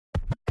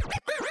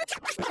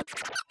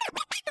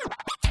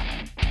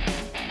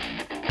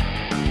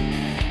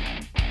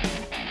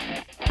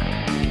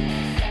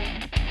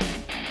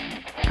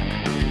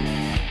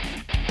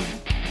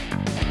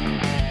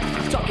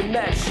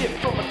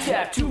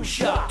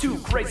Two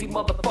crazy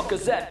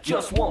motherfuckers that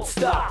just won't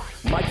stop.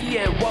 Mikey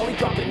and Wally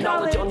dropping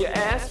knowledge on your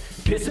ass.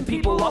 Pissing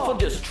people off, I'm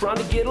just trying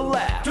to get a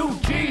laugh. 2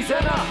 G's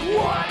and a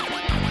what?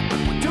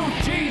 2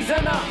 G's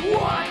and a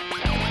what?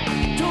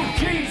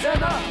 2 G's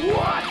and a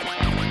what?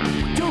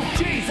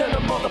 2 G's and a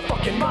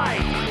motherfucking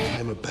mic.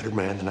 I'm a better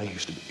man than I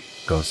used to be.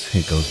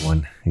 It goes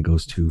one. It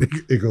goes two.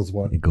 It goes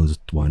one. It goes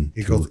one.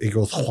 It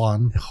goes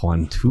Juan.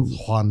 Juan two.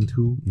 Juan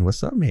two.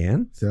 What's up,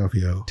 man?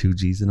 Sergio. 2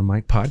 G's and a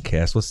mic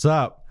podcast. What's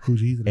up, 2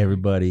 G's and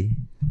everybody?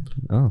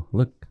 Oh,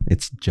 look,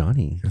 it's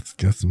Johnny. Let's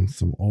get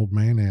some old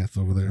man ass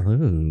over there.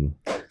 Ooh.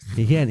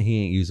 He ain't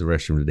used the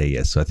restroom today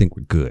yet, so I think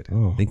we're good.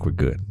 Oh. I think we're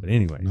good. But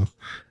anyway. No,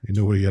 you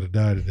know where you got to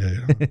die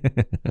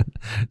today. Huh?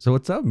 So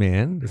what's up,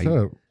 man? What's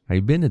up? How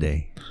you been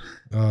today?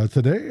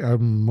 Today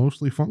I'm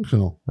mostly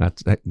functional.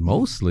 That's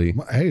mostly.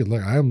 Hey,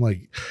 look, I'm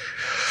like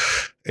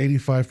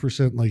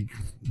 85% like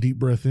deep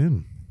breath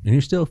in. And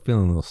you're still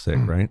feeling a little sick,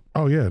 right?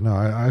 Oh yeah, no,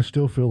 I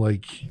still feel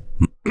like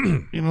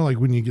you know, like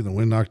when you get the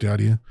wind knocked out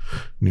of you,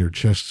 and your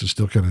chest is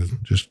still kind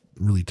of just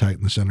really tight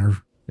in the center.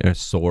 Yeah,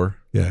 sore.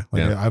 Yeah,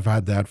 like Yeah. I've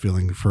had that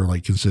feeling for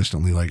like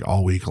consistently like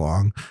all week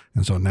long,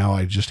 and so now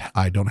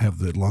I don't have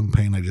the lung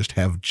pain. I just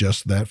have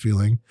just that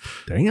feeling.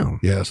 Damn.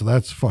 Yeah, so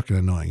that's fucking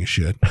annoying as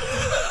shit.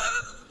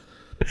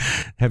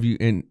 Have you?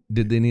 And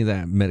did any of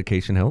that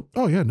medication help?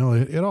 Oh yeah, no,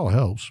 it all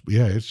helps. But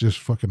yeah, it's just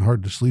fucking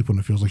hard to sleep when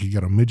it feels like you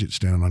got a midget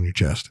standing on your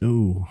chest.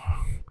 Ooh.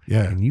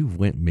 Yeah, And you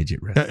went midget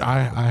wrestling.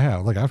 I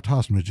have like I've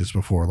tossed midgets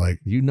before. Like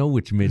You know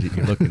which midget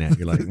you're looking at.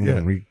 You're like,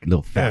 Yeah.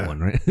 little fat Yeah. one,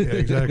 right? Yeah,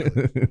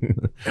 exactly.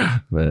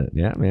 But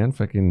yeah, man,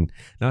 fucking.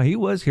 Now he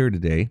was here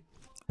today,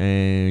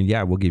 and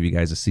yeah, we'll give you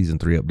guys a season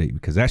 3 update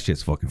because that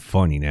shit's fucking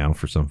funny now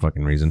for some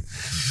fucking reason.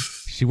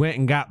 She went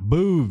and got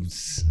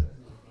boobs.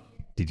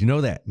 Did you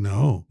know that?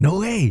 no, No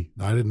way.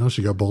 I didn't know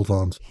she got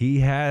bolt-ons. He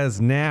has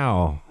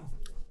now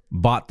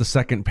bought the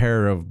second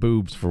pair of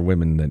boobs for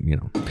women that, you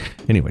know.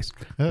 Anyways,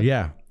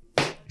 yeah.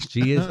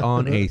 She is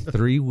on a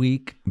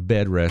 3-week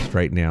bed rest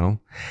right now.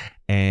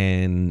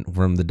 And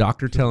from the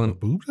doctor telling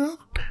Boobs out?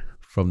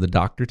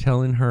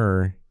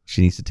 her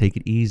she needs to take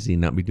it easy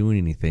and not be doing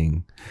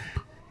anything.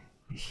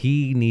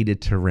 He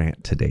needed to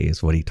rant today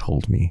is what he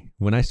told me.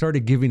 When I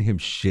started giving him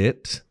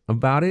shit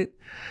about it,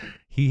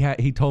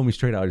 he told me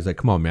straight out, he's like,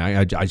 come on, man,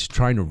 I just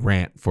trying to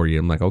rant for you.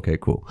 I'm like, okay,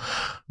 cool.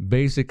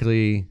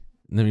 Basically,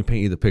 let me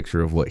paint you the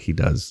picture of what he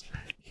does.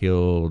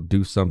 He'll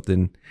do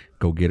something,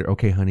 go get it.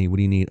 Okay, honey, what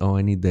do you need? Oh,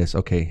 I need this.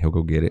 Okay, he'll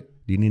go get it.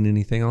 Do you need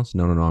anything else?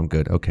 No, I'm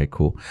good. Okay,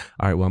 cool.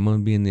 All right, well, I'm going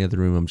to be in the other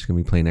room. I'm just going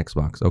to be playing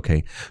Xbox.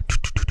 Okay.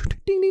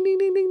 Ding, ding, ding,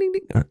 ding, ding, ding,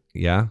 ding.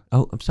 Yeah?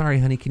 Oh, I'm sorry,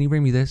 honey. Can you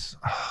bring me this?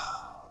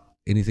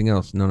 Anything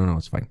else? No,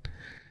 it's fine.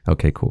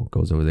 Okay, cool.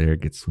 Goes over there,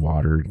 gets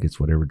water, gets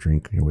whatever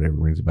drink or whatever,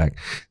 brings it back.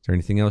 Is there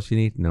anything else you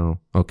need? No.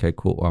 Okay,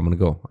 cool. Well, I'm going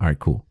to go. All right,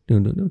 cool.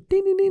 Ding, ding, ding,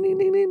 ding, ding,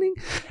 ding, ding, ding.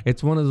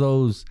 It's one of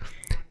those,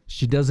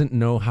 she doesn't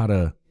know how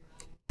to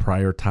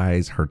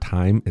prioritize her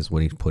time is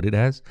what he put it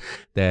as,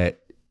 that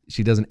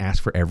she doesn't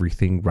ask for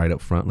everything right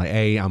up front. Like,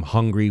 hey, I'm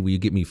hungry. Will you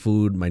get me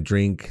food, my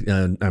drink,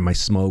 and my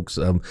smokes?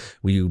 Will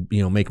you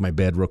make my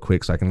bed real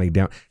quick so I can lay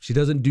down? She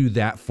doesn't do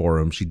that for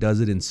him. She does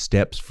it in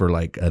steps for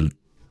like a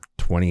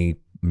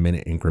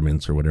 20-minute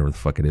increments or whatever the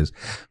fuck it is.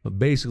 But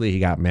basically he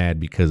got mad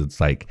because it's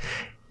like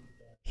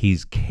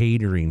he's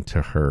catering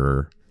to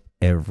her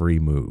every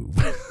move.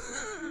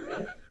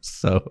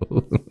 So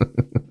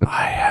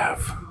I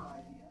have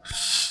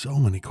so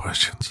many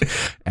questions.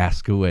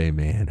 ask away,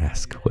 man.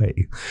 Ask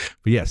away.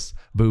 But yes,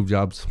 boob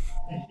jobs.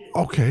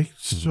 Okay,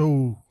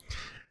 so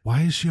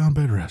why is she on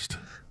bed rest?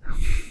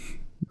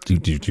 Do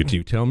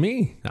you tell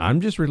me? I'm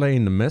just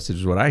relaying the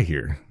message, what I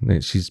hear.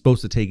 She's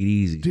supposed to take it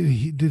easy.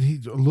 Did he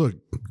look,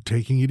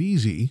 taking it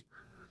easy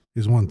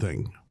is one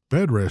thing.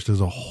 Bed rest is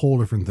a whole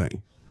different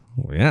thing.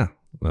 Well, yeah,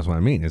 that's what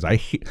I mean. Is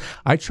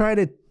I try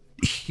to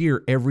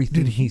hear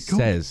everything he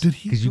says,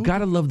 because you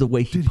gotta love the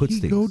way he puts Did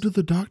he things. go to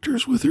the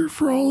doctors with her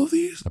for all of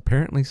these?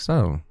 Apparently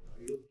so.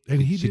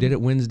 And She did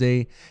it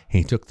Wednesday.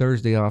 He took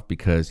Thursday off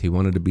because he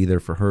wanted to be there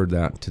for her.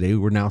 That today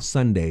we're now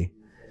Sunday,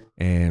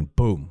 and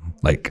boom,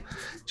 like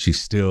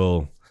she's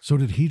still. So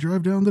did he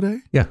drive down today?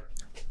 Yeah.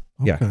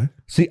 Yeah. Okay.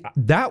 See,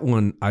 that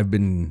one I've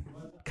been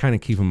kind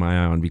of keeping my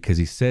eye on because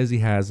he says he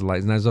has a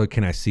license. And I was like,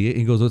 can I see it?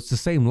 He goes, well, it's the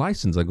same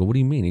license. I go, what do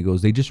you mean? He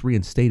goes, they just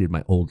reinstated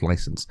my old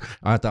license.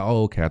 I thought,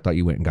 oh, okay. I thought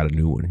you went and got a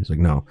new one. He's like,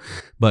 no.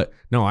 But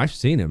no, I've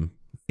seen him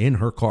in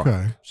her car.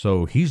 Okay.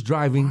 So he's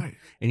driving. Right.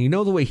 And you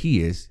know the way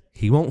he is,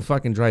 he won't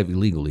fucking drive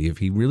illegally if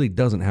he really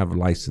doesn't have a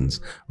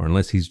license or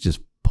unless he's just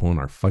pulling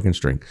our fucking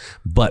string.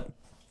 But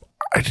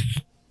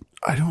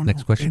I don't Next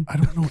know. question. I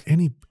don't know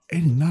any,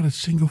 not a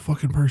single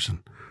fucking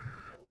person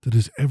that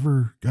has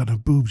ever gotten a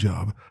boob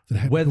job that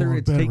had to go whether on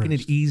it's bed taking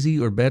rest. it easy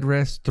or bed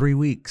rest, 3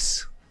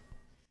 weeks.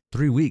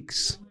 3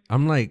 weeks.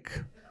 I'm like,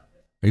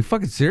 are you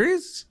fucking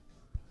serious?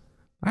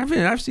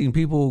 I've seen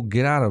people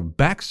get out of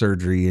back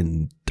surgery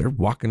and they're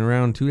walking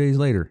around 2 days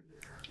later.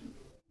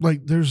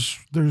 Like there's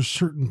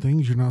certain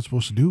things you're not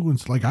supposed to do.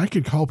 It's like I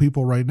could call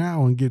people right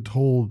now and get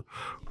told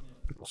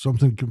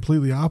something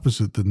completely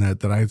opposite than that.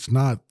 It's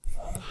not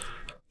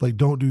like,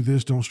 don't do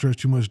this, don't stress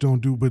too much,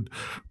 don't do, but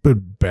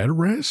bed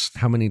rest.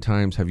 How many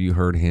times have you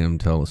heard him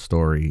tell a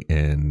story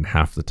and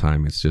half the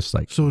time it's just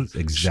like So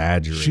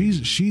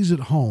exaggerated? She's at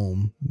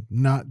home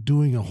not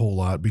doing a whole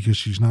lot because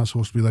she's not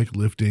supposed to be like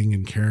lifting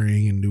and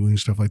carrying and doing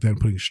stuff like that and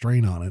putting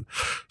strain on it.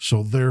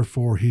 So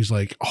therefore he's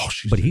like, oh,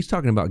 but he's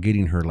talking about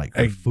getting her like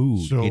her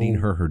food, getting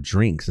her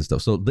drinks and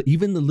stuff. So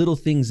even the little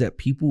things that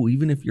people,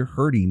 even if you're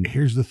hurting,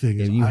 here's the thing,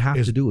 you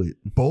have to do it.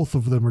 Both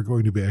of them are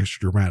going to be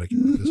extra dramatic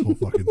in this whole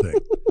fucking thing.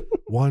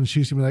 One,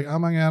 she's gonna be like, oh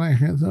my God, I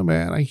hurt so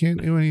bad, I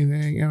can't do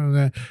anything.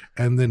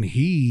 And then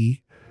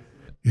he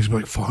is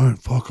like, fine,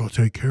 fuck, I'll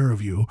take care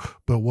of you.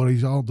 But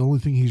the only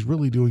thing he's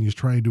really doing is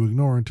trying to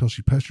ignore her until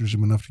she pesters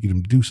him enough to get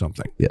him to do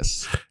something.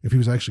 Yes. If he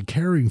was actually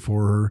caring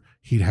for her,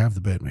 he'd have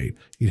the bed made.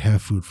 He'd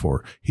have food for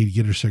her. He'd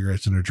get her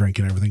cigarettes and her drink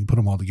and everything, put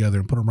them all together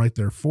and put them right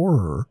there for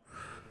her.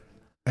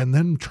 And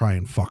then try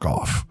and fuck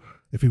off.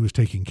 If he was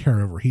taking care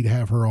of her, he'd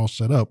have her all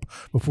set up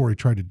before he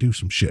tried to do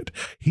some shit.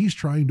 He's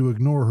trying to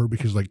ignore her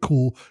because, like,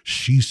 cool,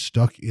 she's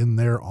stuck in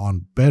there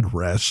on bed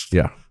rest.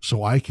 Yeah.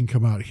 So I can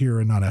come out here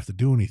and not have to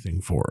do anything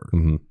for her.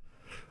 Mm-hmm.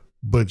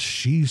 But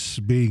she's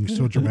being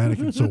so dramatic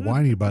and so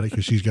whiny about it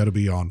because she's got to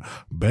be on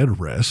bed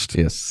rest.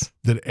 Yes.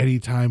 That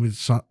anytime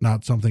it's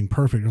not something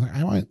perfect, I'm like,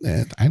 I want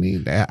that, I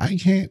need that, I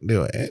can't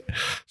do it.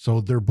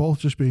 So they're both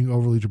just being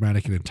overly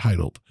dramatic and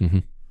entitled. Mm-hmm.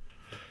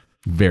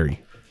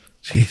 Very.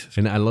 Jesus.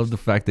 And I love the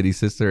fact that he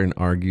sits there and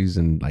argues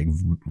and like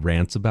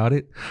rants about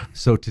it.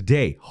 So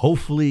today,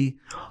 hopefully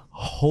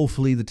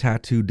the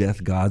tattoo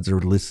death gods are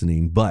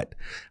listening, but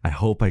I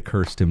hope I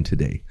cursed him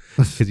today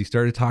because he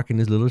started talking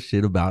his little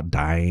shit about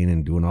dying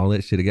and doing all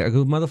that shit again. I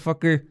go,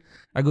 motherfucker,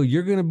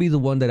 you're going to be the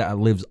one that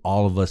outlives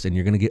all of us and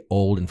you're going to get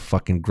old and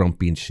fucking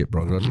grumpy and shit,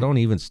 bro. Don't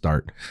even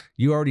start.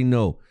 You already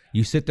know.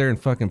 You sit there and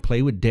fucking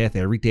play with death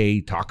every day,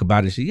 talk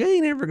about it. You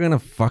ain't ever going to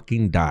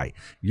fucking die.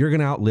 You're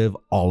going to outlive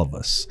all of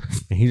us.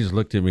 And he just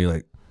looked at me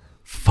like,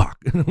 fuck.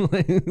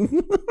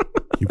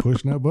 Keep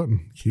pushing that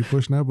button. Keep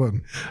pushing that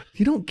button.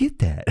 You don't get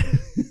that.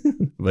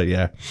 But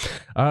yeah.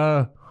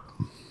 I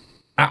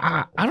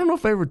don't know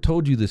if I ever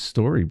told you this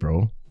story,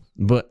 bro.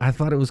 But I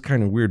thought it was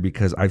kind of weird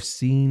because I've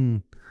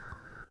seen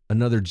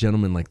another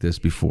gentleman like this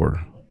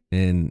before.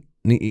 And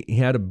he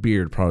had a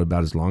beard probably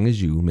about as long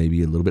as you,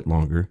 maybe a little bit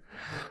longer.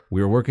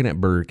 We were working at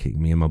Burger King,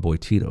 me and my boy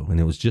Tito, and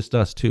it was just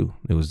us two.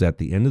 It was at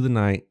the end of the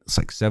night. It's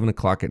like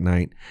 7:00 at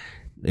night.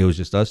 It was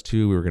just us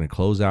two. We were going to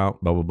close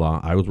out, blah, blah, blah.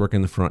 I was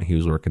working the front. He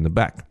was working the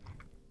back.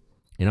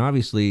 And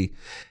obviously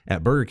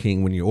at Burger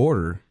King, when you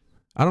order,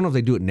 I don't know if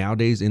they do it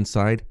nowadays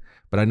inside,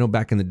 but I know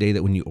back in the day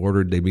that when you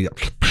ordered, they'd be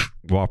like,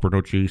 Whopper,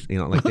 no cheese. You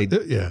know, like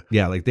they,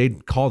 yeah, like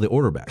they'd call the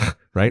order back,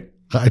 right?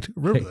 I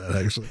remember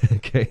that actually.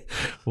 Okay.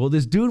 Well,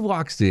 this dude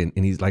walks in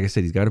and he's, like I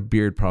said, he's got a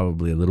beard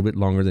probably a little bit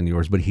longer than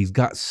yours, but he's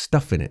got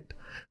stuff in it.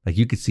 Like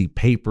you could see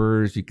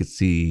papers, you could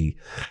see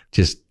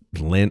just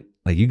lint.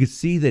 Like you could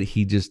see that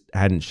he just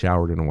hadn't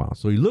showered in a while.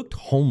 So he looked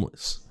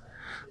homeless,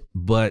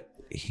 but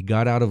he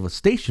got out of a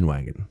station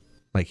wagon.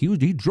 Like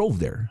he drove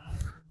there.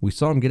 We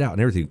saw him get out and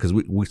everything because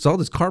we saw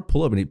this car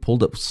pull up and he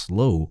pulled up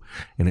slow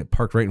and it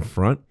parked right in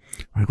front.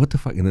 We're like, what the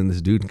fuck? And then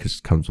this dude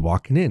just comes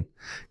walking in.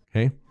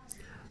 Okay.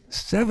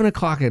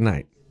 7:00 at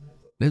night.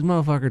 This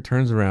motherfucker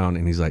turns around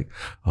and he's like,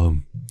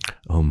 can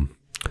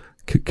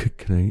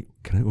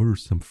I order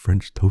some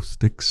French toast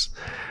sticks?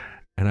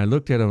 And I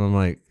looked at him, I'm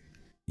like,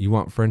 you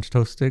want French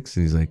toast sticks?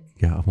 And he's like,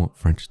 yeah, I want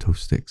French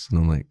toast sticks. And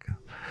I'm like,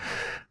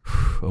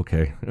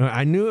 okay.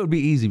 I knew it would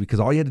be easy because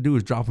all you had to do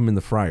was drop them in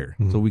the fryer.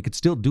 So we could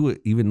still do it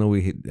even though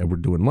we were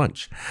doing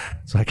lunch.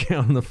 So I get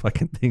on the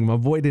fucking thing. My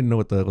boy didn't know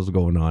what the hell was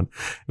going on.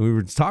 And we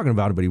were just talking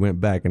about it, but he went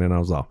back and then I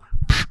was all,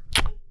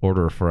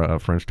 order for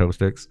French toast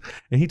sticks.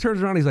 And he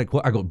turns around, he's like,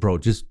 well, I go, bro,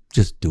 just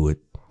do it.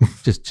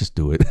 just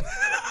do it.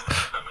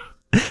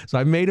 So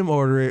I made him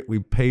order it. We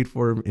paid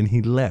for him and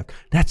he left.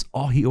 That's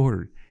all he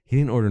ordered. He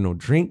didn't order no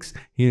drinks.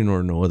 He didn't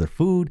order no other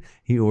food.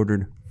 He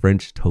ordered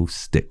French toast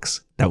sticks.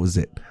 That was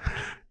it.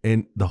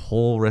 And the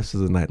whole rest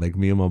of the night, like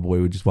me and my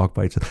boy would just walk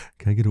by each other.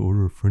 Can I get an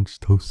order of French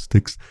toast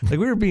sticks? Like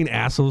we were being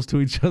assholes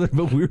to each other,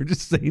 but we were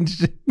just saying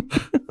shit.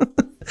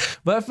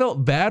 But I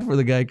felt bad for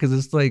the guy because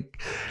it's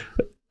like,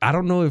 I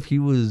don't know if he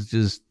was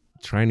just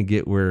trying to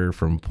get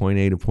from point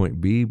A to point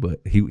B, but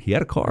he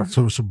had a car.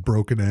 So some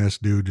broken ass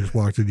dude just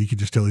walked in. You could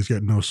just tell he's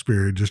got no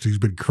spirit. Just he's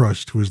been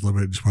crushed to his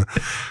limit. Just went,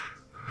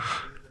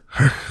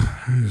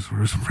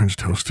 where's some French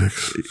toast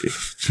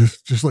sticks?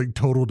 Just like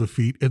total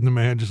defeat. And the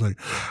man just like,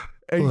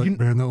 look,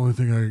 man, the only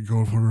thing I got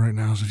going for me right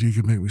now is if you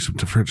could make me some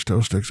French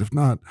toast sticks. If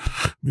not,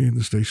 me and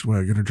the station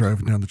wagon are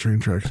driving down the train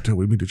tracks until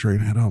we meet the train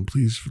head on.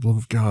 Please, for the love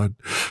of God.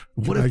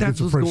 What if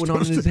that's what's going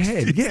on in his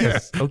head?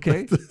 Yes. Yeah.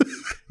 Okay.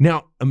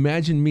 Now,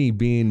 imagine me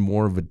being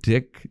more of a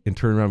dick and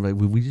turn around like,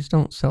 we just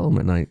don't sell them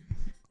at night.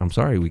 I'm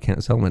sorry, we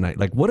can't sell them at night.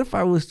 Like, what if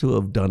I was to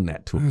have done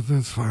that to him?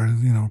 That's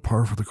fine. You know,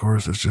 par for the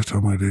course. That's just how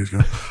my days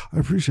go. I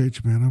appreciate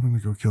you, man. I'm going to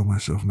go kill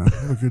myself now.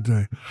 Have a good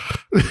day.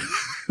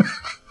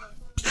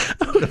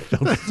 I would have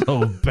felt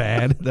so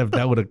bad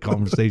that would have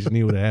conversation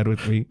he would have had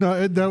with me.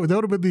 No, that would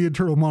have been the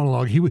internal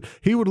monologue. He would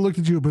have looked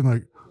at you and been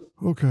like,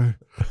 okay.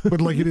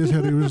 But like in his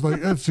head, he was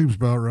like, that seems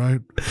about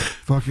right.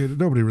 Fuck it.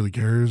 Nobody really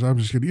cares. I'm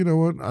just gonna, you know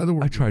what?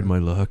 I tried my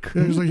luck.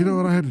 Yeah, he's like, you know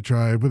what? I had to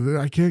try, but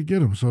I can't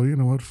get him. So you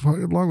know what? Fuck,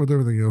 along with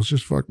everything else,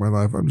 just fuck my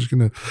life. I'm just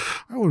gonna.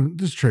 I wouldn't.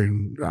 This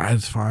train,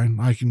 it's fine.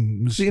 I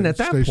can. See, and at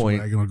that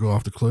point, I'm gonna go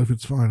off the cliff.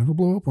 It's fine. It'll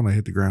blow up when I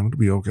hit the ground. It'll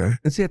be okay.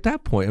 And see, at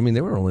that point, I mean,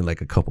 they were only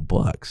like a couple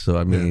bucks. So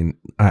I mean,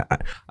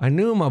 I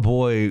knew my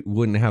boy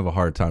wouldn't have a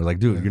hard time. I was like,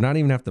 dude, you're not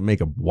even have to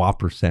make a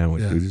Whopper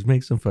sandwich, dude. Just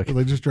make some fucking.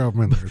 Well, they just drop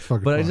them in there. It's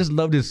fucking. But fun. I just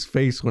loved his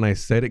face when I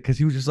said it because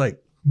he was just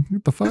like,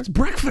 what the fuck? "It's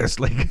breakfast."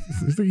 Like,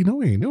 he's like, you know,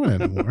 we ain't doing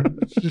it anymore.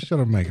 Just shut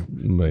up, and make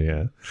him. But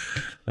yeah,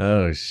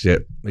 oh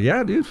shit, but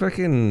yeah, dude.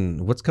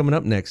 Fucking, what's coming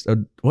up next?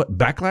 What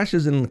Backlash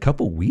is in a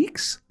couple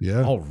weeks?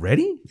 Yeah,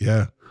 already.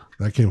 Yeah,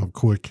 that came up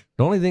quick.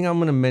 The only thing I'm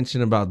going to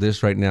mention about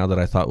this right now that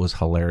I thought was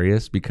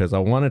hilarious because I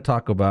want to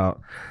talk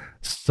about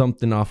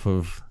something off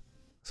of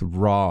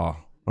Raw.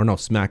 Or no,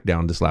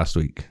 SmackDown this last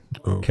week.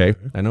 Okay.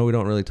 I know we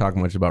don't really talk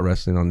much about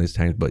wrestling on these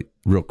times, but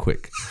real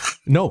quick.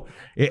 No,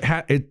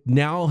 it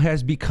now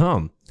has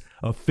become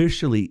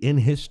officially in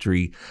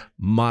history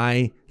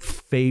my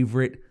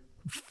favorite,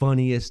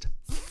 funniest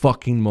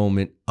fucking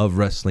moment of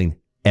wrestling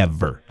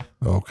ever.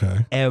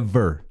 Okay.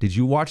 Ever. Did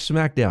you watch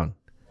SmackDown?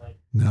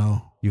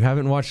 No. You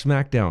haven't watched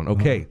SmackDown.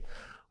 Okay.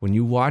 When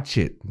you watch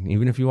it,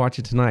 even if you watch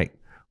it tonight,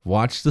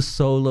 watch the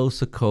Solo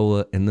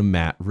Sikoa and the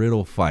Matt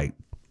Riddle fight.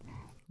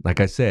 Like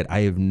I said,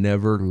 I have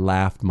never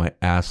laughed my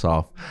ass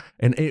off.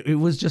 And it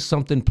was just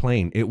something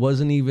plain. It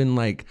wasn't even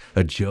like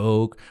a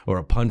joke or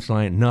a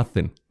punchline,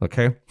 nothing.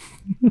 Okay?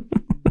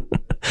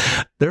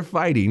 They're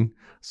fighting.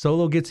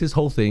 Solo gets his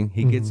whole thing.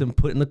 He gets him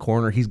put in the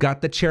corner. He's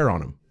got the chair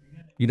on him.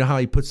 You know how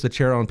he puts the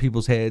chair on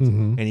people's heads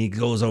and he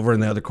goes over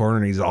in the other corner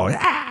and he's all,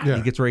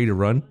 he gets ready to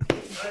run.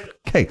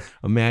 Okay,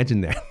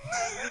 imagine that.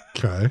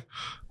 Okay.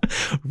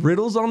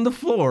 Riddle's on the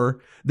floor.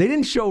 They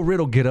didn't show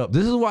Riddle get up.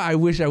 This is why I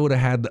wish I would have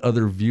had the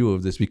other view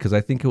of this because I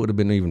think it would have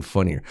been even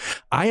funnier.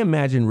 I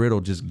imagine Riddle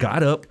just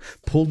got up,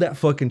 pulled that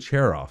fucking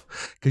chair off.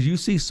 Because you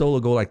see Solo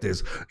go like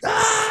this.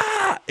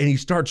 And he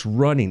starts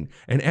running.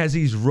 And as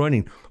he's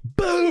running,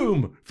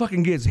 boom,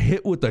 fucking gets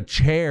hit with a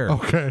chair.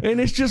 Okay.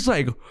 And it's just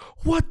like,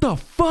 what the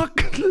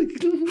fuck?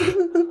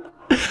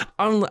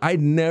 I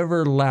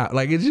never laugh.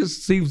 Like, it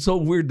just seems so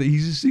weird that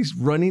he's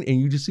running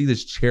and you just see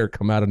this chair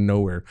come out of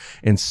nowhere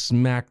and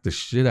smack the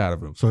shit out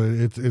of him. So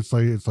it's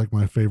like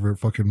my favorite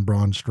fucking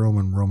Braun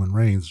Strowman Roman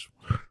Reigns.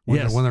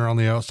 When they're on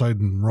the outside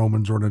and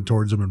Roman's running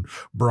towards him and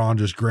Braun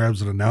just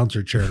grabs an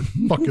announcer chair and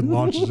fucking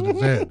launches it in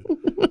his head.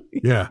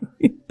 Yeah.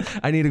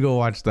 I need to go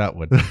watch that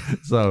one.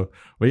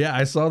 But yeah,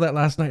 I saw that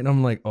last night and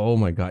I'm like, oh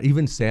my God.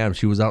 Even Sam,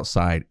 she was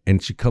outside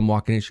and she come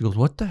walking in. She goes,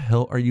 what the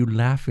hell are you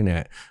laughing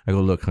at? I go,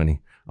 look,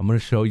 honey, I'm going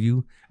to show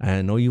you. And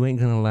I know you ain't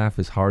going to laugh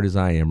as hard as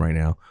I am right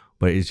now.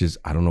 But it's just,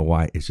 I don't know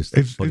why. It's just,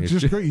 it's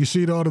just great. You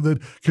see it out of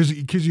the,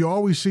 because you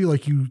always see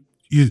like you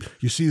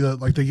see that,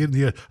 like they get in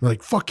the air,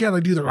 like, fuck yeah,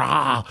 they do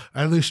the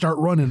and they start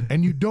running.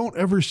 And you don't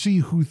ever see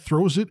who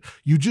throws it.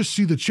 You just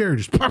see the chair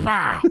just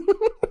pow.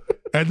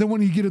 And then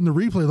when you get in the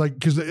replay, like,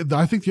 because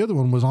I think the other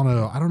one was on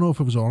I don't know if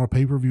it was on a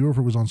pay-per-view or if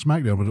it was on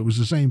SmackDown, but it was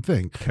the same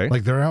thing. Okay.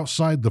 Like they're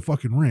outside the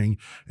fucking ring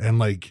and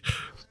like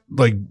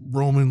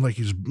Roman, like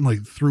he's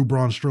like threw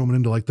Braun Strowman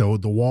into like the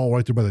wall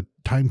right there by the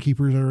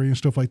timekeepers area and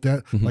stuff like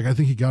that. Mm-hmm. Like I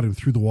think he got him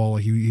through the wall.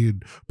 Like he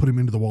had put him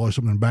into the wall or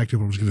something and backed up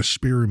and was going to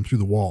spear him through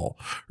the wall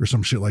or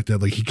some shit like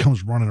that. Like he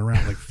comes running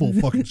around like full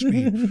fucking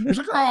speed. He's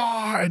like,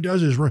 and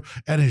does his run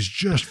and is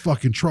just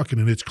fucking trucking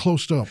and it's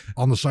close up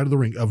on the side of the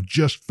ring of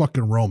just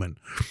fucking Roman.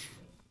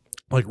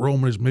 Like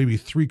Roman is maybe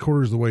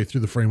 3/4 of the way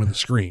through the frame of the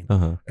screen.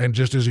 And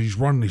just as he's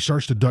running, he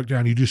starts to duck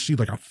down. You just see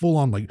like a full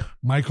on like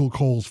Michael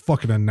Cole's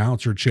fucking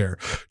announcer chair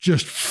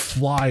just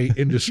fly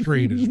into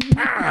screen. Just,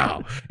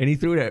 pow! And he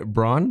threw it at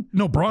Braun?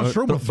 No, Braun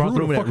Strowman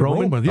threw it at fucking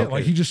Roman. Yeah, okay.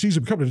 Like he just sees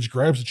him coming and just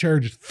grabs the chair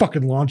and just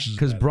fucking launches it.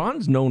 Because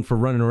Braun's known for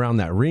running around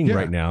that ring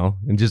right now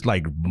and just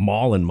like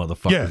mauling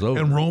motherfuckers over.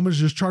 And Roman's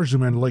just charged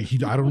him and like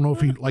I don't know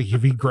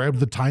if he grabbed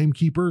the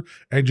timekeeper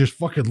and just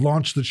fucking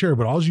launched the chair,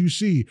 but all you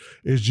see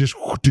is just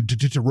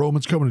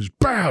Roman's coming and just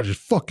bow, just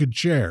fucking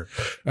chair.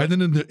 And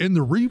then in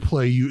the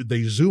replay,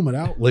 they zoom it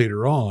out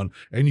later on,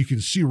 and you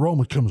can see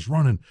Roman comes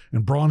running,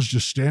 and Braun's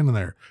just standing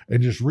there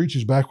and just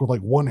reaches back with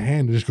like one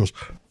hand and just goes,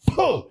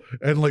 "Puh!"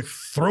 and like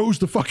throws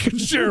the fucking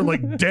chair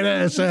like dead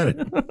ass at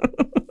it.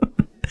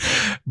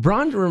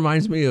 Braun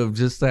reminds me of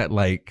just that,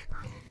 like,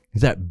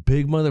 he's that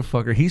big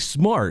motherfucker. He's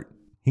smart.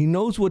 He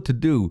knows what to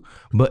do,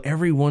 but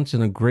every once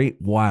in a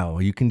great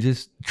while, you can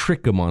just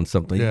trick him on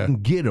something. Yeah. You can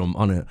get him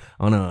on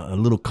a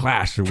little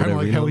clash or Kind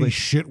whatever. of like how he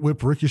shit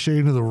whipped Ricochet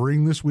into the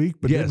ring this week,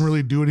 but didn't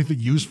really do anything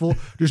useful.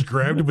 Just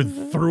grabbed him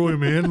and threw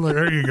him in. Like,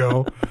 there you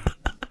go.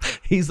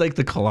 He's like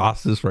the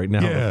Colossus right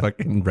now, of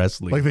fucking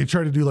wrestling. Like they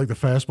tried to do like the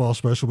fastball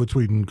special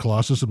between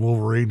Colossus and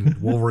Wolverine.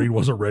 And Wolverine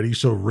wasn't ready,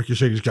 so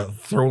Ricochet just got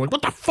thrown. Like,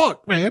 what the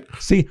fuck, man?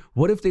 See,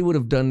 what if they would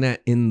have done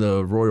that in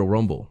the Royal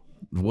Rumble?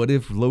 What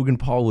if Logan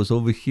Paul was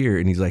over here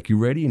and he's like, "You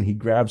ready?" And he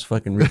grabs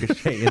fucking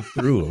Ricochet and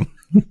threw him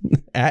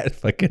at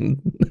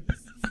fucking.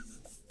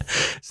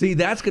 See,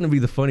 that's gonna be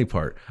the funny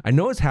part. I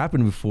know it's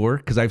happened before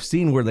because I've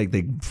seen where like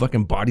they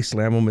fucking body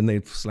slam them and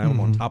they slam them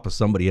on top of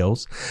somebody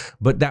else.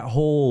 But that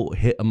whole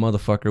hit a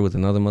motherfucker with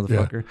another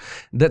motherfucker,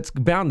 that's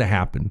bound to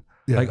happen.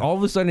 Yeah. Like all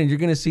of a sudden you're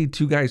gonna see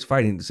two guys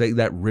fighting, say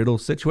that Riddle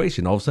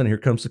situation. All of a sudden here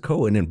comes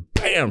Sikoa, and then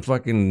bam,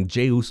 fucking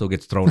Jey Uso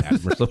gets thrown at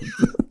him or something.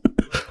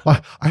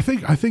 I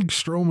think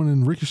Strowman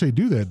and Ricochet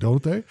do that,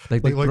 don't they?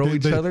 Like they throw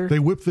each other? They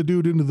whip the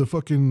dude into the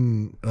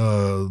fucking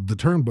into the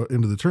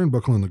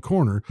turnbuckle in the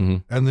corner,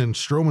 and then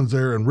Strowman's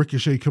there, and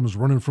Ricochet comes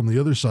running from the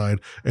other side,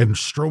 and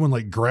Strowman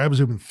like grabs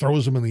him and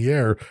throws him in the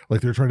air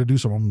like they're trying to do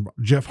some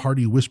Jeff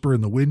Hardy whisper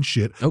in the wind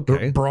shit.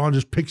 Okay. But Braun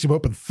just picks him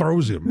up and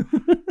throws him.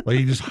 Like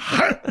he just.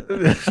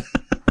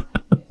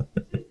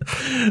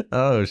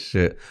 Oh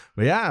shit!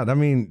 But yeah, I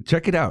mean,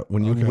 check it out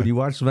when you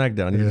watch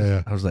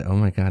SmackDown. I was like, oh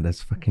my god,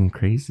 that's fucking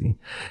crazy.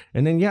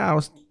 And then I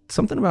was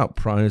something about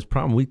prom. It was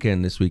prom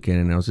weekend this weekend,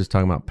 and I was just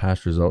talking about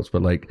past results.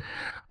 But like,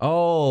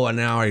 and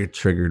now I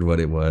triggered what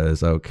it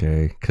was.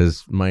 Okay,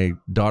 because my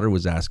daughter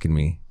was asking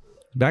me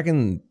back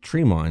in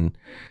Tremont.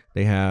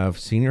 They have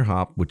senior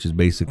hop, which is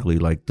basically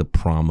like the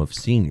prom of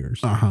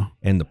seniors,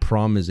 and the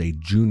prom is a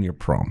junior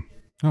prom.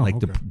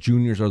 The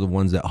juniors are the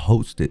ones that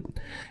host it.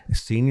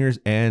 Seniors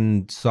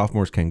and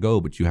sophomores can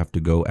go, but you have to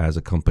go as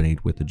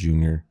accompanied with a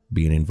junior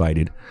being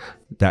invited.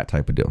 That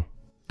type of deal.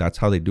 That's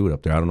how they do it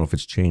up there. I don't know if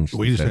it's changed.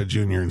 We just had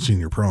junior and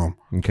senior prom.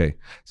 Okay.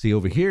 See,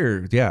 over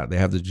here, they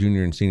have the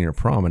junior and senior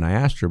prom, and I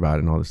asked her about it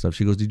and all this stuff.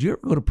 She goes, did you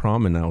ever go to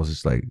prom? And I was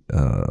just like,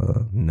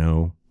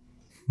 no.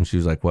 And she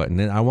was like, what? And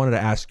then I wanted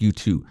to ask you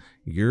too.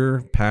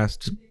 Your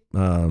past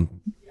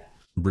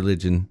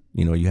religion,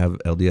 you have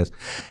LDS.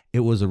 It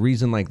was a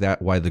reason like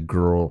that why the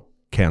girl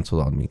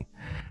canceled on me.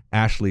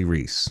 Ashley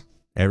Reese.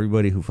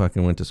 Everybody who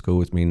fucking went to school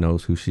with me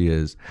knows who she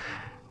is.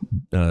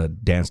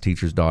 Dance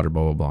teacher's daughter,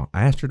 blah, blah, blah.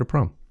 I asked her to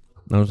prom.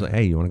 I was like,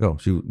 hey, you want to go?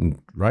 She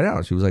right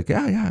out. She was like,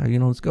 yeah,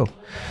 let's go.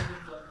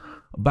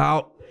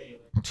 About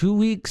 2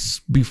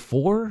 weeks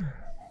before,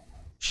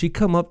 she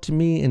come up to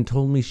me and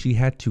told me she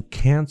had to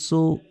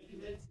cancel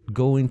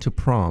going to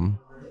prom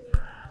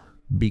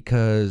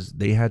because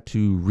they had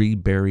to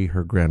rebury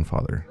her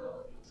grandfather.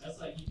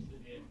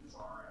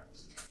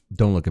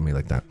 Don't look at me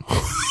like that.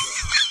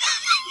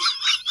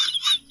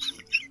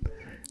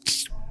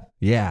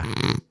 Yeah.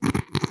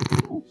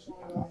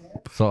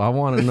 So I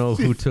want to know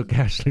who took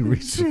Ashley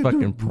Reese's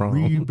fucking prom.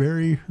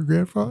 Rebury her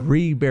grandfather?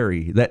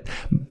 Rebury. That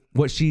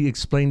what she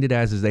explained it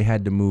as is they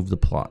had to move the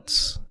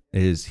plots.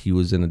 Is he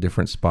was in a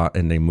different spot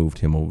and they moved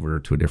him over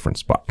to a different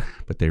spot.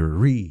 But they were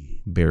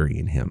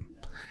reburying him.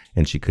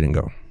 And she couldn't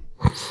go.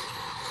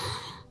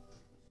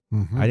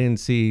 I didn't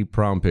see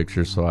prom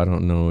pictures, so I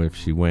don't know if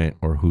she went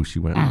or who she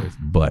went with.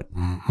 But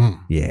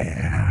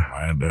yeah,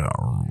 I had to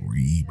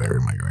rebury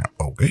my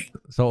grandpa. Okay.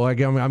 So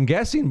I'm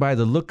guessing by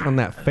the look on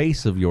that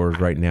face of yours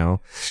right now,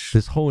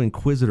 this whole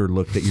inquisitor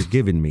look that you're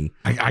giving me,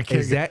 I can't.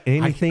 Is that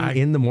anything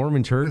in the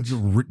Mormon Church?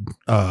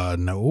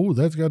 No,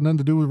 that's got nothing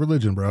to do with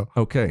religion, bro.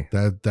 Okay.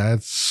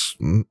 That's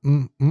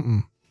nope.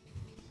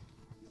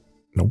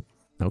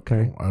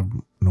 Okay.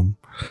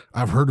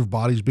 I've heard of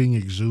bodies being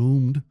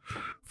exhumed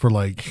for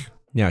like.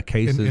 Yeah,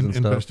 cases and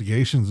stuff.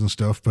 Investigations and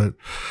stuff, but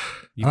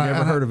you've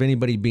never heard of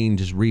anybody being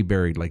just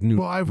reburied, like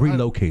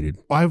relocated.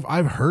 I've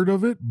heard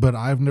of it, but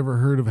I've never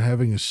heard of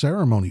having a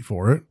ceremony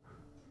for it.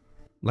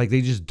 Like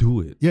they just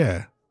do it.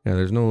 Yeah. Yeah,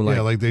 there's no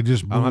like they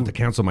just. I don't have to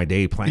cancel my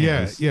day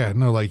plans. Yeah.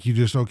 No, like you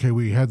just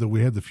we had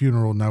the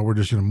funeral. Now we're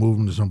just gonna move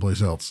them to someplace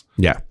else.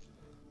 Yeah.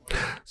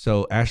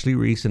 So Ashley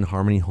Reese and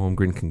Harmony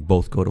Holmgren can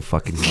both go to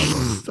fucking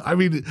hell. I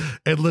mean,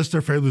 unless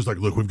their family's like,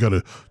 look, we've got were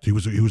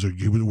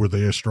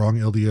they a strong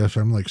LDS?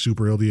 I'm like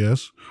super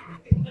LDS.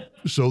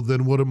 So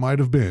then what it might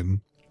have been,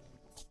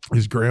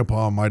 his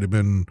grandpa might have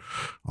been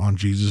on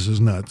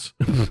Jesus's nuts.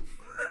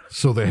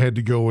 So they had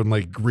to go and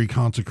like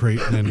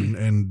reconsecrate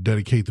and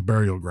dedicate the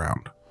burial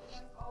ground.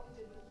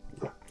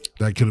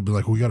 That could have been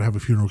like, we got to have a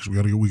funeral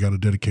because we got to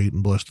dedicate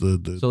and bless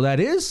the. So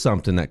that is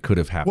something that could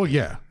have happened. Well,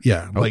 yeah.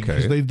 Like,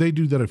 okay. 'cause they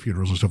do that at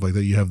funerals and stuff like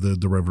that. You have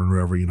the reverend,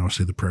 whoever,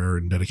 say the prayer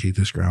and dedicate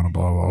this ground and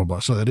blah, blah, blah, blah.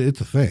 So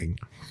it's a thing.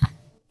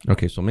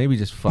 Okay, so maybe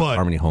just fuck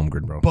Harmony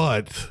Holmgren, bro.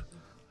 But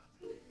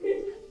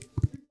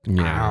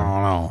yeah. I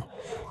don't know.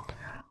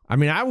 I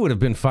mean, I would have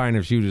been fine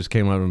if she just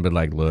came up and been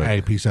like, look.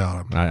 Hey, peace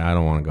out. I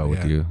don't want to go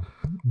with you.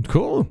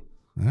 Cool.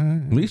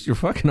 At least you're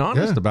fucking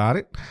honest about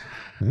it.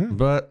 Yeah.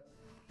 But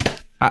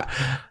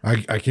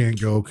I can't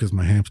go because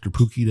my hamster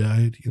Pookie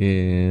died.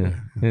 Yeah,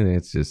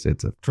 it's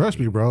a. Trust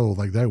me, bro.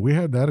 Like that, we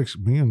had that.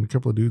 Me and a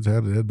couple of dudes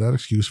had that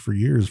excuse for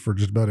years for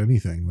just about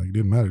anything. Like it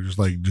didn't matter. Just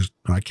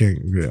I can't.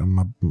 Yeah,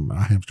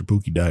 my hamster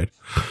Pookie died.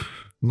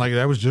 Like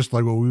that was just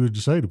like what we would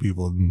just say to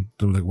people, and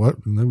they were like,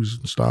 "What?" And then we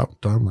just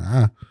stop. I'm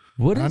like,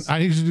 what is? I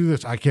need to do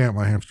this. I can't.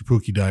 My hamster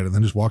Pookie died, and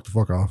then just walk the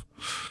fuck off.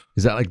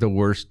 Is that like the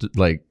worst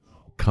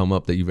come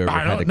up that you've ever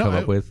had to come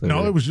up with?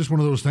 No, it was just one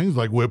of those things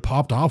like it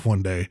popped off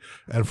one day,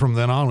 and from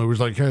then on it was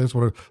like, hey, that's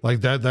what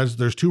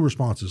there's two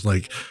responses.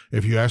 Like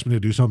if you ask me to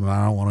do something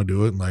I don't want to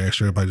do it, and like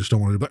straight up I just don't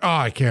want to do it, like,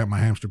 I can't, my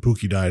hamster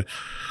Pookie died.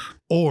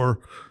 Or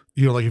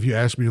you know, like if you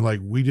ask me, like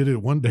we did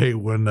it one day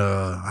when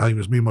I think it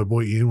was me and my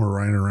boy Ian were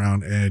riding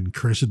around, and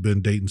Chris had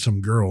been dating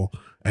some girl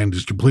and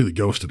just completely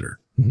ghosted her.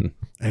 Mm-hmm.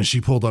 And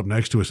she pulled up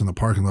next to us in the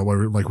parking lot.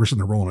 We're sitting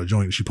there rolling a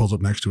joint. And she pulls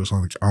up next to us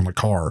on the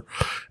car,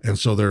 and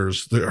so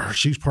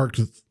she's parked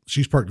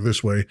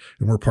this way,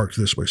 and we're parked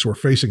this way. So we're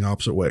facing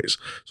opposite ways.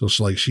 So it's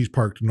like she's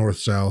parked north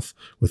south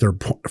with her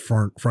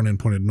front end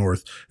pointed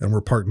north, and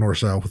we're parked north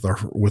south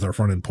with our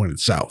front end pointed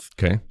south.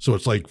 Okay. So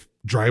it's like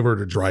driver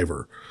to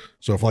driver.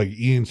 So if like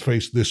Ian's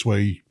faced this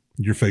way,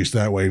 you're faced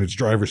that way, and it's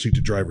driver seat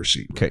to driver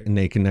seat. Okay. And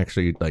they can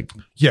actually like,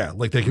 Yeah,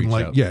 like they can reach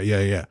like out.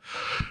 yeah.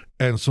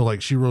 And so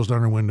like she rolls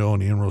down her window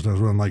and Ian rolls down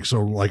his window. And like,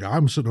 so like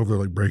I'm sitting over there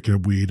like breaking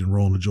up weed and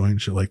rolling a joint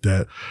and shit like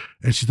that.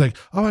 And she's like,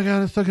 "Oh my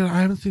God,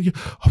 I haven't seen you.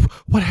 Oh,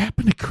 what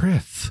happened to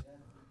Chris?"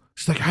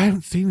 She's like, "I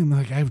haven't seen him.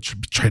 Like I've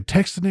tried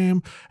texting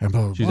him and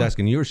blah, blah, she's blah."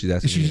 asking you or she's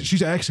asking you?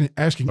 She's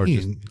asking Or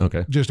Ian.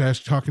 okay.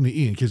 Talking to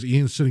Ian because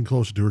Ian's sitting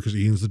closer to her because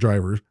Ian's the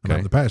driver and Okay.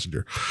 I'm the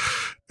passenger.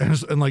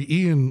 And like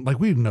Ian, like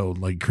we know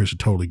like Chris had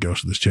totally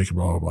ghosted this chick and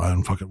blah, blah, blah,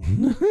 and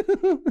fucking.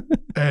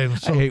 And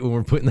so I hate when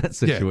we're put in that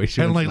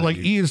situation. and It's not like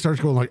good. Ian starts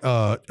going like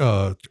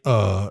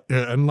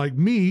and like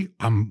me,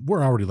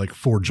 we're already like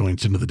 4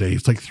 joints into the day.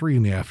 It's like 3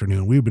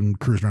 PM. We've been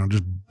cruising around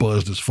just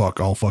buzzed as fuck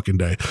all fucking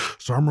day.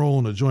 So I'm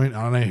rolling a joint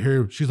and I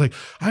hear she's like,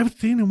 "I haven't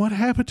seen him. What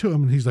happened to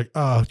him?" And he's like,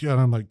 "Oh yeah." And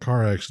I'm like,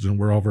 "Car accident.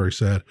 We're all very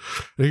sad."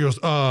 And he goes,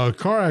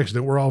 "Car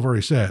accident. We're all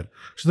very sad."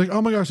 She's like,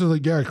 "Oh my gosh." I was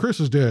like, "Yeah, Chris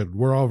is dead.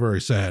 We're all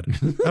very sad."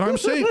 And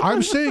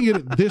I'm saying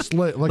it this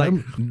late. Like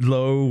I'm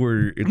low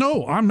or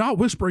no, I'm not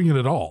whispering it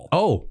at all.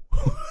 Oh,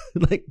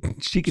 like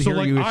she can So hear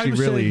like you if I'm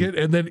she really. saying it,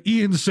 and then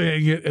Ian's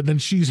saying it, and then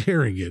she's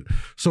hearing it.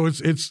 So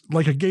it's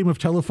like a game of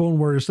telephone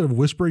where instead of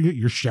whispering it,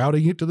 you're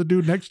shouting it to the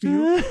dude next to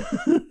you.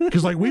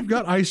 Because like we've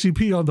got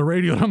ICP on the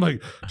radio, and I'm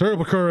like,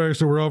 "Terrible car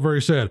accident. We're all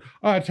very sad."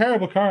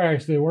 Terrible car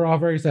accident. We're all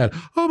very sad.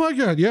 Oh my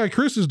God, yeah,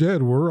 Chris is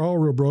dead. We're all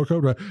real broke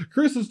up.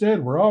 Chris is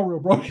dead. We're all real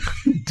broke.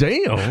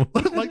 Damn.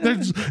 Like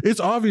it's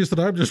obvious that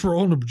I'm just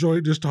rolling a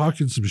joint, just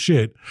talking some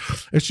shit.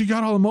 And she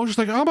got all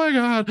emotional, like, "Oh my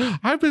God,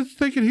 I've been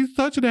thinking he's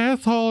such an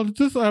asshole." And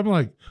just I'm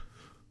like,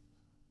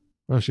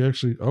 "Oh, she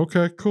actually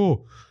okay,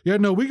 cool. Yeah,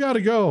 no, we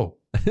gotta go.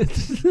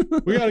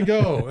 We gotta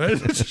go."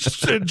 And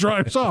it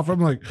drives off. I'm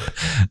like,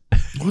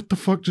 what the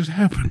fuck just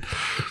happened?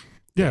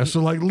 Yeah, so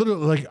like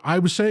literally, like I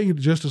was saying it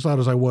just as loud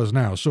as I was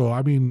now. So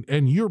I mean,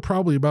 and you're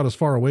probably about as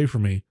far away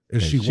from me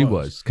as she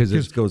was, because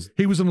it goes.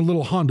 he was in a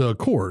little Honda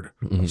Accord.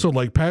 So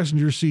like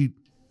passenger seat,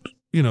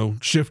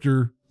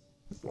 shifter,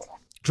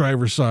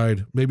 driver's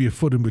side, maybe a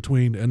foot in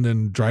between, and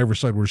then driver's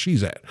side where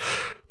she's at.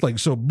 Like,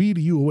 so me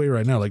to you away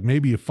right now, like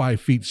maybe 5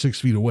 feet,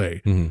 6 feet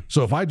away.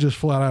 So if I just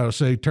flat out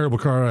say terrible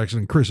car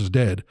accident, Chris is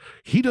dead,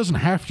 he doesn't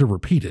have to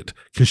repeat it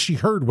because she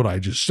heard what I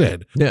just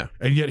said. Yeah.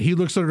 And yet he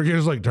looks at her again,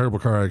 he's like, "Terrible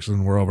car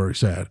accident, we're all very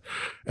sad."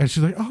 And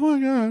she's like, "Oh my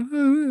God."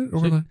 And we're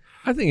like,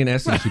 I think in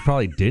essence she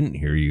probably didn't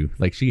hear you.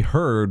 Like she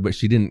heard, but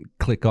she didn't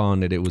click on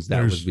that it was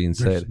was being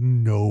there's said.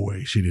 no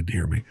way she didn't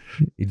hear me.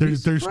 You'd be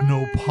There's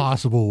no surprised.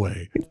 possible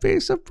way. You'd be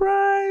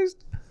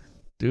surprised.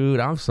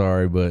 Dude, I'm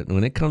sorry, but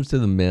when it comes to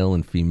the male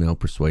and female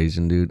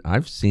persuasion, dude,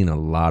 I've seen a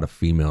lot of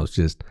females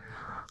just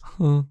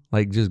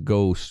just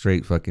go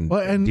straight fucking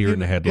deer in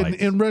the headlights.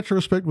 In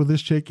retrospect, with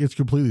this chick, it's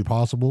completely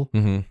possible.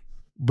 Mm-hmm.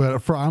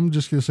 But I'm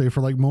just gonna say,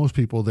 for like most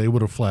people, they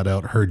would have flat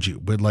out heard you.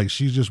 But like,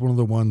 she's just one of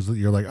the ones that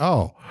you're like,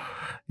 "Oh,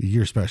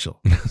 you're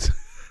special."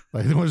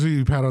 Like the ones that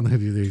you pat on the head,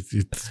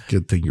 it's a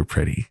good thing you're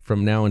pretty.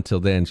 From now until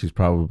then, she's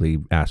probably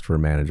asked for a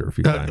manager a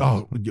few times.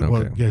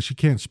 Well, yeah, she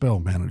can't spell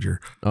manager.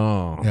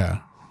 Oh, Yeah.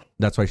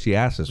 that's why she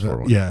asked us for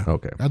one. Yeah.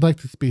 Okay. I'd like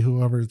to be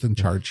whoever's in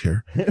charge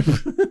here.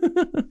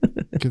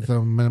 Because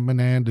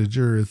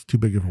manager is too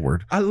big of a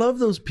word. I love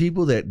those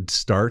people that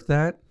start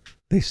that.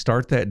 They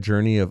start that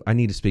journey of, I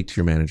need to speak to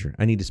your manager.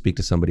 I need to speak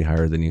to somebody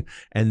higher than you.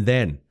 And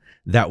then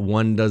that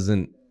one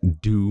doesn't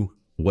do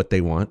what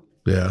they want.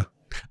 Yeah.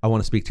 I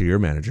want to speak to your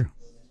manager.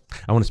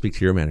 I want to speak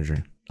to your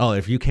manager. Oh,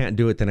 if you can't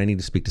do it, then I need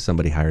to speak to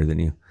somebody higher than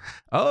you.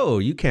 Oh,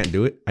 you can't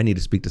do it. I need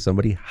to speak to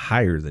somebody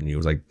higher than you. It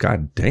was like,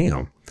 God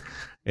damn.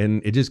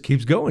 And it just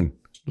keeps going.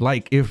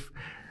 Like if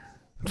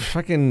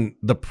fucking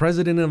the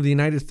president of the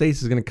United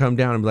States is going to come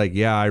down and be like,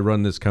 "Yeah, I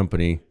run this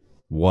company."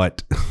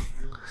 What?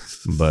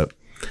 But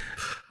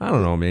I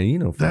don't know,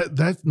 man.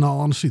 That's no,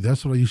 honestly,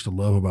 that's what I used to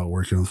love about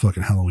working in the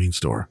fucking Halloween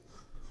store.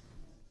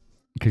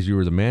 Because you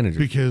were the manager.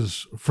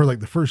 Because for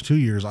like the first 2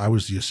 years, I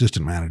was the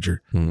assistant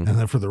manager. And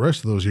then for the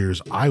rest of those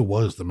years, I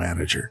was the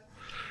manager,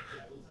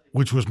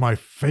 which was my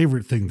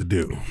favorite thing to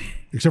do.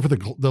 Except for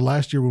the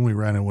last year when we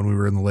ran it, when we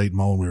were in the late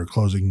mall and we were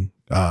closing,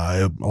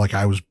 like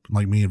I was,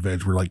 like me and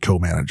Veg were like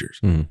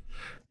co-managers.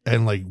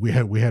 And like we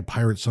had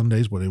Pirate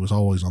Sundays, but it was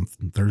always on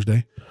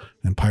Thursday.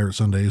 And Pirate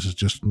Sundays is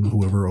just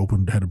whoever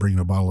opened had to bring in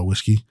a bottle of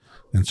whiskey.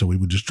 And so we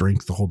would just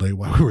drink the whole day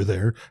while we were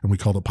there. And we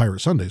called it Pirate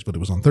Sundays, but it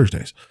was on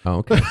Thursdays. Oh,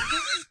 okay.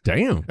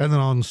 Damn. And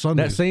then on That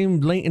Sundays. same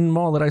Layton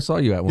Mall that I saw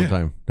you at one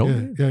time. Yeah.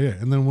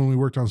 And then when we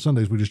worked on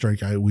Sundays, we just drank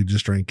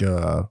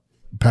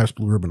Pabst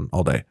Blue Ribbon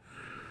all day.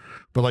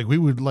 But like we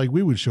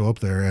would show up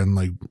there and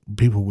like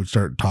people would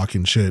start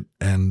talking shit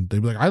and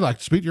they'd be like, I'd like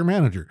to speak to your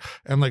manager.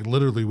 And like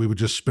literally we would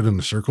just spin in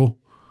a circle.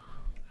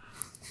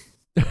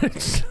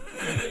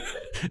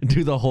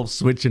 Do the whole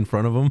switch in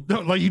front of them.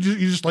 No, like you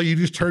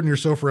just turn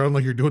yourself around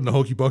like you're doing the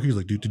hokey pokey.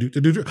 Like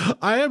do.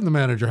 I am the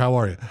manager. How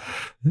are you?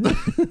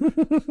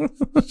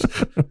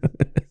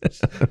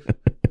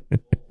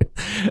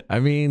 I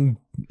mean,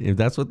 if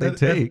that's what they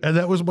take. And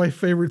that was my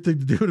favorite thing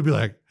to do, to be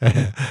like,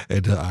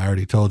 and I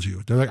already told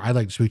you. They're like, I'd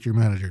like to speak to your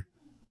manager.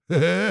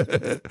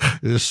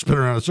 Just spin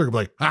around in a circle,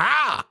 like,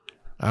 I'm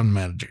the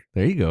manager.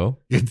 There you go.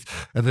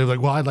 And they're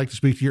like, well, I'd like to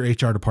speak to your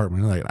HR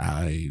department. They're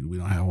like, we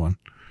don't have one.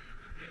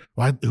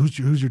 Well,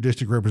 who's your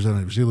district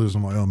representative? She lives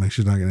in Wyoming.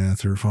 She's not going to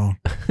answer her phone.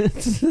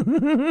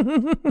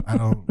 I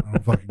don't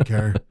fucking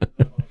care.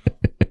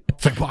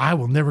 It's like, well, I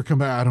will never come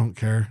back. I don't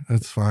care.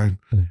 That's fine.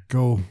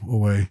 Go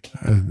away.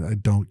 I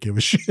don't give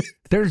a shit.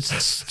 There's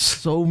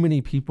so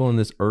many people on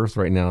this earth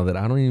right now that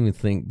I don't even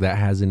think that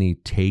has any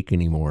take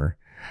anymore.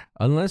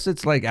 Unless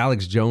it's like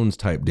Alex Jones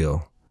type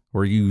deal,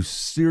 where you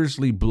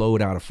seriously blow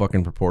it out of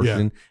fucking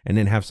proportion and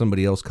then have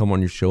somebody else come on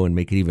your show and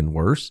make it even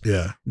worse.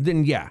 Yeah.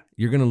 Then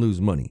you're going to lose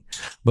money.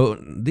 But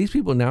these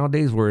people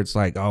nowadays where it's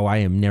like, oh, I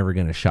am never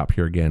going to shop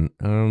here again.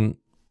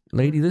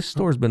 Lady, this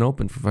store's been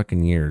open for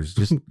fucking years.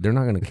 Just they're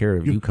not going to care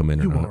if you come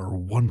in or not. You are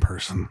one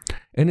person.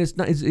 And it's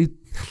not.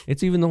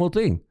 It's even the whole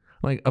thing.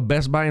 Like a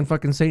Best Buy in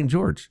fucking St.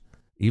 George.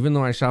 Even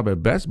though I shop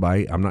at Best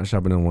Buy, I'm not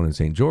shopping in one in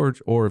St.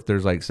 George. Or if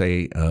there's like,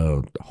 say,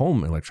 a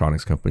home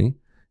electronics company,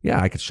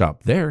 I could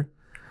shop there.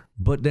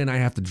 But then I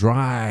have to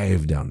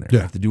drive down there. Yeah.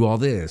 I have to do all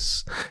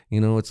this.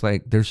 It's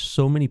like there's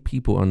so many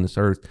people on this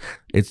earth.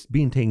 It's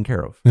being taken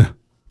care of. Yeah.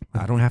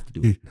 I don't have to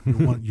do it.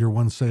 Your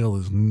one sale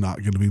is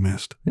not going to be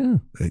missed. Yeah.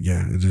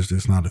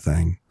 It's not a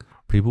thing.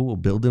 People will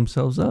build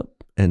themselves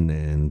up and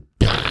then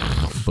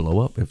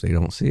blow up if they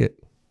don't see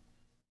it.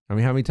 I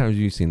mean, how many times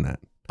have you seen that?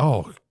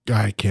 Oh,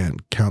 I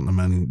can't count them.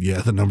 And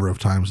the number of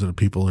times that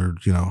people are,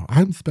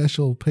 I'm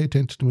special. Pay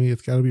attention to me.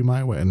 It's got to be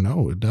my way. And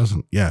no, it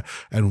doesn't. Yeah.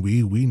 And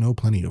we know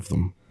plenty of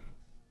them.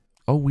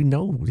 Oh, we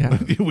know. Yeah.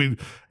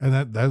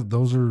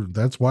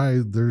 That's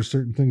why there's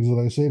certain things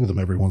that I say to them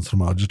every once in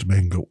a while just to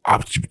make them go,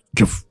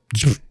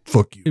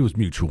 fuck you. It was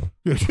mutual.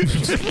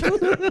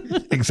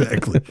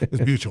 Exactly.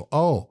 It's mutual.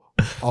 Oh,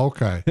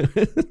 okay.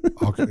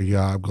 Okay.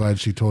 Yeah. I'm glad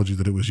she told you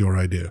that it was your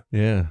idea.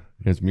 Yeah.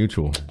 It's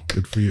mutual.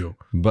 Good for you.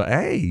 But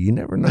hey, you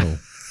never know.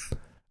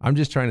 I'm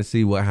just trying to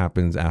see what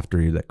happens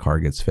after that car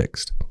gets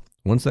fixed.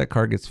 Once that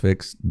car gets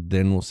fixed,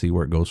 then we'll see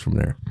where it goes from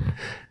there.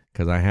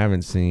 Because I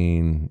haven't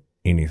seen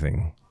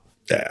anything.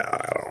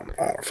 Yeah,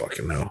 I don't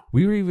fucking know.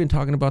 We were even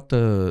talking about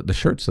the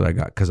shirts that I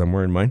got because I'm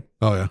wearing mine.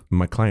 Oh, yeah.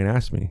 My client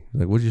asked me,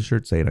 like, what does your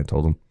shirt say? And I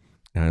told him.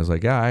 And I was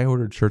like, I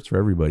ordered shirts for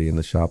everybody in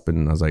the shop.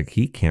 And I was like,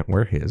 he can't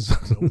wear his.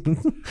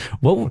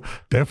 Well,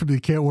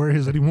 definitely can't wear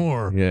his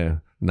anymore. Yeah,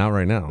 not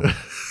right now.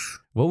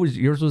 What was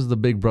yours? Was the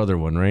Big Brother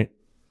one, right?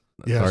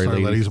 Yeah, sorry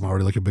ladies. I'm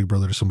already like a big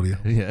brother to somebody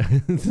else. Yeah.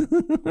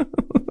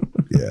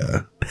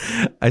 Yeah.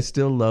 I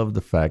still love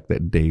the fact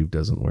that Dave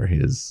doesn't wear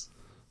his.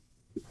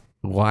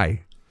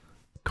 Why?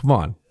 Come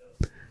on.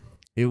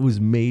 It was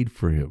made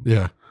for him.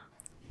 Yeah.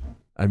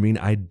 I mean,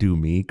 I'd do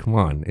me. Come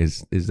on.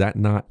 Is that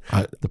not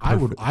the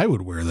perfect? I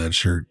would wear that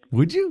shirt.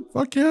 Would you?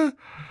 Fuck yeah.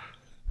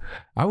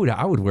 I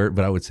would wear it,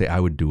 but I would say I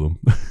would do him.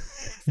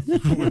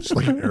 It's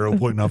like an arrow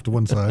pointing off to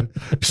one side.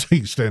 So you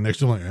can stand next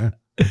to him like,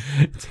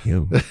 it's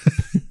him.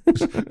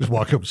 just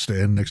walk up and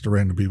stand next to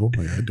random people.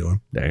 Like, I do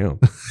him. Damn.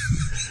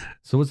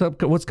 So what's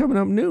up? What's coming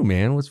up new,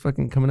 man? What's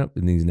fucking coming up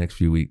in these next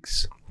few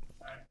weeks?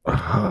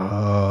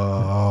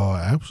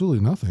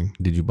 Absolutely nothing.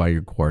 Did you buy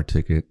your Guar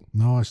ticket?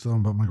 No, I still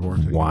haven't bought my Guar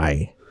ticket.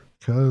 Why?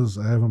 Because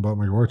I haven't bought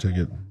my Guar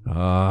ticket.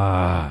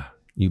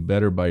 You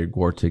better buy your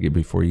Guar ticket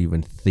before you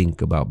even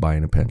think about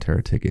buying a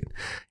Pantera ticket.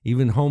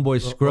 Even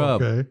Homeboy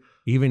Scrub,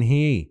 even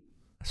he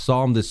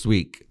saw him this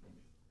week.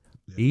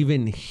 Yeah.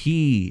 Even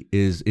he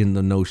is in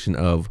the notion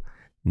of,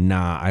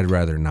 I'd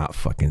rather not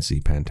fucking see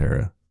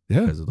Pantera.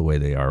 Yeah, because of the way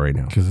they are right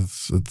now.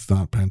 Because it's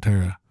not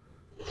Pantera.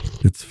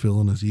 It's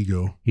filling his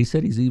ego. He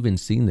said he's even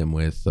seen them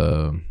with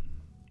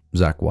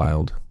Zakk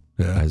Wylde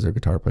as their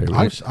guitar player.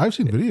 I've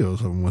seen videos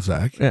of him with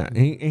Zakk. Yeah,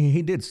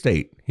 he did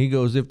state. He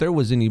goes, if there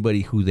was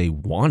anybody who they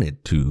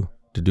wanted to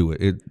do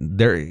it,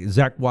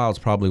 Zakk Wylde's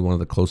probably one of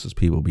the closest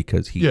people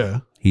because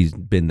he's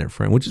been their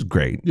friend, which is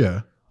great.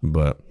 Yeah,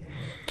 but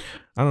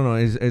I don't know.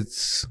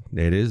 It's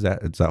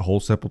that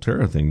whole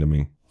Sepultura thing to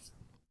me.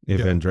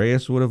 If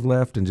Andreas would have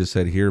left and just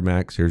said, "Here,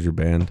 Max, here's your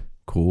band,"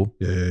 cool.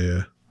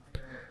 Yeah.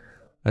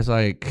 That's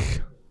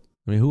like,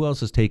 I mean, who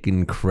else has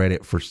taken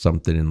credit for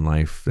something in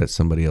life that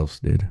somebody else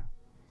did?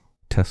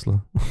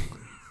 Tesla?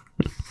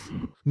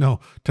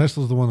 No,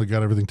 Tesla's the one that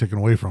got everything taken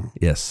away from him.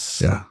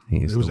 Yes. Yeah.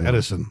 It was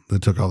Edison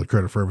that took all the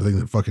credit for everything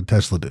that fucking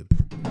Tesla did.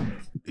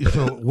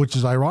 So, which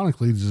is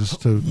ironically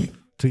just to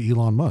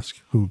Elon Musk,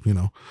 who,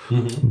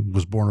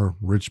 was born a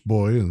rich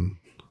boy and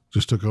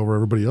just took over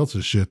everybody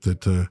else's shit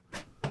that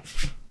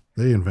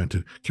they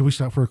invented. Can we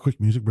stop for a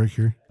quick music break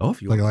here? Oh, if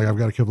you like I've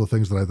got a couple of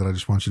things that I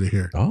just want you to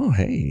hear. Oh,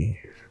 hey.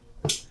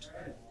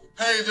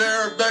 Hey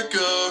there, Becca,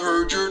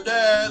 heard your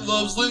dad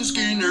loves Lynn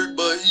Skinner,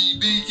 but he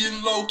be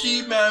getting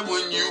low-key mad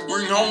when you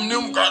bring home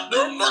them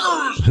goddamn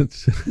niggers.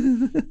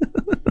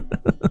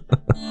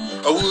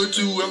 I would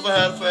too if I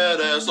had a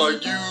fat ass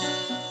like you.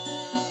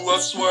 I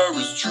swear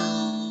it's true.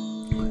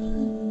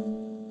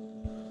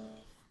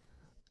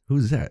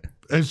 Who's that?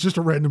 It's just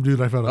a random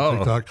dude I found on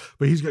TikTok,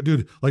 but he's got,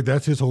 dude, like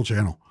that's his whole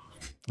channel.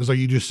 It's like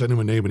you just send him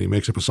a name and he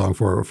makes up a song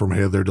from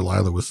Hey There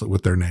Delilah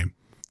with their name.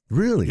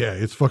 Really? Yeah,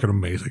 it's fucking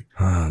amazing.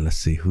 Let's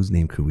see. Whose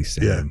name could we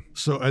say? Yeah.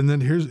 So and then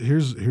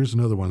here's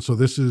another one. So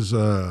this is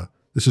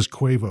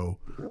Quavo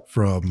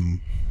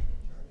from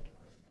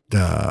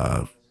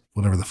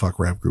whatever the fuck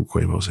rap group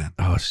Quavo's in.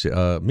 Oh shit.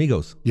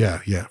 Migos. Yeah.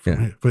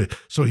 But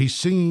so he's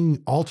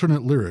singing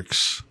alternate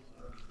lyrics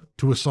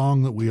to a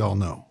song that we all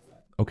know.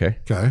 Okay.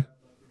 Okay.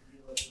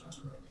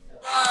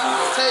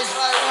 Tastes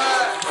like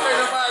wine, straight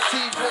in my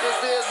teeth with a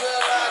fizz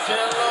like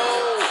Jello.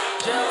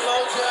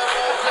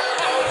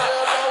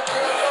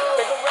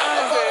 Make a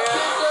rhyme,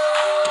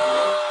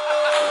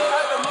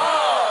 at the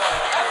mall.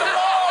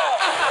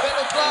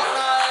 Better flop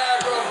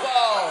Niagara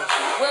Falls,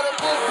 where the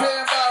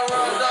bullpen by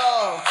run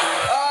dogs.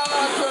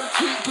 From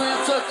Cheap Green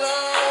Tucker,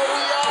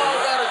 we all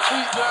got a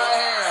treat right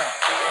here.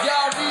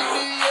 Y'all meet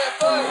me at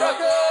Foot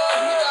Rucker,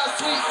 we got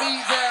sweet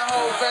meats and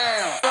whole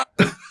fam.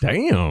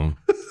 Damn.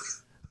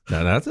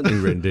 Now that's a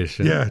new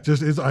rendition. Yeah,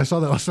 I saw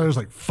that last night. I was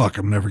like, fuck,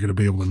 I'm never going to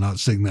be able to not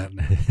sing that.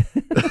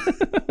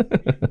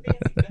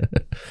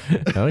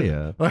 Oh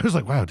yeah. I was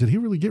like, wow, did he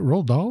really get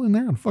Roald Dahl in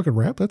there on fucking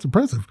rap? That's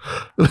impressive.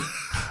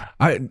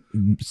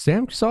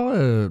 Sam saw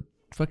a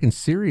fucking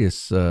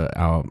serious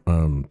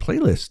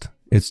playlist.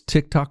 It's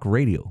TikTok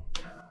radio.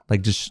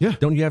 Like just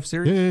don't you have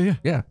Sirius?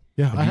 Yeah.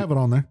 I have it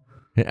on there.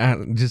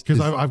 Just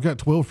because I've got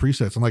 12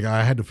 presets and like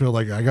I had to feel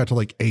like I got to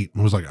like 8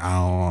 and was like, I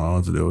don't know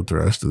what to do with the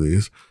rest of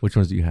these. Which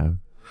ones do you have?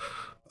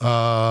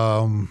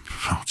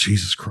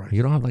 Jesus Christ.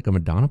 You don't have like a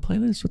Madonna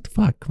playlist? What the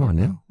fuck? Come on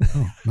now.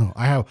 No.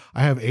 I have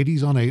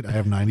 80s on 8. I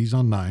have 90s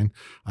on 9.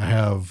 I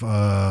have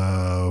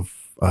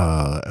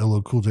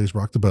LL Cool J's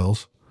Rock the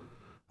Bells.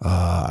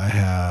 I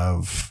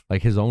have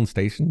like his own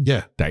station.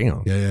 Yeah.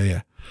 Damn.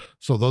 Yeah.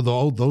 So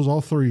those all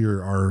three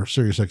are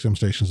Sirius XM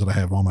stations that I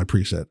have on my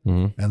preset.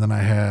 Mm-hmm. And then I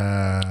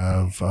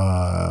have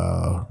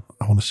I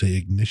want to say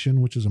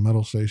Ignition, which is a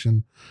metal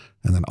station,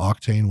 and then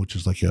Octane, which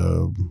is like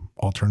a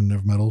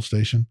alternative metal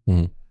station.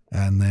 Mm-hmm.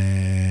 And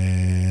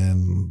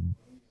then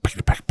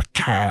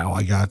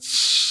I got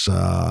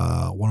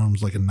one of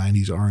them's like a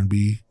 90s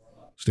R&B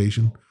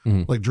station.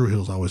 Mm-hmm. Like Drew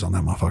Hill's always on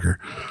that motherfucker.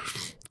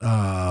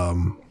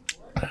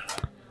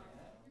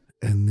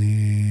 And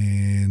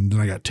then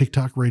I got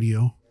TikTok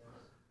radio.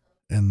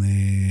 And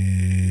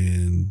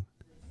then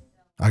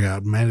I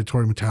got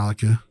Mandatory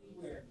Metallica.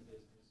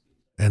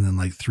 And then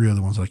like 3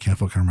 other ones that I can't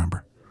fucking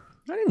remember.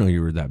 I didn't know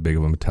you were that big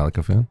of a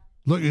Metallica fan.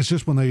 Look, it's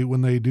just when they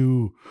release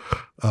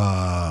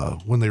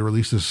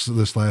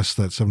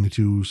that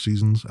 72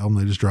 Seasons album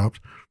they just dropped,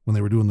 when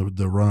they were doing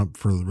the run up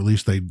for the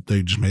release, they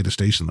just made a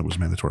station that was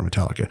Mandatory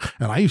Metallica.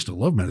 And I used to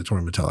love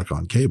Mandatory Metallica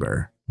on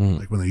K-Bear.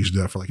 Like when they used to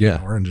do that for like an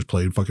hour and just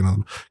played fucking on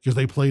them. Because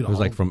they played it was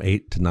like from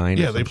 8 to 9.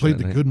 Yeah, they played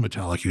the good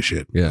Metallica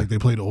shit. Yeah. Like they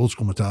played old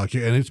school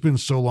Metallica. And it's been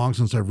so long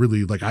since I've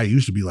really, like, I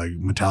used to be like,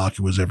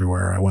 Metallica was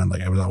everywhere I went.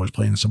 Like I was always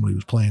playing, somebody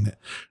was playing it.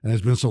 And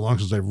it's been so long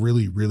since I've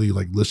really, really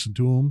like listened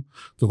to them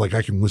that like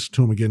I can listen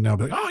to them again now and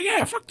be like, oh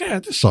yeah, fuck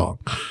that, this song.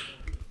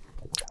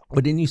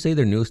 But didn't you say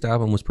their newest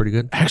album was pretty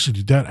good?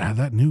 Actually,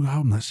 that new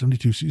album, that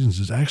 72 Seasons,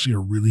 is actually a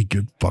really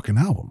good fucking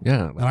album.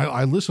 Yeah. And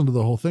I listened to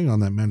the whole thing on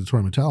that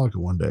Mandatory Metallica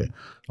one day.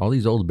 All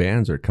these old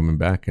bands are coming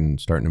back and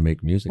starting to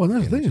make music. Well,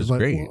 that's the again, thing. which Is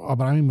like, great.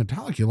 but I mean,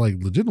 Metallica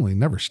like legitimately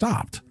never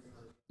stopped.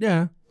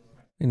 Yeah.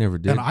 They never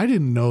did. And I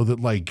didn't know that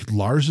like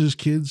Lars's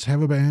kids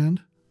have a band.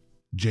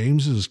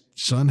 James's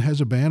son has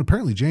a band.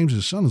 Apparently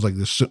James's son is like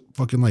this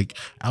fucking like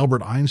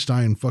Albert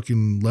Einstein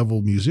fucking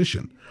level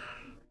musician.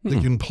 They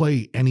can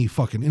play any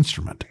fucking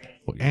instrument.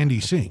 And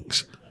he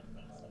sings.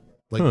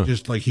 Like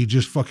just like he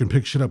just fucking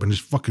picks shit up and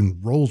just fucking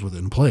rolls with it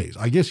and plays.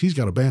 I guess he's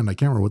got a band. I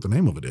can't remember what the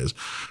name of it is.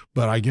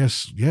 But I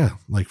guess, yeah,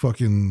 like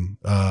fucking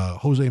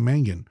Jose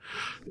Mangan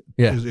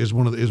is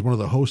one of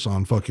the hosts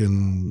on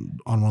fucking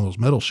on one of those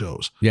metal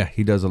shows. Yeah,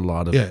 he does a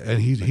lot of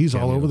and he's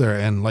all over there.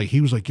 And like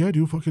he was like, yeah,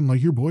 dude, fucking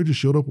like your boy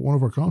just showed up at one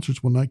of our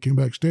concerts one night, came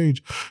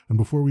backstage, and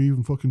before we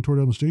even fucking tore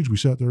down the stage, we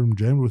sat there and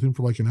jammed with him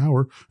for like an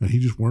hour, and he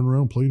just went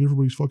around and played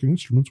everybody's fucking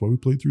instruments while we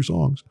played through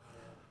songs.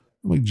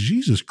 I'm like,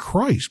 Jesus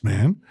Christ,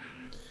 man.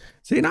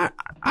 See, and I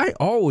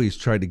always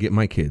tried to get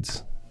my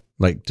kids,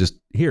 like, just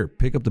here,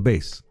 pick up the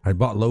bass. I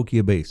bought Loki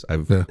a bass.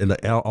 And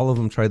all of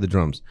them tried the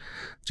drums.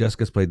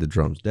 Jessica's played the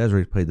drums.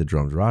 Desiree's played the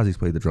drums. Rosie's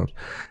played the drums.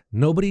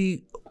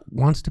 Nobody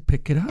wants to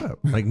pick it up.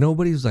 Like,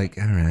 nobody's like,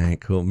 all right,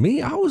 cool.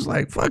 Me, I was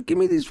like, fuck, give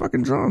me these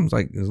fucking drums.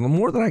 Like, the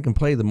more that I can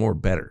play, the more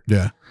better.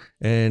 Yeah.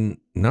 And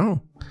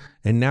no.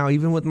 And now,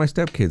 even with my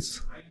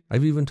stepkids,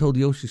 I've even told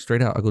Yoshi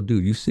straight out, I go,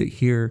 dude, you sit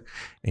here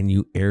and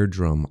you air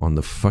drum on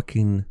the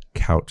fucking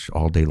couch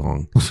all day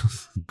long.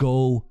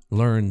 Go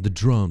learn the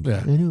drums.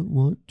 Yeah. I don't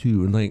want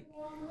to. And like,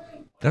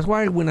 that's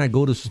why when I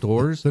go to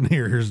stores, Then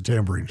here's a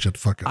tambourine. Shut the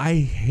fuck up. I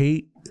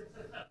hate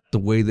the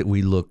way that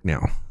we look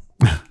now.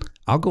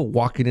 I'll go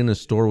walking in a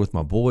store with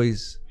my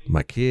boys,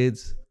 my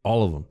kids,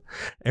 all of them.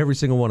 Every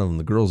single one of them.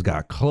 The girls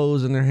got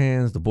clothes in their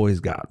hands. The boys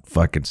got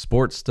fucking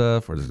sports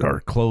stuff or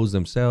clothes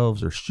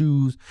themselves or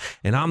shoes.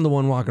 And I'm the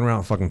one walking around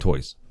with fucking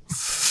toys.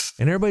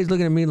 And everybody's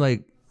looking at me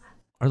like,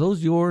 are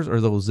those yours or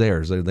are those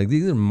theirs? Like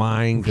these are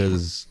mine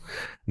because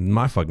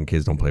my fucking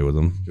kids don't play with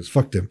them. Just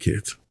fuck them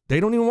kids. They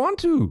don't even want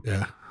to.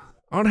 Yeah.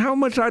 On how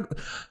much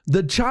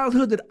the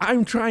childhood that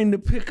I'm trying to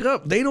pick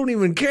up, they don't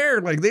even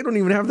care. Like they don't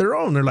even have their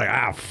own. They're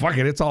like, fuck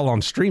it, it's all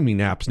on streaming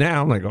apps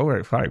now. I'm like, all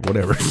right, fine,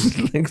 whatever.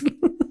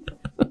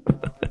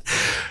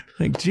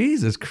 like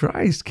Jesus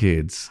Christ,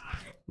 kids.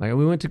 Like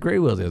we went to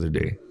Graywell the other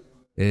day,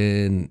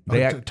 and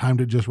they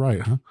timed it just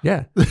right, huh?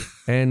 Yeah,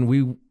 and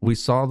we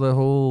saw the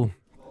whole.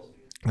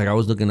 Like I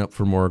was looking up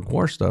for more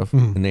Gwar stuff,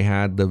 and they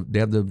have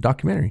the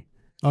documentary.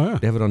 Oh yeah,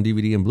 they have it on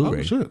DVD and Blu-ray.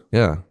 Oh shit.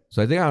 Yeah.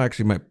 So I think I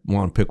actually might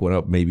want to pick one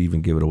up, maybe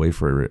even give it away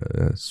for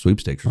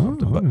sweepstakes or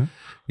something. Okay. But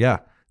yeah,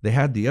 they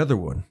had the other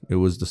one. It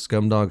was the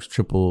Scumdogs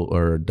triple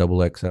or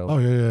double XL. Oh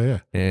yeah.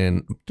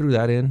 And threw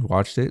that in,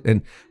 watched it.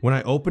 And when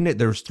I opened it,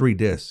 there was 3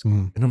 discs.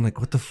 And I'm like,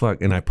 what the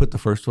fuck? And I put the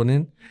first one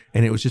in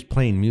and it was just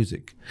playing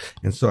music.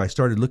 And so I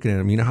started looking at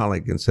them. You know how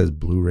like it says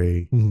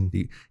Blu-ray?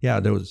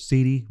 There was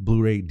CD,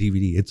 Blu-ray,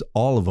 DVD. It's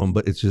all of them,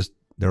 but it's just,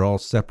 they're all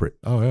separate.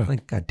 Oh yeah.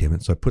 Like, God damn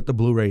it. So I put the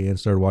Blu-ray in,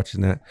 started watching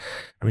that.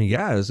 I mean,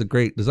 yeah, it's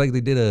like they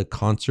did a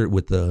concert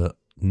with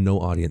no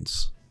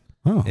audience.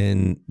 Oh.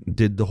 And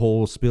did the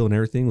whole spiel and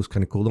everything. It was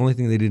kind of cool. The only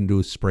thing they didn't do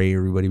is spray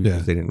everybody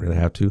because they didn't really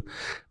have to.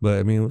 But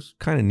I mean, it was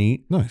kind of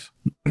neat. Nice.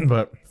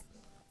 But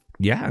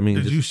yeah, I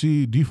mean, do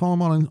you follow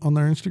them on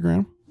their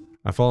Instagram?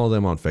 I follow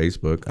them on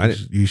Facebook.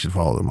 You should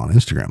follow them on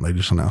Instagram. They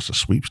just announced a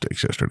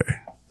sweepstakes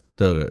yesterday.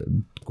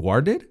 The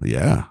Gwar did?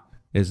 Yeah.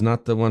 It's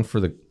not the one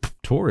for the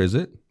tour, is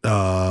it?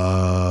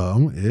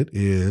 It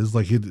is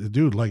like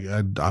dude. Like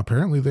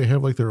apparently they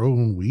have like their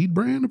own weed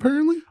brand.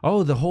 Apparently,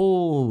 oh, the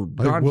whole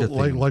ganja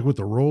thing. like with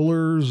the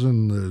rollers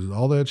and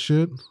all that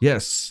shit.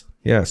 Yes.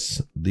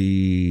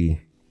 The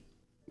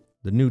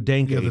new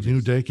dank ages. The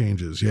new dank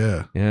ages.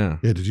 Yeah.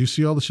 Did you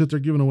see all the shit they're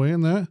giving away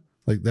in that?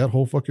 Like that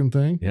whole fucking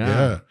thing.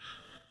 Yeah.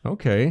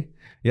 Okay.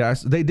 Yeah,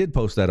 they did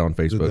post that on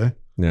Facebook. Did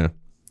they? Yeah.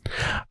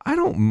 I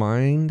don't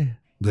mind.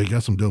 They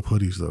got some dope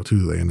hoodies though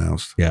too. They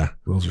announced. Yeah,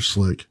 those are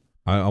slick.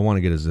 I want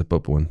to get a zip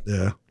up one.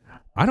 Yeah.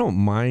 I don't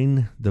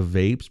mind the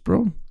vapes,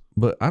 bro,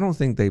 but I don't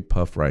think they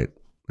puff right.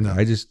 No.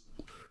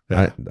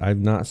 I've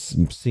not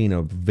seen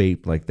a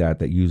vape like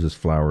that uses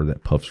flower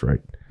that puffs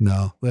right.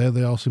 No,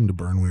 they all seem to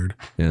burn weird.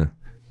 Yeah.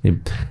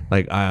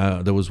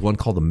 There was one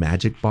called the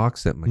Magic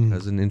Box that my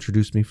cousin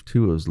introduced me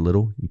to. It was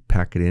little. You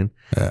pack it in,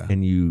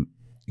 and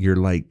you're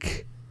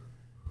like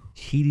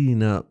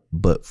heating up,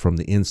 but from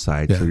the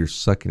inside, so you're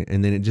sucking it,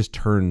 and then it just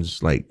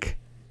turns like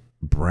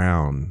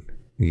brown.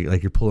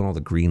 Like you're pulling all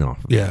the green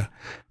off. Yeah.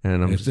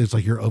 And it's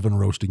like you're oven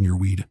roasting your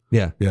weed.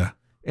 Yeah. Yeah.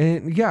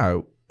 And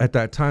yeah, at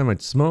that time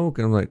I'd smoke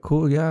and I'm like,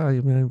 cool. Yeah.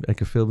 I mean, I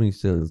could feel me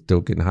still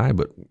getting high,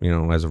 but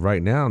as of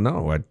right now,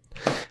 no,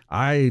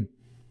 I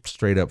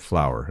straight up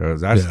flower.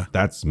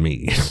 That's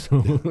me.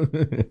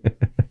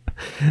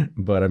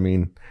 But I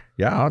mean,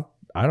 yeah,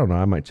 I don't know.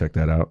 I might check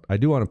that out. I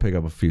do want to pick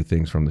up a few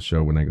things from the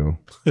show when I go.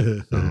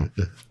 So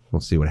we'll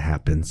see what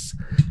happens.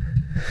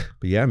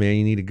 But yeah, man,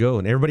 you need to go.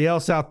 And everybody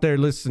else out there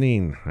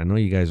listening, I know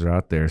you guys are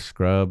out there.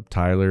 Scrub,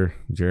 Tyler,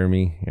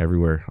 Jeremy,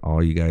 everywhere.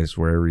 All you guys,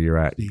 wherever you're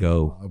at,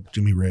 go.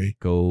 Jimmy Ray.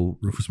 Go.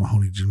 Rufus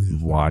Mahoney, Jimmy.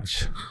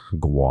 Watch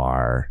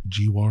Gwar.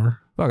 Gwar.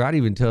 Fuck, I'd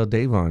even tell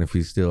Davon if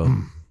he's still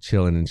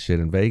chilling and shit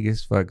in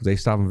Vegas. Fuck, they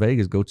stop in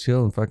Vegas, go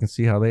chill and fucking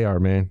see how they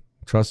are, man.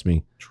 Trust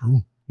me.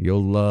 True.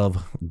 You'll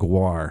love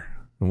Gwar.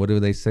 And what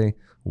do they say?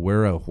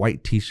 Wear a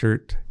white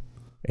t-shirt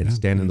and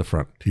stand in the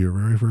front. To your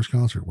very first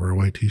concert, wear a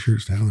white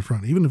t-shirt, stand in the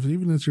front. Even if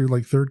it's your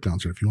like third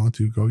concert, if you want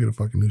to, go get a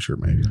fucking new shirt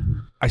made.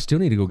 I still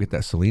need to go get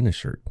that Selena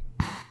shirt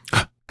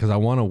because I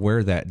want to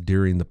wear that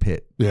during the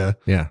pit. Yeah.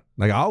 Yeah.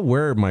 Like I'll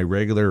wear my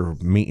regular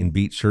meet and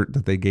beat shirt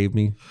that they gave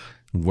me.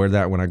 Wear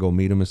that when I go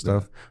meet them and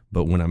stuff.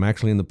 But when I'm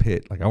actually in the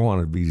pit, like I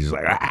want to be just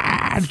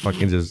like,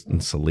 fucking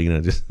just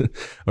Selena, just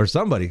or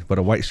somebody, but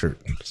a white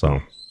shirt. So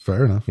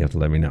fair enough. You have to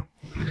let me know.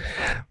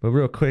 But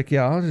real quick,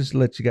 yeah, I'll just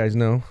let you guys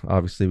know.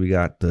 Obviously, we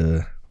got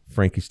the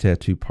Frankie's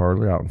Tattoo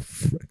Parlor out in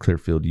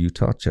Clearfield,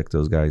 Utah. Check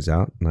those guys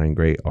out. 9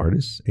 great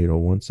artists,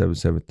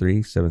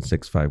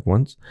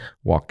 801-773-7651.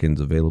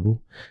 Walk-ins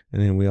available.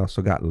 And then we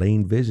also got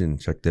Lane Vision.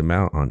 Check them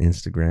out on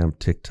Instagram,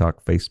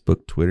 TikTok,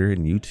 Facebook, Twitter,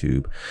 and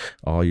YouTube.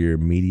 All your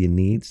media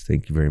needs.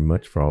 Thank you very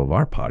much for all of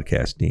our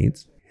podcast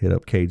needs. Hit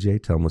up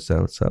KJ. Tell him what's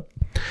up.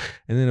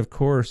 And then, of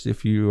course,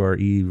 if you are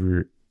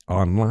either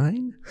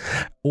online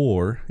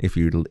or if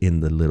you're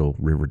in the little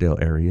Riverdale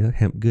area,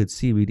 Hemp Good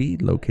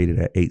CBD located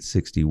at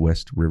 860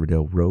 West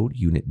Riverdale Road,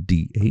 Unit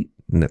D8,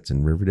 and that's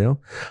in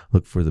Riverdale.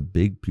 Look for the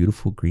big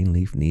beautiful green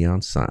leaf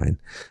neon sign,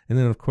 and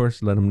then of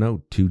course let them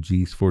know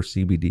 2G's for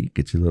CBD.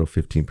 Get your little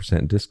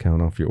 15%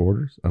 discount off your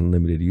orders,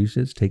 unlimited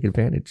usage. Take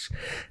advantage.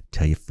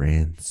 Tell your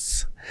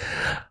friends.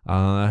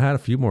 I had a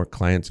few more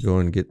clients go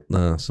and get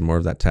some more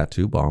of that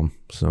tattoo balm,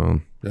 so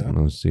Yeah.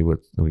 We'll see what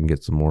we can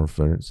get some more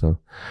for it. So,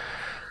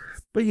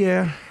 but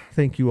yeah,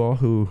 thank you all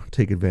who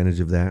take advantage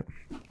of that.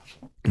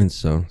 And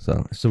so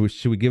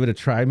should we give it a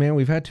try, man?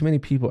 We've had too many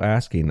people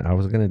asking. I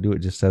was gonna do it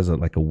just as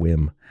like a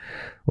whim.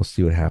 We'll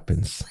see what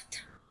happens.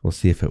 We'll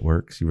see if it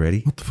works. You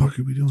ready? What the fuck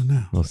are we doing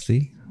now? We'll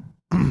see.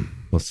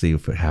 We'll see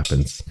if it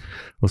happens.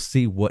 We'll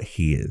see what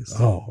he is.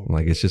 Oh.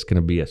 Like it's just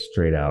gonna be a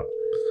straight out.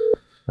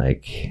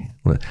 Like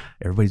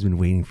everybody's been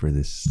waiting for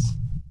this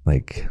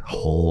like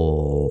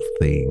whole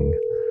thing.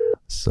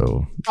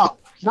 So Oh,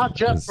 not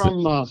Jeff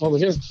from over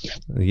here.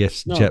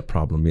 yes, No. jet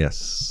problem.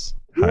 Yes.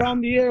 You're Hi.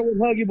 on the air with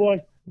Huggy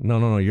Boy.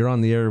 No. You're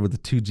on the air with the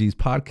 2Gs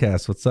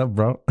podcast. What's up,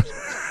 bro?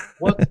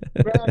 What?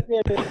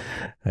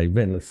 How you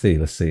been? Let's see.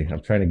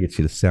 I'm trying to get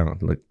you to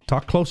sound. Look,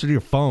 talk closer to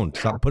your phone.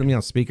 Stop putting me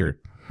on speaker.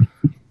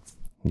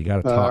 You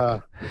gotta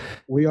talk.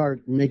 We are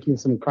making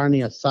some carne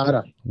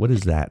asada. What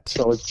is that?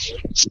 So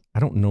it's I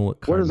don't know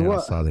what What is carne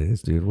what? asada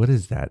is, dude. What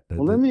is that?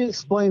 well. Let me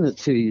explain it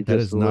to you. That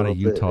just is not a little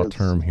bit. Utah It's-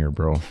 term here,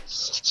 bro.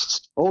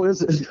 Oh,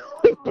 is it?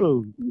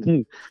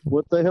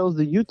 What the hell's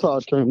the Utah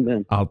term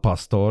then? Al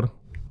pastor.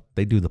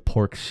 They do the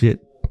pork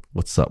shit.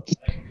 What's up?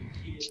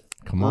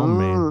 Come on,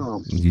 Oh.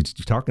 man. You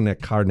talking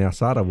that carne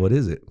asada? What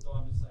is it?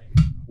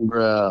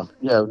 Bruh,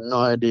 you have no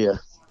idea.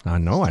 I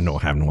know. I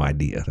have no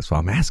idea. That's why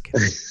I'm asking.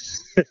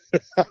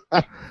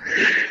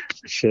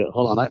 Shit,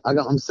 hold on.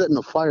 I'm setting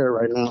a fire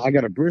right now. I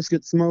got a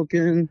brisket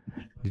smoking.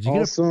 Did you get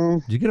Also,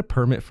 did you get a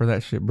permit for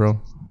that shit,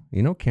 bro?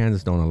 You know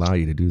Kansas don't allow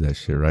you to do that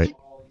shit, right?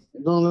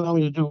 don't allow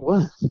me to do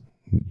what?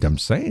 I'm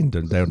saying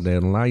they don't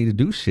allow you to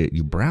do shit.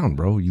 You brown,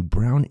 bro. You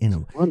brown in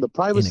a. On the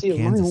privacy of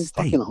my Kansas own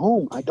state. fucking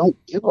home. I don't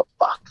give a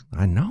fuck.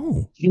 I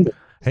know. The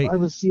Hey,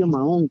 privacy of my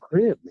own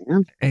crib,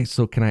 man. hey.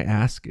 So can I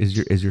ask?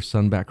 Is your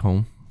son back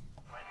home?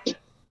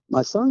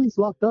 My son's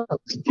locked up.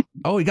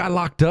 Oh, he got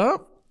locked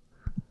up.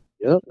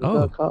 Yep. He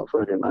Oh. got caught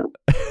for it, man.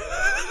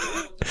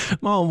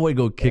 My homeboy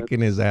go kicking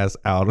his ass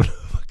out of the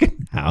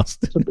fucking house.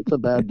 It's a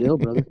bad deal,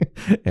 brother.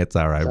 It's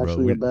all right, It's bro.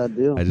 actually a bad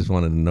deal. I just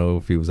wanted to know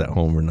if he was at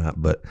home or not.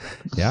 But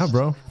yeah,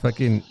 bro.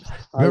 Fucking.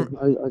 I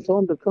Remember,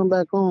 told him to come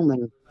back home,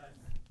 and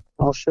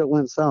all shit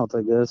went south,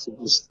 I guess. He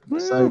just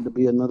decided to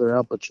be another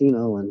Al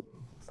Pacino, and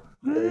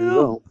there you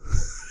go.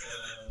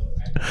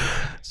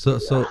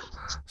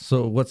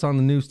 So what's on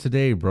the news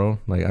today, bro?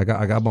 Like I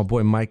got my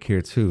boy Mike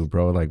here too,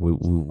 bro. Like we're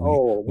hearing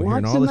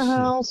What's all in this the shit.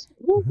 house?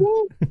 Whoop,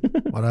 whoop.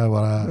 What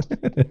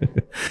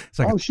It's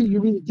like Oh, shit,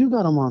 you really do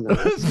got him on there.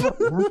 What's up,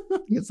 man?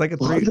 it's like a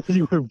I three. thought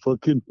you were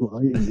fucking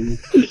lying, dude.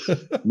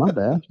 My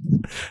bad.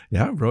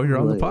 Yeah, bro, you're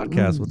on the Like,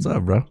 podcast. What's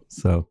up, bro?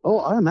 So Oh,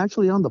 I'm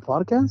actually on the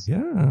podcast?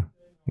 yeah,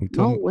 you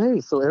No told me. way.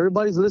 So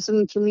everybody's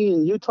listening to me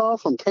in Utah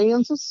from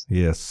Kansas?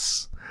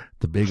 Yes,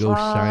 the big old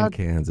shine, Fuck.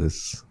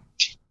 Kansas.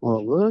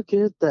 Well, look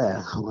at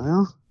that.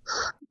 Well,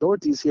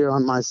 Dorothy's here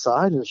on my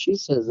side, and she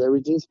says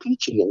everything's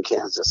peachy in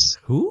Kansas.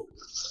 Who?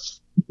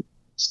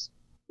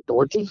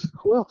 Dorothy?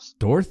 Who else?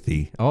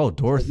 Dorothy. Oh,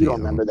 Dorothy. You don't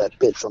remember that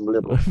bitch from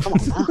Liberal. Come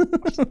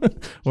on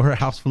Well, her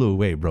house flew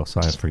away, bro.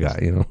 So I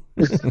forgot. You know.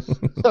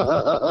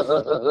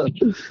 now.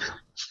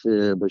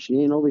 Shit, but she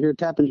ain't over here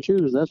tapping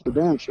shoes. That's for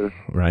damn sure.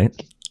 Right.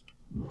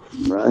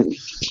 Right.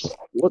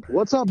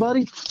 What's up,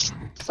 buddy?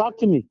 Talk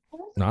to me.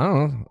 I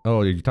don't know. Oh,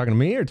 are you talking to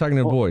me or talking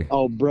to the boy?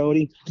 Oh,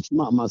 Brody.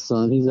 Not my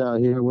son. He's out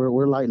here.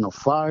 We're lighting a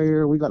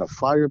fire. We got a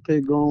fire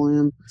pit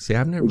going. See,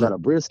 I've never. We got a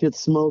brisket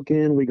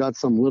smoking. We got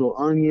some little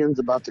onions,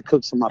 about to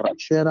cook some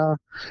arrachera,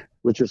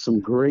 which are some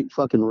great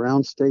fucking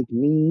round steak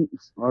meat,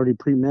 already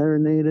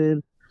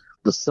pre-marinated.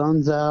 The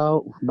sun's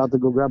out. About to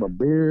go grab a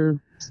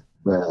beer.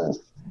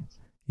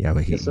 Yeah,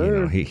 but he, Yes, you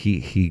know, sir.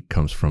 he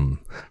comes from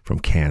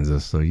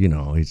Kansas, so you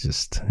know, it's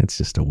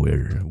just a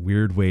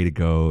weird way to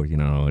go. You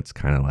know, it's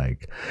kind of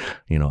like,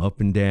 you know,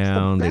 up and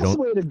down. Best They don't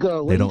way to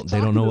go. they What are don't you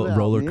they don't know talking what about,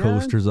 roller man?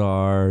 coasters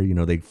are. You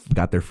know, they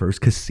got their first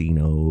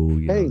casino.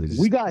 You Hey, know, they just-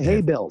 we got hay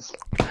bales.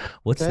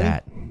 What's okay.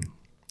 that?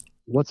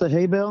 What's a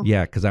hay bale?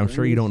 Yeah, because I'm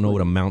sure you don't know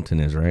what a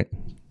mountain is, right?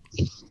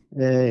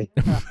 Hey,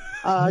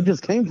 I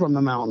just came from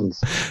the mountains.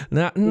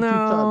 No, What you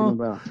talking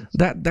no,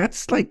 about?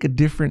 that's like a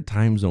different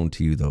time zone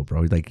to you, though,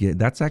 bro. Like, yeah,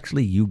 that's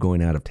actually you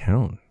going out of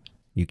town.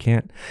 You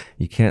can't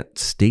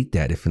state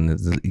that if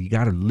you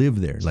got to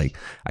live there. Like,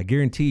 I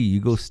guarantee you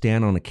go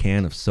stand on a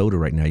can of soda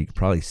right now, you could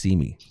probably see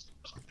me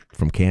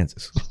from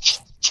Kansas.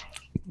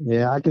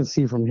 Yeah, I can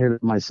see from here to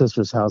my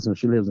sister's house, and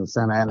she lives in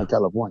Santa Ana,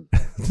 California.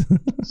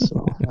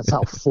 So that's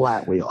how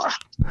flat we are.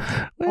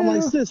 I'm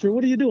like, sister,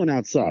 what are you doing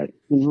outside?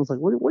 And I was like,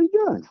 what are you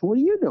doing? What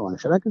are you doing? I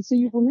said, I can see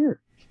you from here.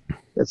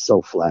 It's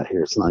so flat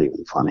here. It's not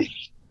even funny.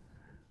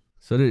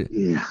 So did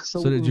Yeah.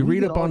 So did you we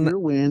read get up all on your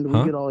wind? Huh?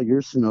 We get all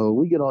your snow.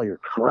 We get all your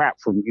crap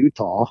from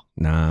Utah.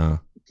 nah.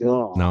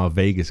 God. No,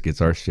 Vegas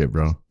gets our shit,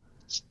 bro.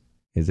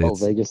 Oh,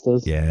 Vegas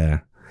does? Yeah.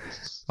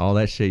 All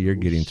that shit you're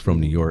getting is from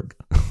New York.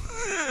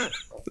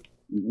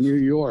 New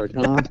York,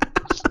 huh?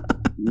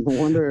 No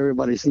wonder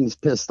everybody seems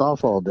pissed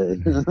off all day.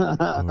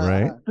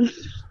 Right.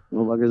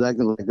 Motherfuckers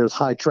acting like there's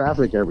high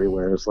traffic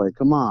everywhere. It's like,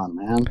 come on,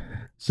 man.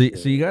 So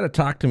you got to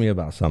talk to me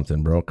about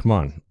something, bro. Come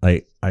on.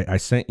 Like I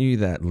sent you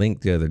that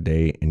link the other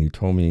day, and you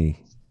told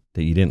me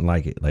that you didn't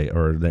like it, like,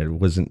 or that it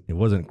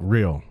wasn't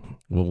real.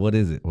 Well, what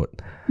is it?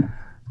 What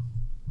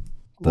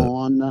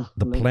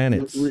the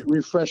planets?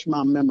 Refresh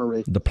my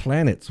memory. The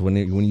planets, when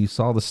you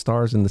saw the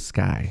stars in the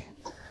sky,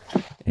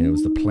 and it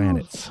was the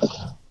planets.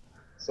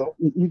 So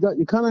you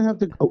kind of have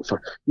to. Oh,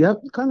 sorry. You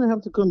kind of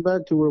have to come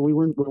back to where we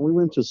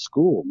went to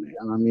school, man.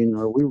 I mean,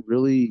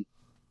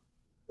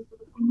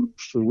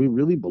 should we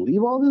really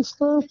believe all this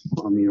stuff?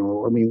 I mean,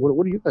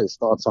 what are you guys'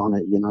 thoughts on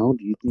it? You know,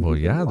 do you think? Well,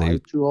 yeah, they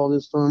through all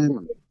this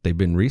time. They've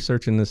been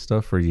researching this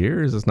stuff for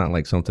years. It's not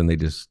like something they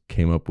just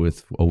came up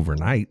with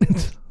overnight.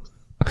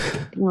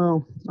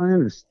 Well, I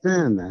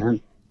understand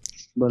that,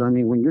 but I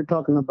mean, when you're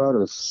talking about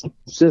a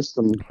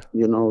system,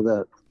 you know,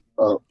 that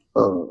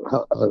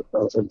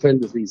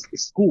offended these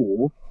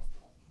school,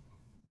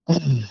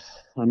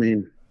 I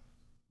mean,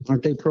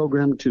 aren't they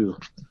programmed to,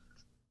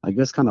 I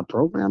guess, kind of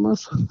program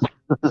us?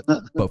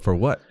 But for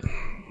what?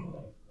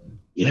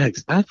 Yeah,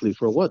 exactly.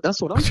 For what?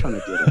 That's what I'm trying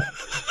to get at.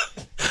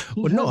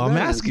 Well, no, I'm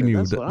asking you.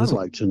 That's what I'd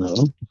like to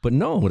know. But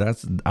no,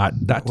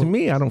 that to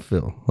me, I don't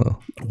feel.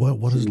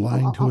 What is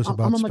lying to us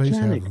about space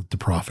have to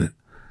profit?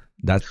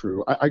 That's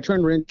true. I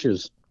turn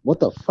wrenches. What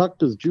the fuck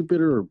does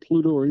Jupiter or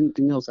Pluto or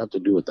anything else have to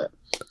do with that?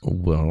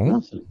 Well,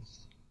 nothing.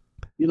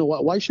 You know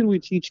what? Why should we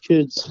teach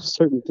kids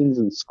certain things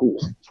in school?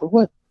 For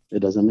what? It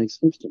doesn't make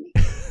sense to me.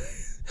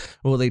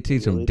 Well, they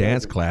teach them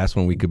dance class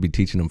when we could be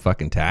teaching them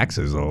fucking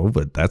taxes, though.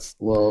 But that's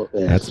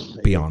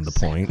beyond the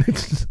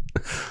point.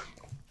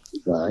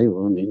 Right.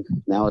 Well, I mean,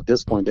 now at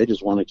this point, they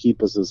just want to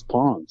keep us as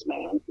pawns,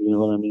 man. You know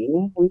what I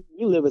mean?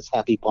 We live as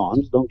happy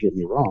pawns. Don't get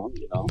me wrong.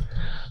 You know.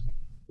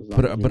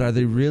 But are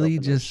they really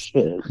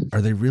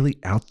are they really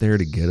out there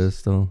to get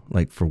us though?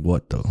 Like for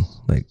what though?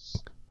 Like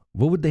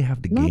what would they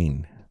have to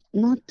gain?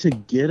 Not to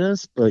get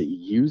us, but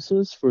use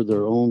us for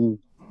their own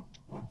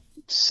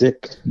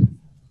sick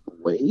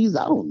ways.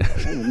 I don't know.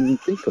 I mean,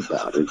 think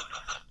about it.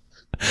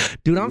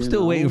 Dude, I'm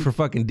still waiting for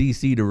fucking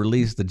DC to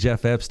release the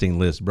Jeff Epstein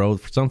list, bro.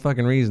 For some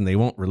fucking reason, they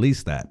won't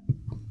release that.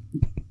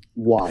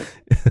 Why?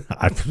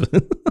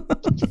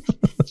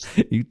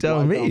 You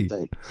tell me.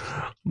 But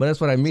that's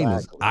what I mean.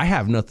 Exactly. Is I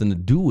have nothing to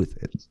do with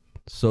it.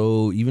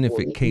 So even if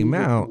it came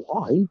out,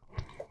 why?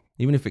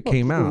 Even if it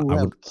came out,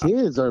 I would.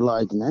 Kids are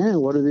like, man,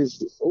 what are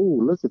these? Oh,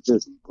 look at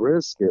this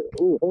brisket.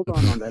 Oh, hold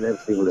on that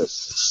Epstein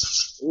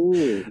list.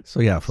 Ooh. So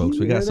yeah, folks,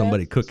 we got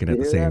somebody cooking at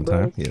the same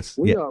time. Yes,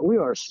 we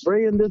are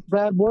spraying this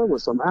bad boy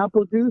with some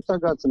apple juice. I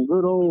got some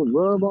good old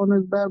rub on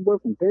this bad boy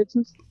from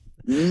Texas.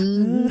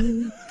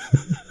 Mm-hmm.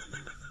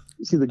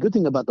 See, the good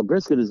thing about the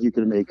brisket is you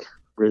can make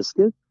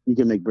brisket. You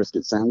can make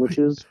brisket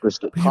sandwiches,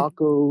 brisket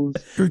tacos.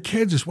 You're in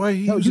Kansas. Why are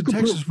you using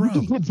Texas rub?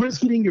 You can put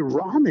brisket in your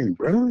ramen,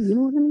 bro. You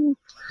know what I mean?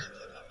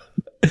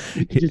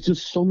 There's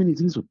just so many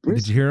things with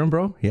brisket. Did you hear him,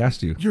 bro? He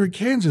asked you. You're in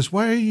Kansas.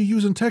 Why are you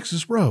using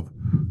Texas rub?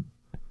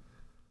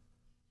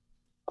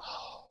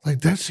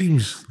 Like that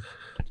seems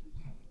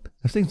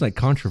like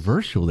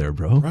controversial there,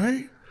 bro.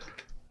 Right?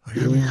 Like,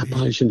 I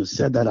probably shouldn't have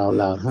said that out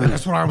loud, huh?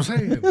 That's what I'm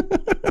saying.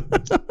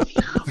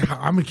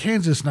 I'm in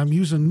Kansas and I'm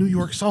using New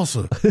York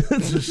salsa.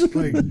 It's just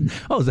like,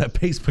 is that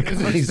paste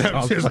pecante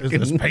sauce?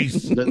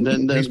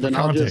 Then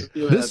I'll just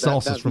this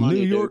salsa's from New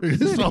York.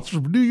 This salsa's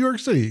from New York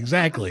City.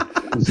 Exactly.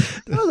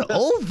 That was an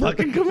old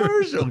fucking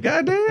commercial.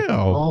 Goddamn.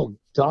 Oh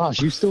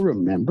gosh, you still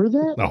remember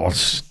that? Oh,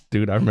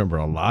 dude, I remember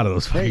a lot of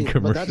those fucking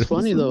commercials. But that's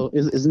funny though.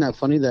 Isn't that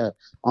funny that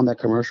on that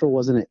commercial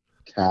wasn't it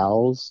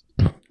cows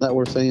that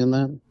were saying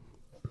that?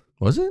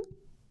 Was it?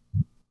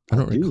 I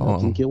don't recall. I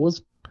think it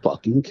was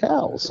fucking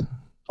cows.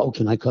 Oh,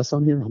 can I cuss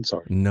on here? I'm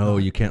sorry. No,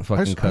 you can't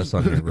fucking cuss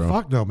on here, bro.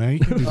 Fuck no, man. You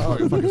can't be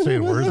fucking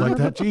saying words like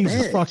that.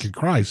 Jesus fucking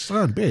Christ,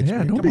 son, bitch.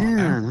 Yeah,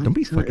 don't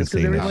be fucking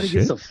saying that everybody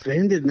shit. Gets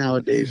offended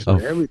nowadays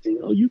for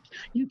everything. Oh, you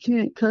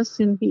can't cuss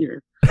in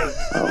here.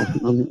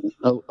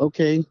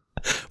 Okay.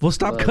 Well,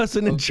 stop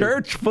cussing in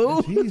church,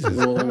 fool. Jesus.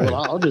 Well,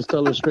 I'll just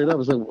tell her straight up. I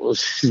was like, well,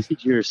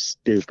 you're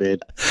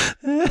stupid.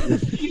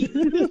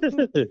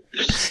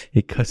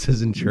 He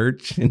cusses in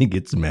church and he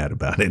gets mad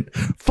about it.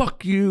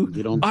 Fuck you.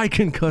 I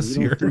can cuss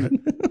here.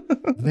 In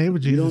the name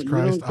of Jesus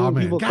Christ.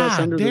 Amen.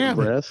 God damn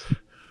it.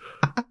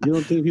 You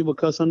don't think people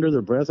cuss under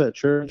their breath at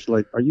church?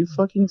 Like, are you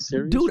fucking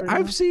serious? Dude, right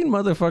I've now? seen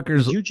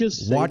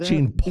motherfuckers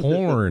watching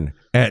porn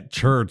at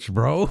church,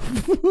 bro.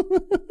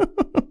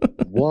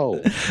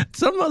 Whoa.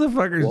 Some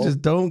motherfuckers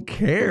just don't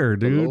care,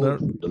 dude.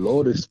 The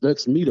Lord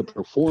expects me to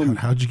perform.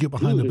 How'd you get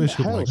behind the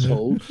bishop like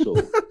that? So,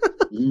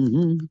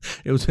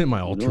 It was in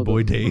my altar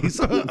boy days.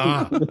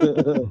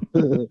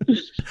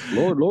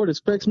 Lord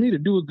expects me to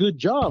do a good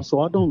job so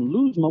I don't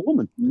lose my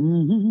woman.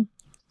 Mm-hmm.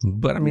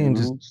 But I mean,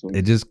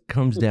 it just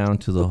comes down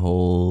to the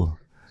whole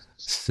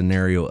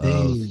scenario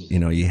of,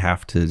 you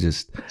have to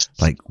just,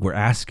 like, we're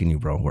asking you,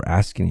 bro. We're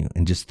asking you.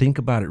 And just think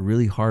about it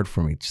really hard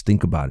for me. Just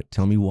think about it.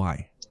 Tell me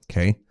why.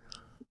 Okay?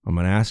 I'm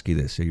going to ask you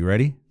this. Are you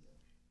ready?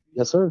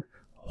 Yes, sir.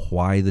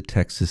 Why the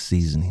Texas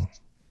seasoning?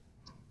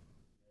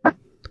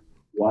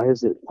 Why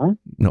is it? Huh?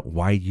 No,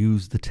 why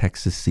use the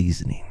Texas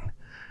seasoning?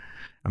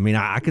 I mean,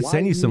 I could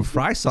send you some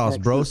fry sauce,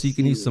 bro, so you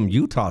can use some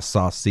Utah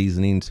sauce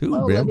seasoning too.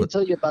 Well, let me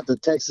tell you about the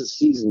Texas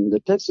seasoning.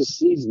 The Texas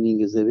seasoning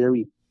is a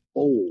very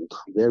old,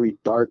 very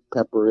dark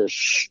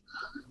pepperish,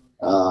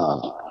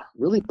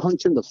 really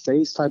punch in the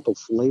face type of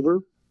flavor.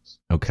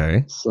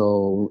 Okay.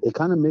 So it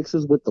kind of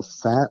mixes with the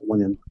fat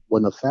when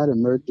the fat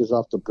emerges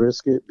off the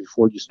brisket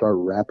before you start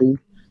wrapping.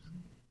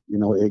 You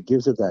know, it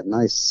gives it that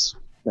nice,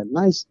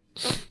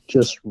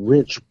 just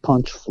rich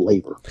punch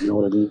flavor. You know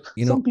what I mean?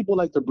 You know- Some people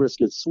like the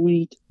brisket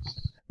sweet.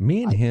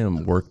 Me and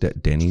him worked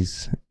at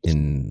Denny's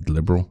in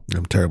Liberal,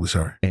 I'm terribly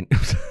sorry. and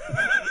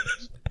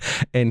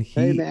and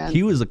Hey, man.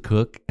 he was a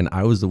cook and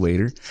I was the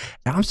waiter.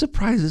 And I'm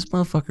surprised this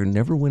motherfucker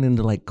never went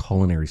into like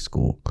culinary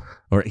school,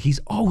 or he's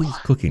always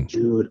cooking.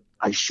 Dude,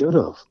 I should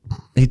have.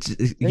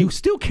 You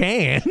still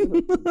can.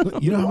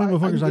 You know how many I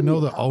motherfuckers I give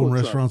know me a that own taco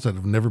truck. restaurants that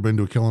have never been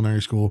to a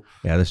culinary school?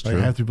 Yeah, that's Like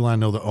true. half the people I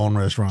know that own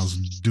restaurants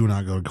do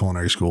not go to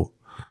culinary school.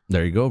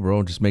 There you go,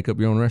 bro. Just make up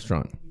your own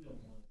restaurant.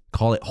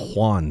 Call it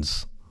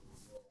Juan's.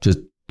 Just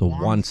the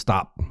one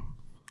stop.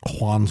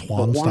 Juan's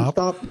Juan The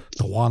Stop.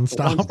 The Juan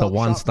Stop. The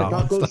one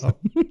Stop for stop.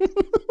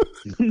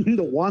 tacos.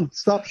 The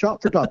one-stop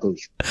shop for tacos.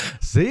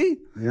 See?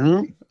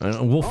 Yeah.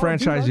 We'll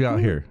franchise you out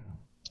here.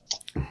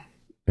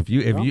 If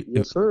you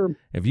Yes, sir.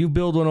 if you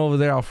build one over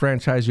there, I'll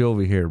franchise you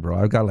over here,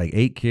 bro. I've got like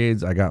 8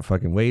 kids. I got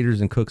fucking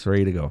waiters and cooks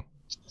ready to go.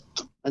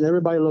 And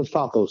everybody loves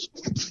tacos.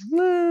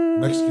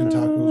 Mexican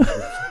tacos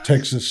with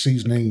Texas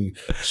seasoning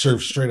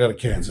served straight out of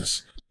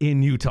Kansas.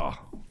 In Utah.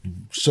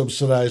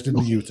 Subsidized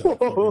into Utah.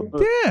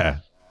 Yeah.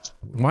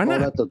 Why Oh, not?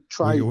 that's the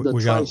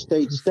We got-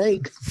 tri-state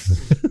steak.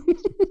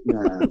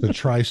 Yeah, The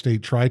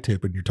tri-state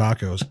tri-tip in your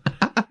tacos.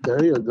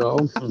 there you go.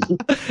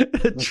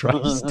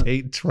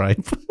 Tri-state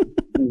tripe.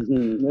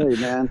 Hey,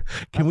 man.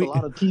 Can we That's a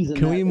lot of T's in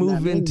can that- we in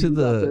move that into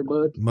menu out the there,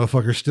 bud.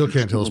 Motherfuckers still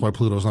can't tell us why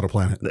Pluto's not a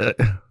planet.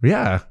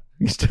 yeah.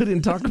 You still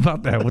didn't talk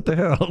about that. What the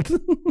hell?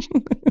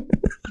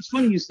 It's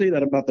funny you say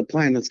that about the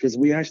planets because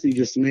we actually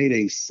just made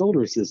a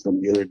solar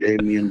system the other day,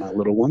 me and my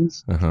little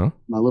ones, Uh-huh.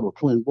 my little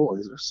twin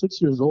boys. They're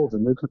 6 years old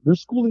and they're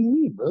schooling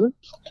me, brother.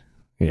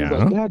 He's Yeah.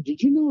 like, Dad,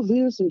 did you know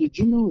this and did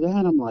you know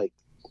that? I'm like,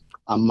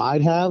 I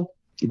might have,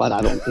 but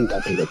I don't think I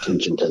paid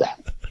attention to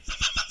that.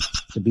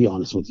 To be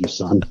honest with you,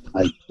 son,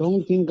 I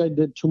don't think I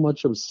did too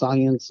much of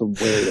science of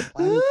where the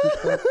planets and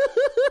stuff.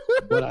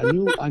 But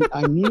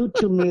I knew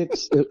to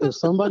mix. If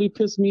somebody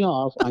pissed me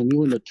off, I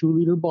knew in a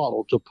 2-liter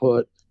bottle to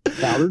put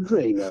powdered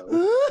Drano,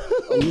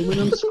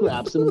 aluminum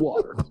scraps, and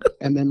water,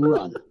 and then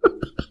run.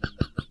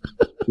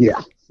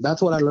 Yeah,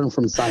 that's what I learned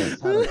from science.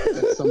 How to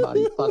get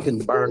somebody fucking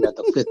burned at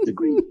the 5th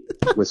degree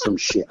with some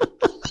shit.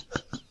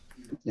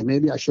 And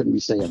maybe I shouldn't be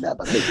saying that,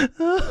 but hey,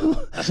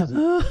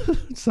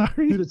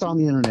 Sorry. dude, it's on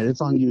the internet.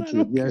 It's on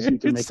YouTube. Yes, you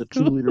can make a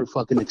 2-liter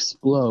fucking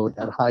explode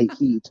at high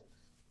heat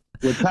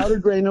with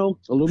powdered Drano,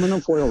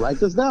 aluminum foil. Write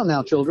this down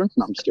now, children.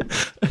 No, I'm just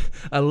kidding.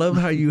 I love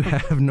how you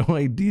have no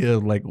idea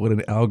like what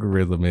an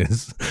algorithm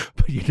is,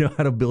 but you know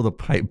how to build a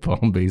pipe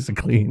bomb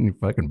basically in your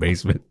fucking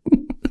basement.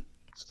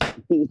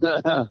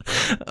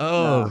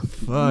 Oh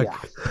fuck. Yeah.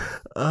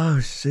 Oh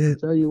shit.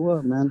 Tell you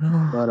what, man.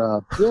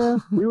 But yeah,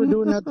 we were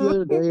doing that the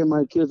other day, and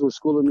my kids were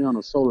schooling me on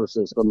a solar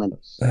system, and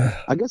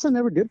I guess I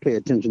never did pay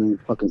attention in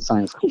fucking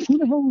science. Who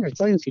the hell were our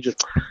science teachers?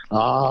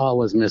 Ah, it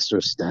was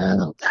Mr.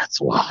 Stout. That's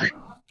why.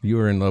 You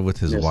were in love with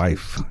his Yes.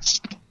 wife.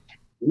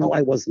 No,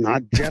 I was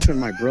not. Jeff and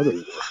my brother.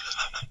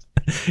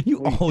 You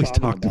What are you always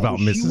talking talked about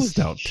Mrs.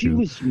 Stout she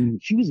too.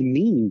 She was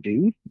mean,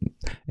 dude.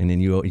 And then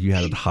you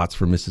had the hots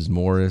for Mrs.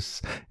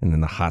 Morris, and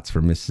then the hots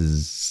for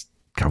Mrs.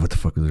 God, what the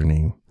fuck was her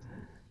name?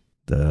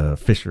 The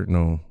Fisher?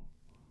 No,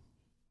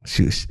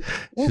 she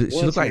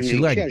looked like She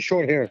had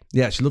short hair.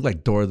 she looked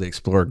like Dora the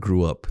Explorer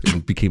grew up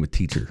and became a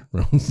teacher.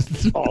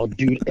 Oh,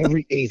 dude,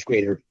 every 8th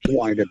grader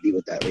wanted to be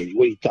with that lady.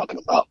 What are you talking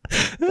about?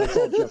 That's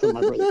all Jeff and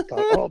my brother talk.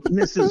 Oh,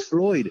 Mrs.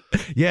 Floyd.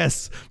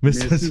 Yes,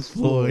 Mrs. Mrs.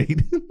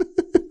 Floyd.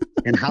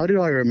 And how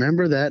do I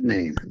remember that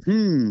name?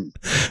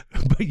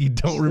 But you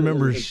don't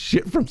remember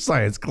shit from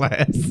science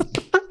class.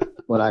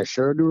 But I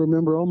sure do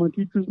remember all my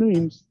teachers'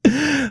 names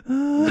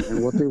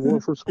and what they wore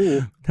for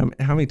school.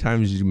 How many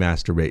times did you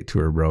masturbate to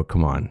her, bro?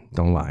 Come on,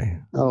 don't lie.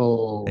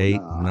 Oh,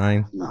 8,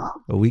 9 No,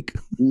 a week.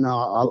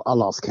 no, I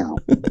lost count.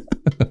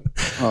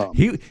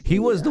 He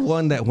was the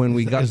one that when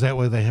we got Is that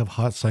why they have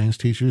hot science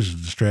teachers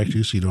to distract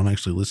you so you don't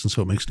actually listen,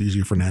 so it makes it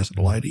easier for NASA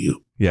to lie to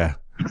you? yeah.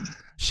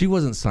 She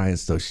wasn't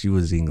science though. She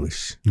was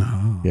English.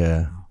 No.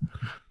 Yeah.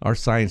 Our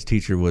science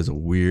teacher was a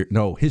weird.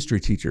 No, history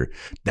teacher.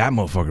 That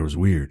motherfucker was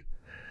weird.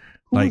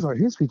 Who Like was our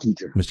history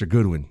teacher? Mr.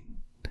 Goodwin.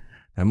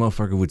 That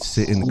motherfucker would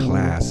sit in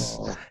class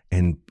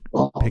and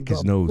pick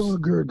his the nose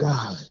Burger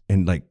guy.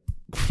 and like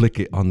flick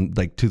it on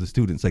like to the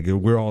students. Like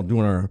we're all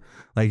doing our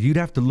like you'd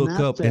have to look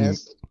Math up and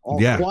test,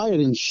 all yeah. quiet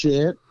and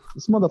shit.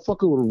 This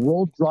motherfucker would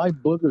roll dry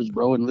boogers,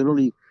 bro, and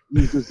literally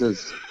use this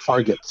as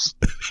targets.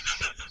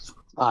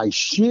 I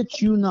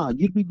shit you not.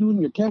 You'd be doing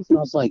your test, and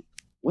I was like,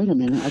 wait a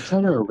minute. I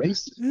tried to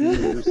erase it.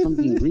 There's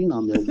something green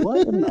on there.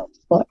 What in the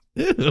fuck?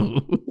 Ew.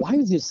 Why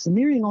is it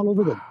smearing all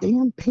over the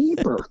damn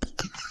paper?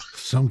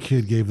 Some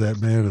kid gave that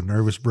man a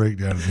nervous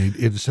breakdown, and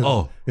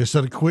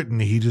instead of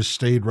quitting, he just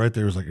stayed right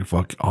there. He was like,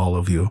 "Fuck all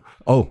of you."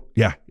 Oh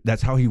yeah,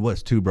 that's how he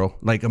was too, bro.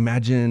 Like,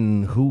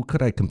 imagine, who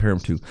could I compare him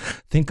to?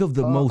 Think of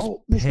the most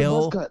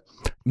pale,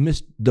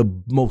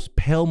 the most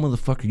pale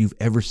motherfucker you've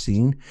ever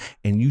seen,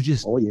 and you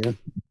just,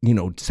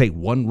 say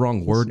one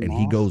wrong word and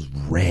he goes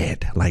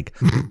red, like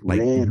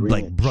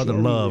Brother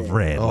Love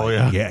red. Oh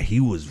yeah,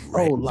 he was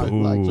red.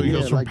 So he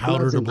goes from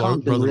powder to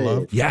Brother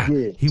Love. Yeah,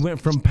 he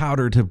went from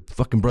powder to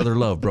fucking Brother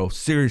Love, bro.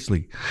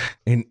 Seriously,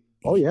 and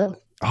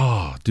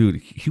oh, dude,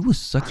 he was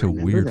such a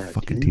weird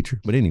fucking teacher.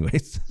 But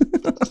anyways.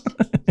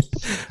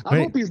 I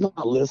hope he's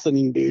not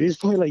listening, dude. He's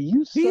probably like,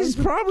 you. He's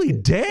probably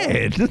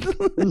dead.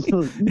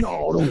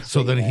 No, don't.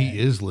 So then he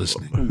is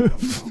listening,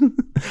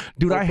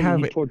 dude. I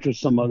have it. Torture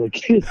some other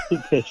kids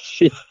with that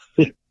shit.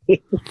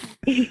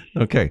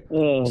 Okay,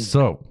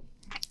 so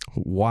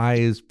why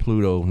is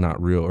Pluto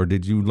not real? Or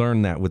did you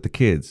learn that with the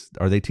kids?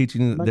 Are they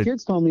teaching? My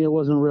kids told me it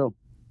wasn't real.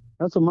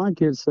 That's what my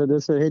kids said. They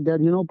said, "Hey,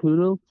 Dad, you know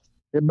Pluto?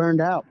 It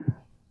burned out."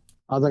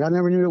 I was like, "I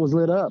never knew it was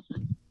lit up."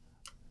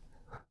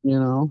 You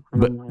know,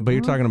 but like, but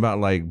you're talking about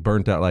like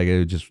burnt out, like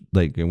it just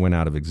like it went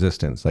out of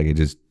existence, like it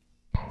just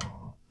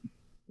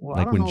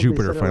like when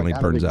Jupiter finally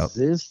burns out.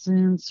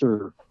 Existence,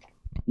 or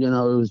it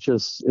was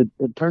just it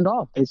turned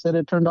off. They said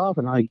it turned off,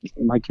 and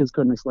my kids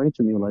couldn't explain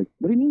to me, like,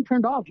 what do you mean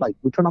turned off? Like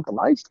we turned off the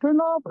lights,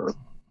 turned off, or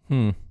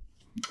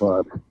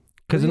but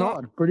because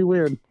pretty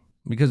weird.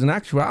 Because in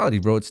actuality,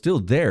 bro, it's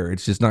still there.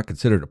 It's just not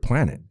considered a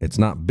planet. It's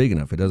not big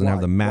enough. It doesn't have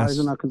the mass. Why is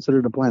it not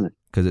considered a planet?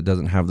 Because it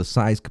doesn't have the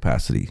size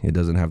capacity. It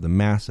doesn't have the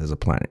mass as a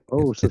planet.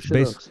 Oh,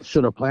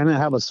 should a planet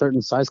have a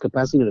certain size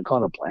capacity to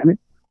call it a planet?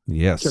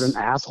 Yes. Should an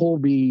asshole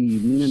be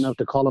mean enough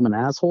to call him an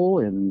asshole?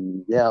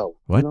 And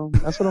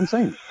that's what I'm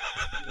saying.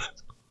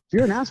 If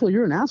you're an asshole,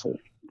 you're an asshole.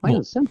 Plain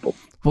and simple.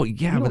 Well,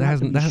 yeah, but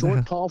that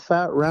short, tall,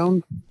 fat,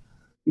 round.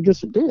 You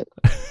just a dick.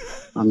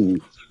 I mean,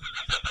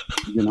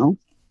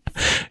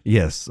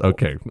 Yes.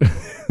 Okay.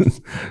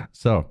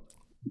 So.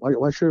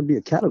 Why should it be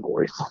a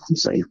category? I'm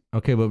saying.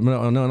 Okay, but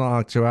no, in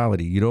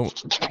actuality, you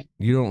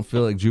don't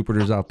feel like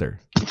Jupiter's out there.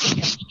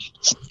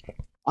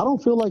 I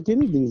don't feel like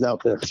anything's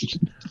out there.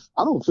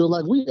 I don't feel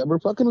like we ever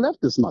fucking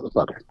left this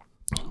motherfucker.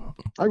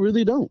 I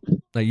really don't.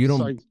 Now, you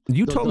don't.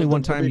 You told me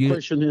one time. The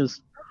question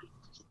is.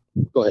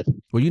 Go ahead.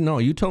 Well,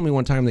 you told me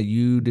one time that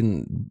you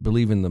didn't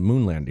believe in the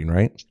moon landing,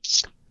 right?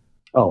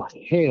 Oh,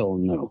 hell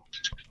no.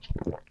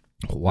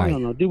 Why? I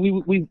don't know,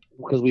 dude.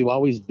 Because we've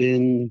always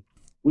been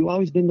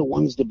the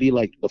ones to be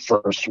like the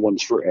first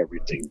ones for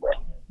everything, bro.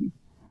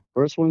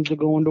 First ones to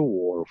go into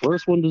war.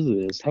 First one to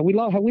this. Have we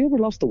ever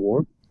lost a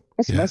war?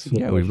 That's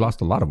we've lost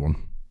a lot of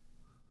them.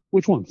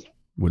 Which ones?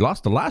 We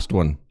lost the last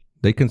one.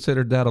 They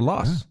considered that a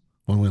loss. Yeah.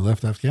 When we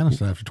left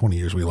Afghanistan after 20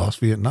 years, we lost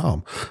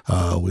Vietnam.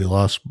 We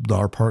lost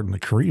our part in the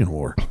Korean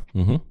War.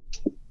 Mm-hmm.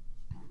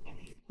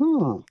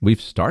 Huh.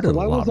 We've started a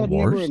lot of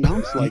wars. Never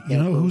announced like that,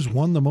 who's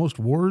won the most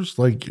wars,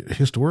 like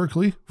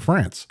historically?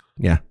 France.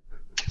 Yeah.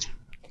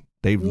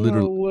 They've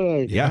literally.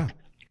 Way. Yeah.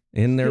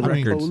 In their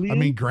records.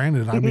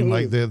 Granted,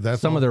 like that's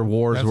some of their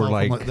wars were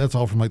like that's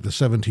all from like the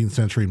 17th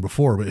century and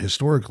before, but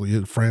historically,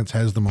 France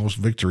has the most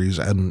victories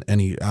and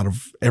out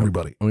of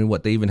everybody. I mean,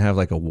 they even have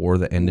like a war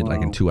that ended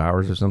like in 2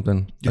 hours or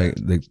something. Yeah.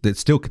 Like, it's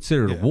still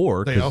considered a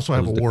war. They also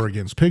have a war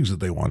against pigs that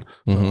they won.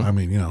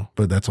 Mm-hmm. So,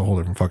 but that's a whole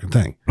different fucking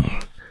thing.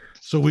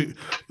 So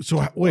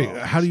wait,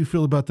 how do you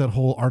feel about that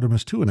whole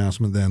Artemis 2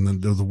 announcement then?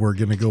 That we're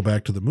going to go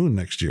back to the moon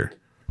next year?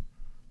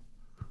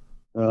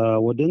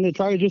 Well, didn't they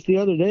try it just the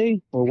other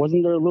day, or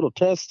wasn't there a little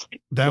test?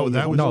 That was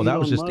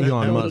just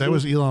Elon Musk. That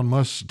was Elon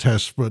Musk's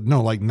test, but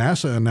no, like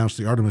NASA announced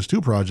the Artemis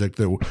 2 project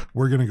that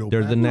we're going to go.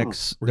 They're the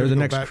next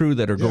crew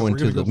that are going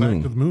to the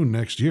moon. Back to the moon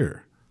next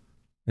year,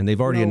 and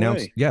they've already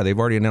announced. Way. Yeah, they've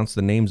already announced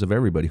the names of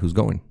everybody who's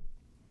going.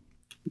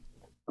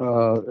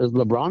 Is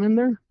LeBron in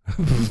there?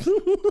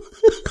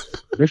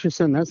 They should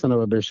send that son of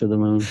a bitch to the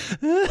moon.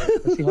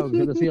 Let's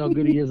see how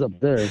good he is up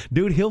there.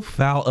 Dude, he'll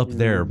foul up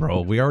there,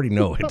 bro. We already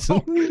know it.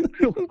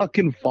 He'll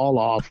fucking fall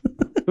off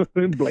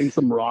and blame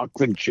some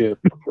rocks and shit.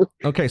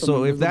 Okay,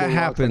 so if that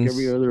happens, like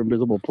every other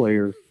invisible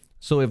player.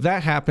 So if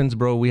that happens,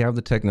 bro, we have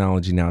the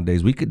technology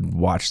nowadays. We could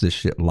watch this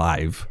shit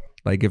live.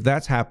 Like if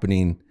that's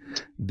happening,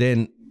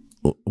 then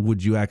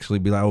would you actually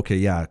be like, okay,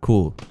 yeah,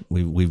 cool,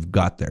 we've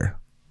got there,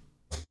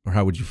 or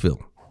how would you feel?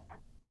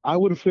 I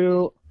would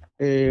feel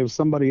if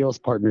somebody else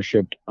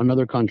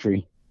another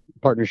country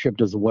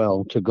partnershiped as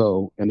well to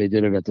go, and they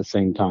did it at the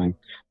same time.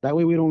 That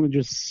way we're not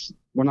just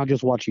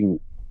watching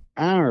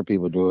our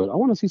people do it. I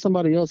want to see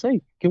somebody else. Hey,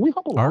 can we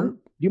hop along? Do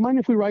you mind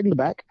if we ride in the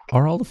back?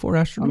 Are all the 4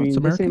 astronauts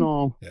American? This ain't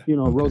all,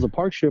 Rosa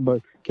Parks shit,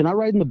 but can I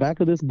ride in the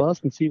back of this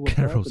bus and see what's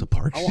up? Rosa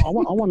Parks. I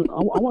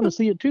want to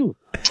see it too.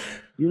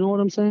 You know what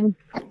I'm saying?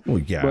 Well,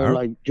 yeah. But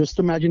like, just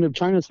imagine if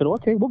China said,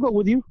 okay, we'll go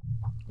with you.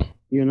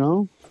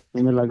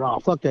 And they're like, oh,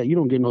 fuck that. You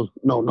don't get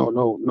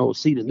no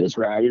seat in this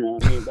ride. You know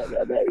what I mean? Blah,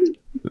 blah, blah.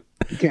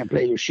 You can't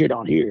play your shit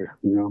on here.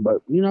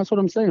 But that's what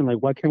I'm saying. Like,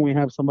 why can't we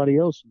have somebody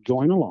else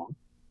join along?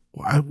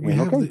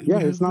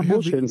 It's not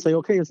bullshit. And say,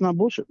 okay, it's not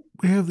bullshit.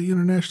 We have the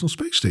International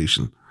Space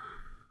Station.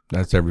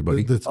 That's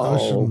everybody. That's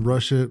us Oh. and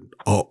Russia.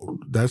 Oh,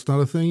 that's not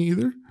a thing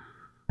either.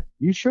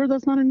 You sure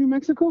that's not in New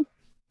Mexico?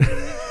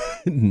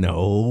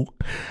 No.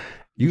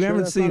 You Sure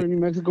haven't that's not in seen New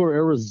Mexico or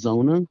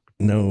Arizona?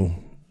 No.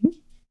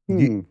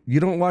 Hmm. You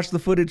don't watch the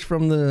footage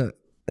from the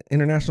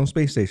International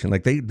Space Station.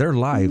 Like they're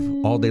live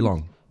all day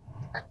long.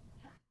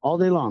 All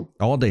day long.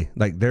 All day.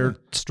 Like they're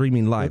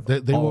streaming live.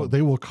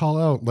 They will call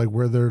out like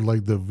where they're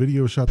like the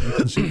video shot that you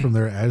can see from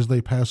there as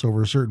they pass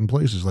over certain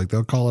places. Like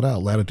they'll call it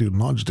out, latitude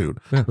and longitude.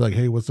 Yeah. Like,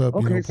 hey, what's up?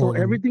 Okay, so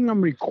Portland. everything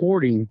I'm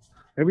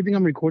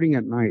recording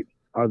at night,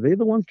 are they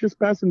the ones just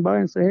passing by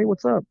and say, "Hey,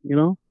 what's up?" You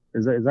know,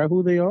 is that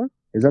who they are?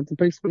 Is that the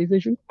space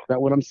station? Is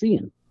that what I'm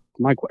seeing?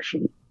 My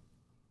question.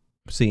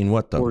 Seeing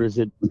what though? Or is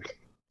it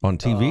On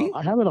TV?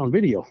 I have it on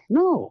video.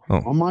 No,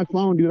 Oh. on my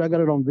phone, dude. I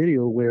got it on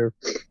video.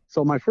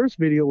 So my first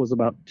video was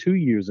about 2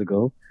 years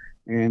ago,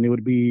 and it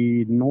would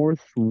be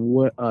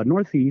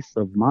northeast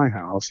of my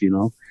house, you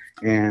know,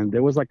 and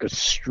there was like a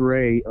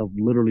stray of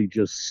literally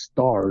just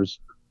stars,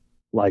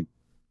 like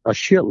a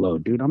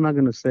shitload, dude. I'm not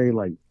gonna say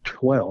like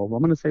 12.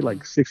 I'm gonna say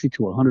like 60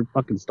 to 100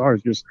 fucking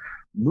stars just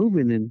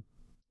moving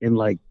in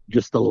like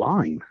just a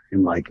line,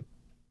 and like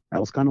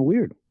that was kind of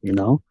weird, you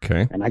know.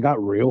 Okay. And I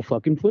got real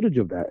fucking footage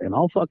of that, and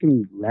I'll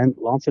fucking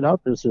launch it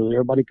out there so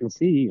everybody can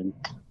see. And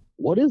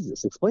what is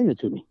this? Explain it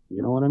to me.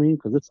 You know what I mean?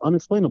 Because it's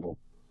unexplainable.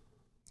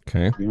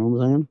 Okay. You know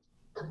what I'm saying?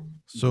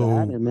 So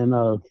That, and then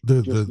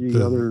just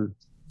the other.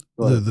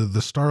 Go ahead. the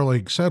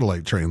Starlink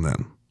satellite train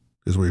then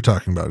is what you're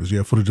talking about. Is you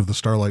have footage of the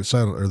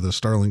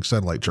Starlink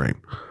satellite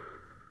train?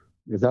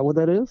 Is that what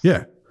that is?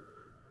 Yeah.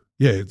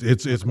 Yeah,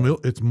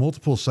 it's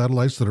multiple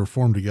satellites that are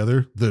formed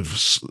together that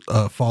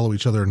follow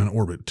each other in an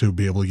orbit to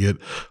be able to get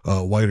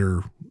a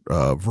wider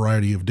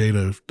variety of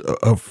data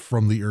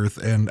from the Earth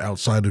and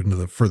outside into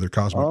the further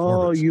cosmic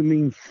orbits. You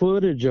mean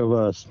footage of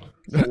us?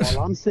 So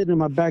while I'm sitting in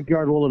my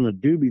backyard rolling a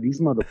doobie, these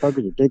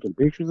motherfuckers are taking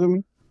pictures of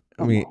me.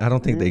 I mean, I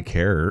don't think they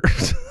care.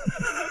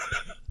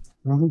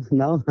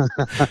 No.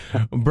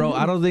 Bro,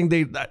 I don't think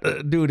they,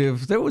 dude,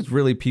 if there was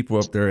really people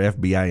up there,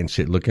 FBI and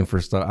shit, looking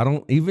for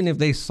stuff, even if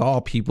they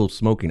saw people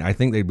smoking, I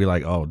think they'd be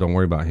like, oh, don't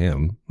worry about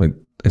him. Like,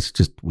 it's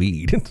just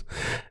weed.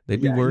 They'd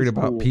be Yeah, worried he's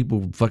about cool.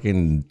 people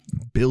fucking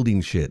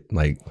building shit,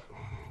 like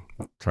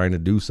trying to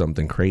do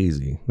something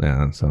crazy.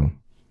 Yeah, so.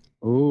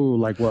 Oh,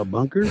 like what,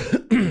 bunkers?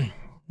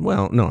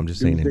 Well, no, I'm just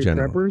saying in Doomsday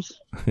general. preppers?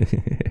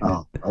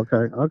 Oh,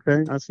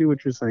 okay. I see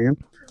what you're saying.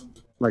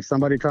 Like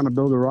somebody trying to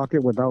build a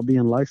rocket without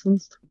being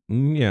licensed?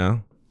 Yeah.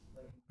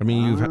 I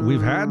mean,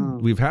 we've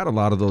had a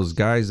lot of those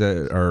guys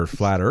that are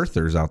flat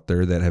earthers out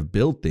there that have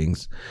built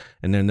things,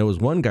 and then there was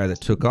one guy that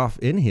took off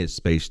in his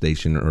space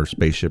station or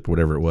spaceship,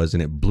 whatever it was,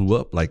 and it blew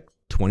up like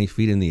 20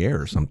 feet in the air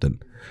or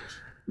something.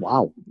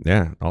 Wow.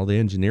 Yeah, all the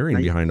engineering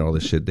behind all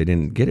this shit, they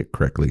didn't get it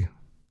correctly.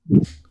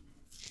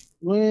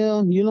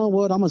 Well, you know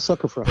what? I'm a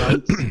sucker for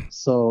heights,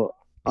 so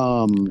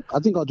I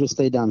think I'll just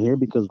stay down here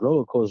because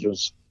roller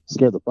coasters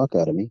scare the fuck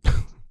out of me.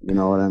 You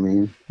know what I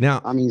mean?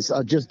 Now, I mean,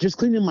 just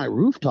cleaning my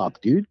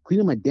rooftop, dude.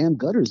 Cleaning my damn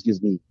gutters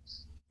gives me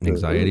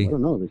anxiety, I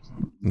don't know.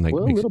 like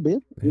Well, a little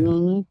bit. You know what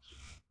I mean?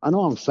 I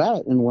know I'm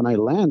fat, and when I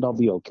land, I'll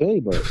be okay.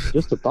 But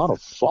just the thought of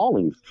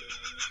falling,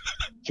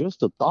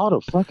 just the thought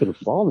of fucking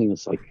falling,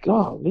 it's like,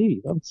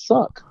 golly, that would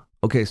suck.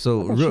 okay,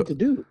 so I got shit to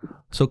do.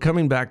 So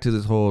coming back to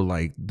this whole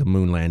like the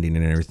moon landing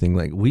and everything,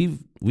 like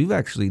we've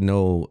actually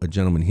know a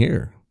gentleman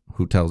here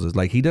who tells us,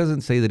 like, he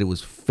doesn't say that it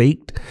was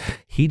faked.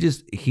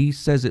 He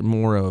says it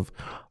more of,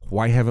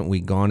 why haven't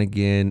we gone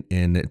again?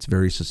 And it's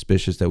very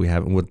suspicious that we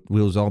haven't. It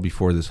was all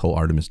before this whole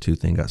Artemis 2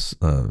 thing got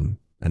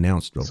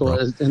announced. So,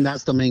 and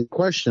that's the main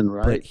question,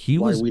 right? But he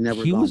Why was we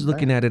never he was gone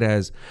looking back. at it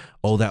as,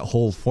 oh, that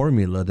whole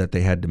formula that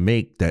they had to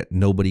make that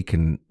nobody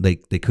can, they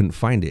couldn't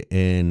find it.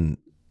 And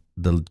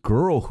the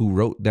girl who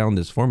wrote down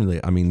this formula,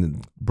 I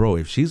mean, bro,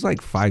 if she's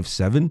like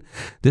 5'7",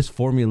 this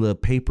formula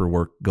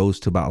paperwork goes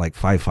to about like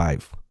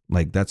 5'5".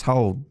 Like, that's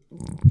how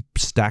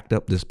stacked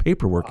up this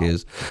paperwork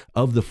is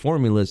of the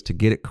formulas to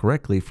get it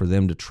correctly for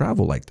them to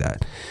travel like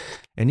that.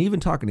 And even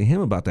talking to him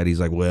about that, he's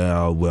like,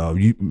 well,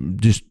 you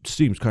just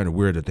seems kind of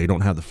weird that they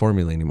don't have the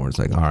formula anymore. It's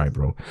like, all right,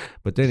 bro.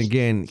 But then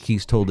again,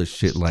 he's told us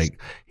shit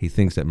like he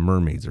thinks that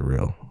mermaids are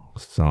real.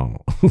 So,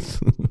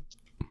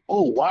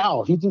 Oh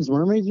wow, he thinks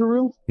mermaids are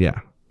real? yeah.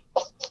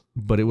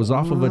 But it was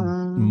off of a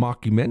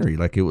mockumentary.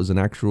 Like, it was an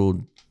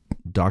actual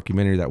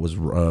documentary that was,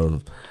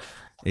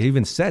 it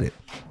even said it,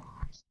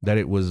 that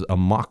it was a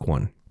mock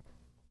one.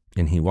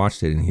 And he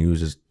watched it and he was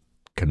just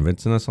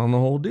convincing us on the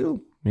whole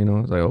deal. You know,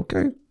 it's like,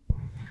 okay.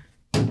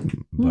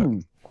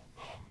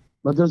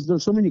 But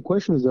there's so many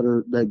questions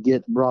that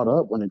get brought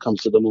up when it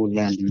comes to the moon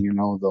landing. You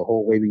know, the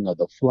whole waving of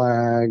the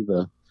flag,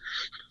 the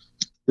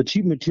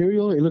cheap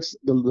material. It looks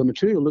the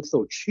material looks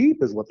so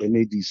cheap, is what they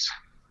made these,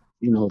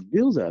 you know,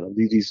 deals out of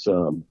these.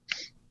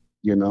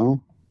 You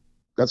know,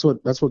 that's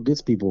what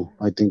gets people,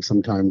 I think,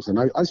 sometimes. And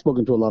I've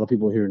spoken to a lot of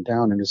people here in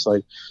town, and it's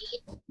like,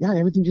 yeah,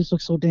 everything just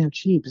looks so damn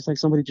cheap. It's like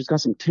somebody just got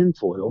some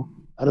tinfoil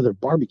out of their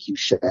barbecue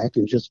shack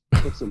and just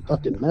put some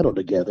fucking metal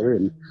together,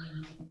 and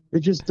it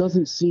just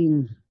doesn't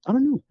seem, I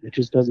don't know, it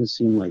just doesn't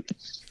seem like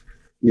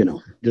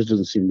just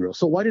doesn't seem real.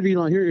 So why did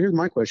Elon? Here's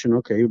my question.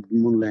 Okay,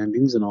 moon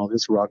landings and all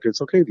this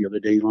rockets. Okay, the other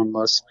day Elon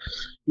Musk,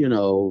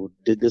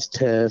 did this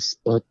test,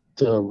 but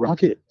the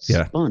rocket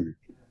spun.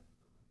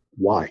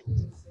 Why?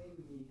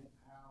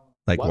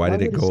 Like, why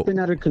did it go spin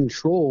out of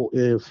control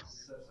if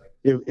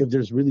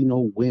there's really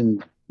no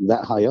wind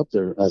that high up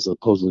there, as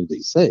supposedly they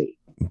say?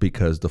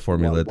 Because the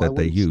formula that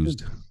they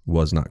used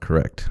was not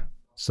correct.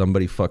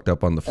 Somebody fucked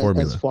up on the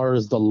formula. As far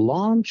as the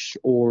launch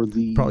or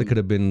the... Probably could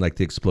have been like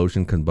the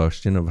explosion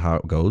combustion of how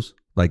it goes.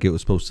 Like it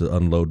was supposed to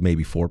unload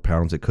maybe 4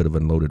 pounds. It could have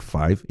unloaded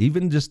 5.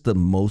 Even just the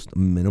most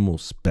minimal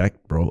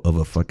spec, bro, of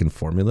a fucking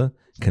formula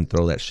can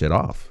throw that shit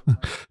off.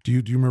 Do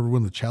you remember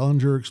when the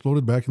Challenger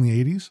exploded back in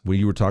the 80s? When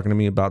you were talking to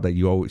me about that,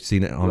 you always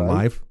seen it on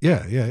live?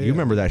 Yeah. You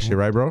remember that shit,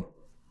 right, bro?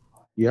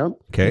 Yep.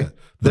 Okay.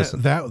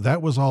 Yeah.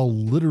 That was all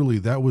literally,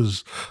 that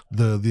was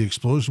the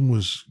explosion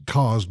was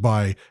caused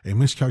by a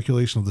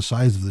miscalculation of the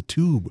size of the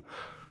tube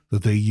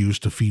that they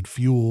used to feed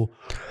fuel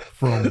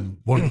from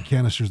one of the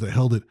canisters that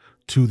held it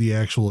to the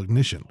actual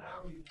ignition,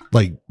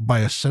 like by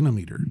a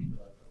centimeter.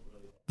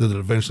 That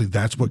eventually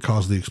that's what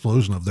caused the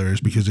explosion of theirs,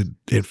 because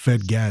it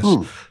fed gas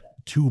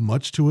too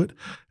much to it,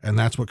 and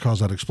that's what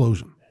caused that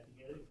explosion.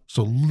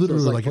 So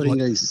literally, it's like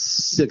putting a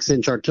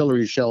 6-inch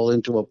artillery shell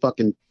into a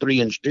fucking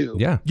 3-inch tube.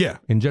 Yeah.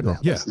 In general.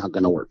 Yeah. It's not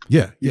going to work.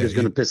 Yeah. It's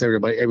going to piss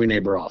every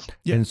neighbor off.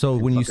 Yeah. And so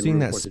when you seen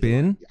that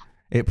spin,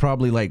 it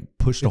probably like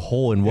pushed a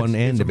hole in one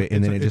end of it,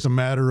 and then it's a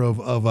matter of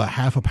a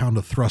half a pound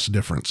of thrust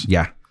difference.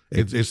 Yeah.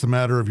 It's the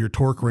matter of your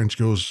torque wrench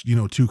goes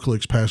 2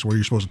 clicks past where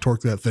you're supposed to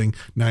torque that thing.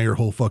 Now your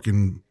whole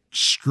fucking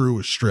screw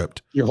is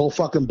stripped. Your whole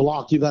fucking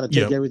block, you got to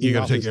take everything off. You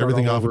got to take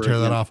everything off and tear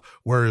that off.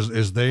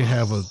 Whereas they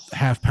have a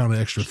half pound of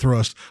extra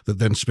thrust that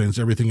then spins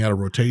everything out of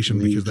rotation,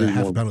 because that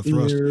half a pound of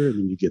thrust, and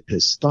then you get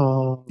pissed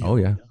off. Oh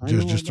yeah,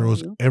 just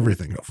throws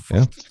everything off.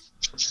 Yeah.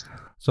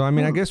 So I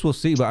mean, I guess we'll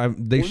see, but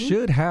they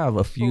should have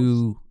a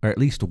few, or at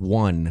least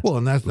one. Well,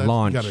 and that's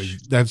launch.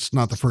 That's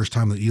not the first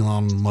time that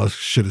Elon Musk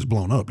shit has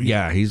blown up either.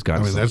 Yeah, he's got.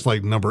 I mean, that's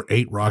like number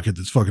 8 rocket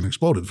that's fucking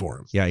exploded for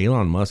him. Yeah,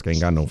 Elon Musk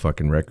ain't got no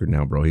fucking record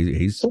now, bro.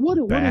 He's so what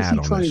is he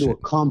trying to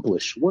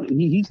accomplish? What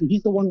he's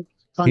the one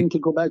trying to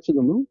go back to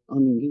the moon? I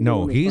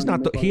mean, he's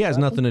not. He has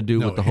nothing to do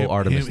with the whole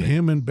Artemis thing.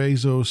 Him and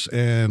Bezos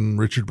and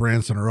Richard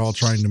Branson are all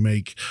trying to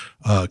make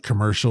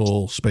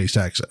commercial space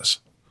access.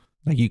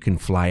 Like you can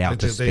fly out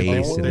to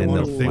space and then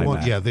they'll fly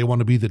back. Yeah, they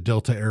want to be the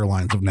Delta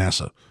Airlines of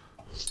NASA.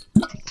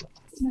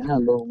 Yeah,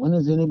 but when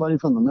is anybody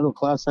from the middle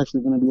class actually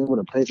going to be able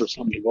to pay for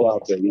something to go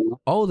out there?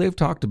 Oh, they've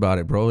talked about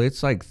it, bro.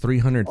 It's like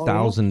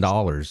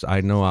 $300,000.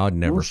 I know I'd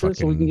never fucking.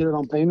 So we can get it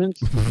on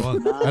payments.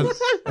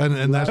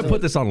 and that's I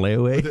put this on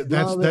layaway.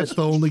 That's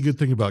the only good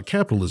thing about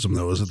capitalism,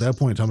 though, is at that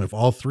point in time, if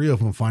all 3 of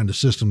them find a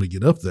system to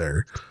get up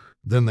there,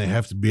 then they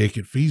have to make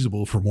it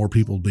feasible for more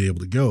people to be able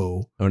to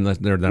go. Unless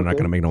they're not going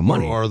to make no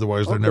money. Or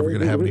otherwise, they're never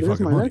going to have any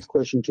fucking money. My next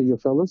question to you,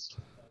 fellas.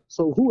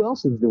 So who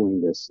else is doing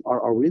this?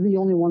 Are we the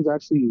only ones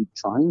actually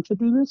trying to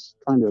do this?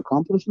 Trying to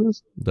accomplish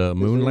this? The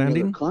moon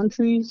landing?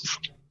 Countries?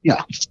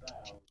 Yeah.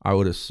 I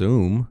would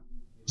assume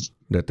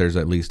that there's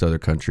at least other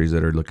countries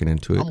that are looking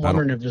into it. I'm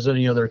wondering if there's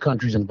any other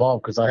countries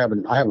involved, because I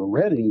haven't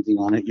read anything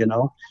on it,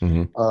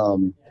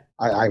 Mm-hmm.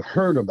 I've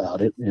heard about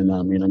it, and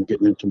I mean, I'm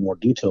getting into more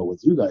detail with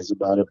you guys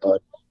about it,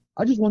 but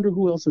I just wonder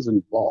who else is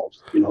involved.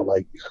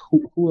 Like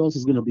who else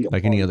is going to be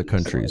like any other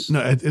countries? No,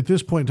 at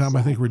this point in time,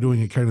 I think we're doing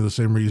it kind of the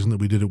same reason that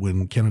we did it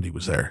when Kennedy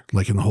was there,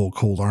 like in the whole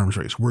cold arms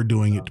race. We're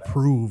doing it to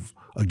prove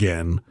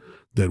again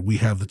that we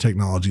have the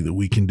technology, that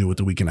we can do it,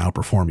 that we can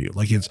outperform you.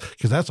 Like it's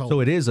because that's all. So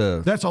it is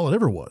that's all it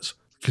ever was.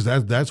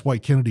 Because that's why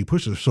Kennedy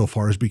pushed us so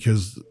far, is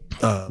because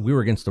we were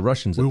against the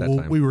Russians at that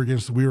time. We were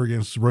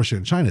against Russia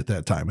and China at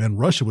that time, and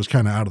Russia was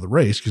kind of out of the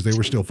race because they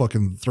were still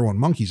fucking throwing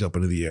monkeys up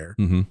into the air.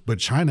 Mm-hmm. But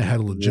China had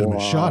a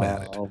legitimate shot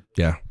at it.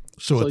 Yeah.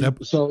 So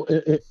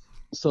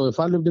if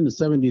I lived in the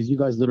 70s, you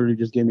guys literally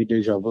just gave me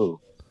deja vu.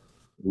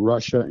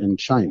 Russia and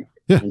China.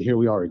 Yeah. And here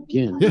we are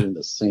again doing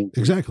the same thing.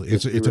 Exactly.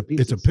 It's a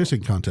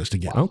pissing contest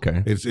again.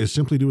 Okay. It's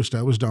simply to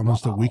establish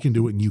dominance that we can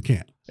do it and you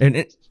can't.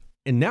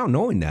 And now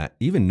knowing that,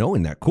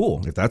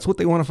 cool. If that's what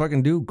they want to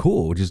fucking do,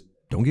 cool. Just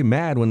don't get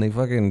mad when they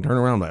fucking turn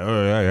around like,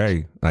 oh,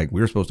 hey, like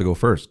we were supposed to go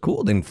first.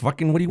 Cool. Then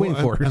fucking what are you waiting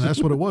for? And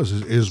that's what it was.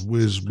 Is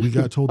we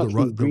got told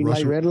that green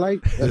light, red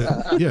light.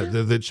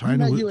 That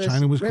China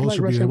was close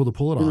to being able to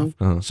pull it off.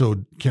 Uh-huh.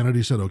 So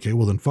Kennedy said, okay,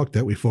 well then fuck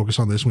that. We focus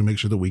on this. We make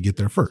sure that we get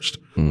there first.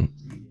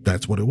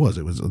 That's what it was.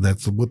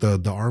 That's what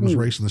the arms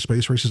race and the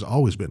space race has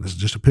always been. It's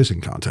just a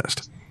pissing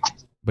contest.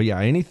 But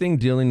yeah, anything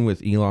dealing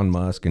with Elon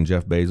Musk and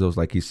Jeff Bezos,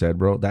 like he said,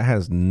 bro, that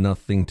has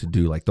nothing to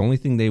do. Like the only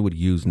thing they would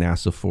use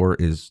NASA for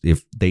is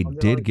if they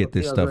did get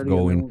this stuff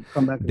going,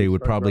 they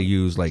would probably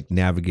use like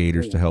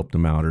navigators to help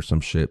them out or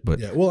some shit. But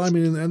yeah, well, I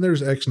mean, and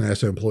there's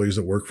ex-NASA employees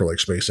that work for like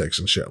SpaceX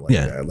and shit like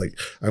that. Like,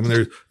 I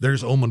mean,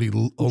 there's only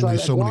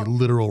so many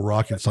literal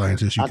rocket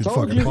scientists you can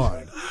fucking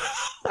find.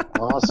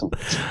 Awesome.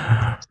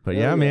 But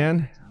yeah,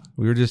 man,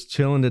 we were just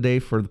chilling today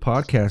for the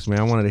podcast, man.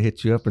 I wanted to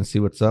hit you up and see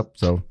what's up.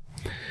 So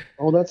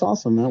Oh, that's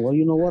awesome, man. Well,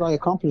 you know what? I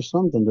accomplished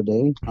something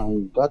today. I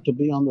got to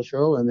be on the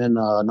show, and then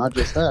not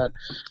just that,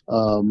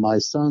 my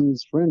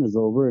son's friend is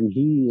over, and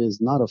he is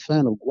not a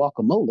fan of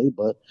guacamole,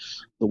 but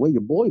the way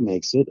your boy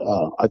makes it,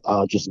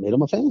 I just made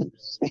him a fan.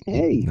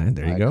 Hey,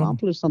 There you I go.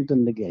 accomplished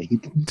something today.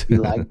 He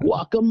like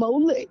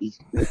guacamole.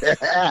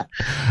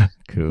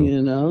 Cool.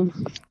 You know?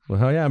 Well,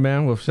 hell yeah,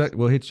 man.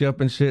 We'll hit you up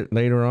and shit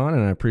later on,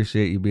 and I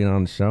appreciate you being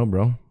on the show,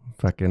 bro.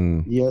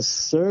 Fucking Yes,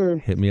 sir.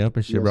 hit me up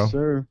and shit, Yes, bro.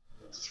 sir.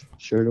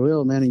 Sure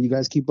will, man. And you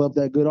guys keep up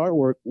that good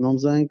artwork. You know what I'm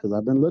saying? Because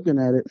I've been looking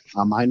at it.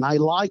 I might not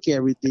like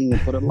everything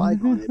and put a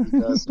like on it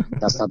because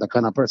that's not the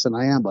kind of person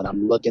I am. But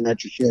I'm looking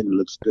at your shit. And it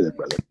looks good,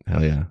 brother.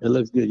 Hell yeah. It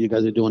looks good. You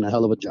guys are doing a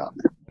hell of a job,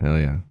 man. Hell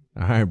yeah.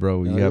 All right,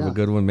 bro. You Hell have a yeah.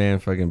 good one, man.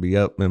 Fucking be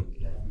up, man.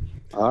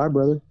 All right,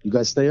 brother. You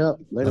guys stay up.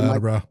 Later, Later,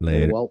 Mike. bro.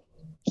 Later. Well,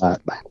 all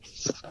right, bye.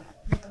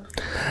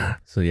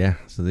 So yeah,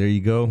 so there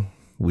you go.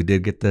 We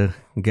did get the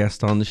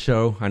guest on the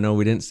show. I know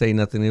we didn't say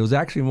nothing. It was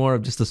actually more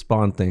of just a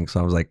spawn thing. So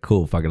I was like,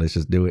 cool, fuck it, let's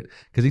just do it.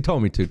 Because he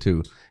told me to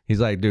too. He's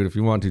like, dude, if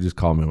you want to, just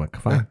call me. I'm like,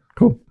 fine,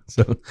 cool.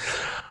 So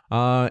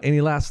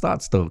any last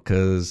thoughts though?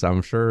 Because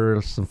I'm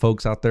sure some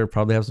folks out there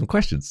probably have some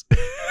questions.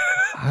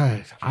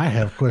 I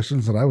have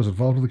questions that I was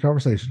involved in the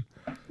conversation.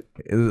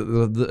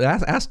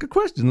 Ask a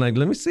question. Like,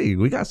 let me see.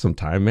 We got some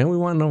time, man. We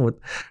want to know what.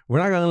 We're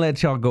not gonna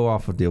let y'all go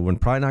off with it. We're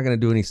probably not gonna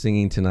do any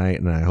singing tonight.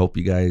 And I hope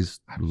you guys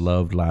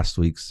loved last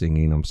week's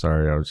singing. I'm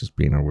sorry, I was just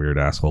being a weird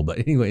asshole. But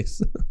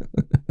anyways,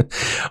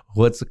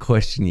 what's the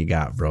question you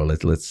got, bro?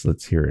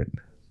 Let's hear it.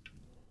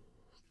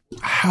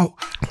 How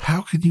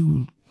can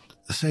you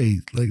say,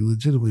 like,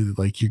 legitimately,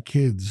 like, your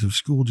kids have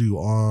schooled you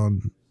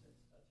on,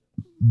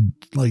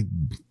 like,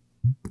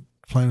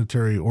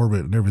 planetary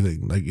orbit and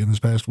everything, like, in this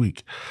past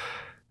week,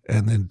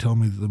 and then tell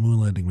me that the moon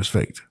landing was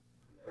faked?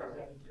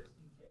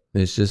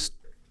 It's just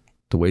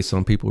the way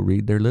some people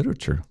read their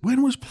literature.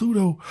 When was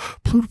Pluto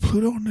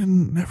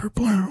never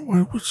blown?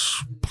 When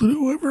was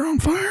Pluto ever on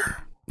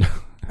fire?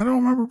 I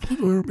don't remember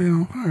Pluto ever being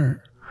on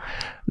fire.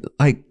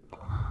 Like,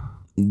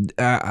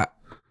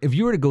 if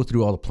you were to go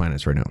through all the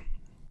planets right now,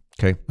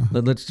 okay,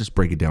 let's just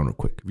break it down real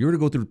quick. If you were to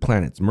go through the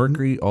planets,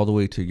 Mercury all the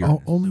way to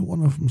Uranus, Only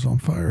one of them's on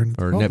fire, and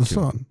it's or called Neptune.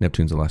 the sun.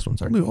 Neptune's the last one.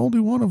 Sorry. Only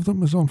one of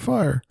them is on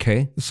fire.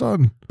 Okay, The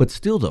sun. but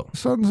still though, The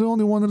sun's the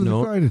only one that is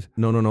No. ignited.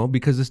 No,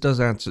 because this does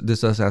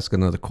ask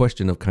another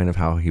question of kind of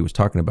how he was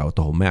talking about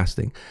the whole mass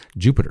thing.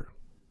 Jupiter.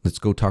 Let's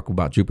go talk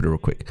about Jupiter real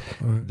quick.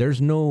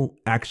 There's no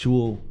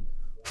actual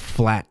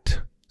flat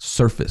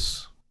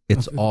surface.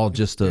 It's all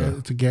just Yeah,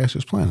 it's a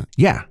gaseous planet.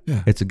 yeah,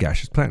 Yeah. it's a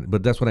gaseous planet.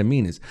 But that's what I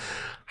mean is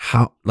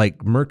how,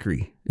 like,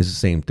 Mercury is the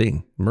same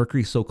thing.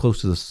 Mercury's so close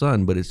to the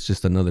sun, but it's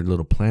just another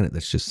little planet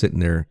that's just sitting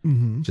there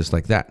just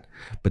like that.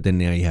 But then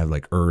now you have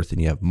like Earth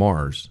and you have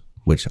Mars,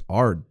 which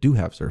do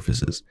have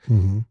surfaces.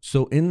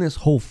 So in this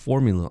whole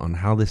formula on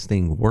how this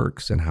thing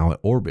works and how it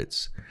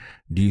orbits,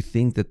 do you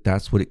think that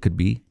that's what it could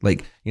be?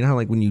 Like, you know how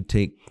like when you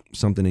take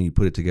something and you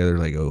put it together,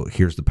 like, oh,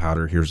 here's the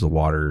powder, here's the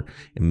water,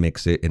 and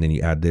mix it, and then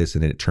you add this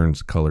and then it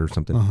turns color or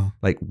something.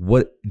 Like,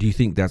 what do you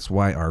think that's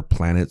why our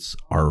planets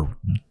are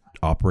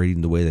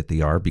operating the way that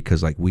they are?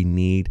 Because like we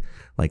need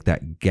like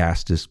that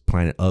gaseous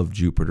planet of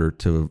Jupiter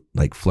to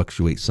like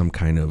fluctuate some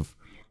kind of,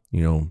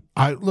 you know.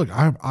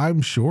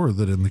 I'm sure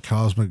that in the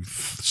cosmic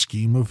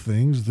scheme of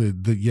things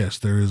that yes,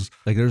 there is,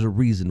 Like there's a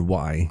reason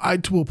why,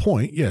 to a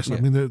point, yes. I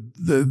Yeah. mean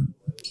the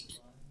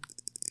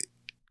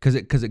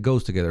because it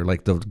goes together,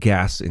 like the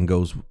gas and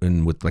goes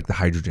in with like the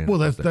hydrogen. well,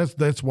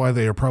 that's why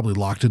they are probably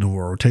locked into a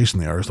rotation.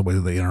 They are, is the way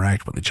that they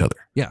interact with each other.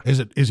 Yeah. Is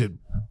it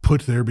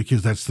put there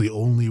because that's the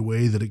only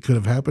way that it could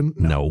have happened?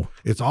 No.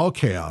 It's all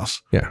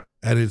chaos. Yeah.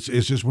 And it's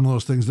just one of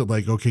those things that,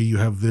 like, okay, you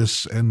have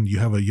this and you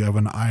have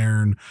an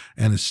iron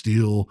and a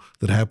steel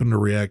that happen to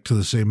react to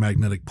the same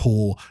magnetic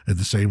pull at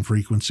the same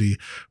frequency,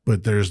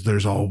 but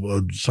there's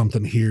all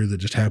something here that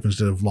just happens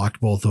to have locked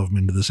both of them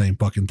into the same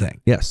fucking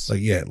thing. Yes. Like,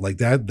 yeah, like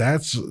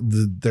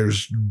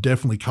there's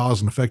definitely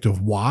cause and effect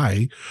of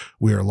why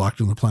we are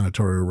locked in the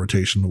planetary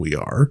rotation that we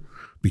are,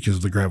 because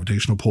of the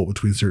gravitational pull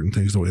between certain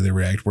things, the way they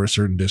react, we're at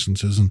certain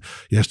distances. And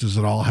yes, does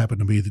it all happen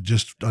to be that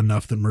just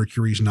enough that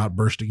Mercury's not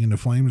bursting into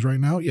flames right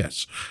now?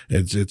 Yes.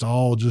 It's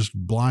all just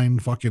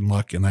blind fucking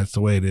luck, and that's the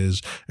way it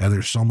is. And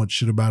there's so much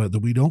shit about it that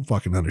we don't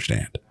fucking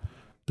understand,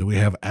 that we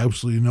have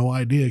absolutely no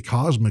idea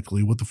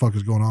cosmically what the fuck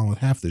is going on with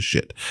half this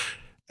shit.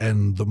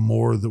 And the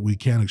more that we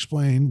can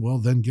explain, well,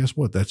 then guess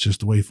what? That's just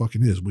the way it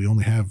fucking is. We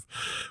only have,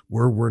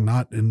 we're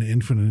not an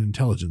infinite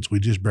intelligence. We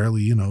just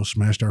barely,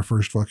 smashed our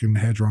first fucking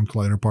Hadron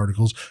Collider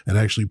particles and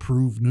actually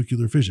proved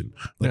nuclear fission.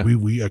 Like, Yeah.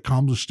 we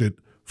accomplished it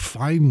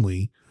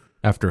finally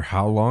After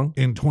how long?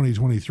 in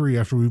 2023,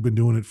 after we've been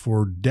doing it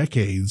for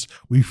decades.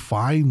 We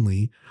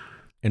finally,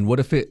 And what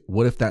if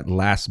that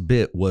last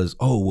bit was,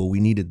 oh, well, we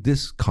needed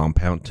this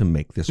compound to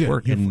make this Yeah,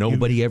 work, you- and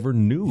nobody ever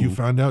knew. you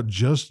found out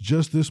just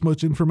this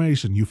much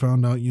information. You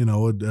found out,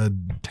 a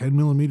 10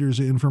 millimeters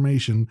of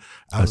information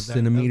out a of that,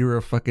 centimeter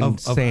of fucking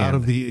sand. out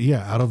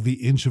of the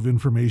inch of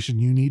information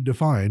you need to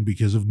find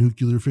because of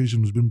nuclear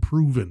fission has been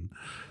proven.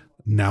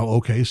 Now,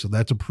 okay, so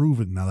that's a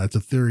proven. Now that's a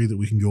theory that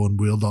we can go and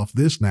build off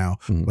this now,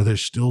 but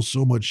there's still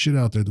so much shit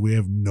out there that we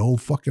have no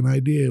fucking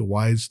idea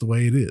why it's the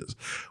way it is.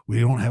 We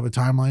don't have a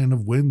timeline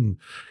of when,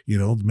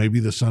 maybe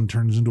the sun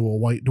turns into a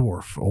white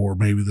dwarf, or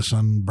maybe the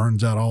sun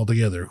burns out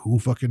altogether. Who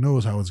fucking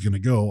knows how it's going to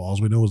go? All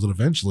we know is that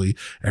eventually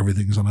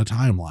everything's on a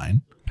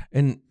timeline.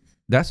 And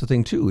that's the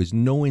thing too, is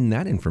knowing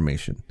that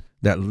information.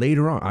 That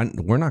later on,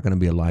 we're not going to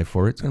be alive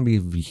for it. It's going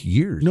to be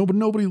years. No, but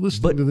nobody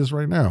listening to this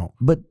right now.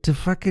 But to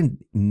fucking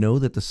know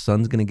that the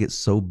sun's going to get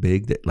so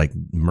big that like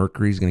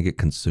Mercury's going to get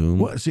consumed.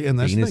 Well, see, and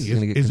that's the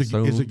thing.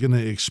 Is it going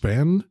to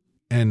expand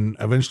and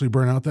eventually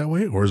burn out that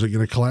way? Or is it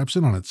going to collapse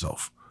in on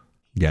itself?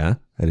 Yeah,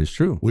 that is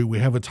true. We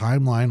have a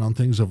timeline on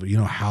things of,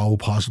 how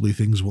possibly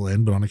things will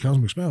end, but on a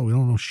cosmic scale, we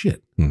don't know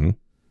shit. Mm-hmm.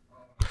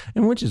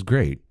 And which is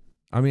great.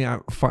 I mean,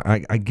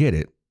 I get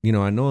it.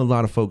 I know a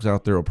lot of folks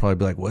out there will probably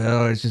be like,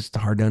 well, it's just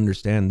hard to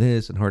understand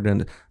this and hard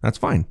to That's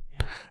fine.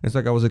 It's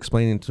like I was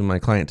explaining to my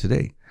client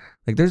today.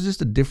 Like, there's just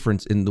a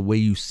difference in the way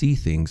you see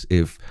things.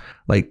 If,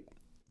 like,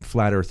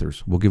 flat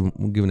earthers, we'll give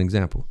an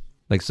example.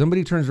 Like,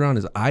 somebody turns around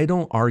and says, I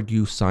don't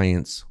argue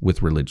science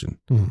with religion.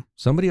 Mm-hmm.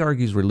 Somebody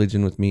argues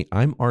religion with me.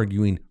 I'm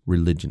arguing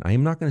religion. I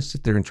am not going to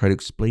sit there and try to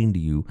explain to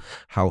you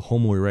how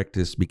Homo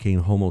erectus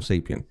became Homo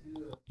sapien.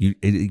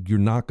 You're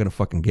not going to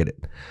fucking get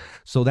it.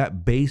 So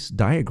that base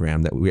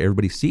diagram that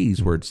everybody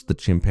sees, where it's the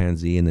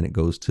chimpanzee and then it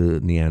goes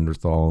to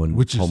Neanderthal, and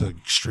which is an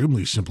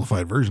extremely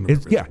simplified version of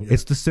everything.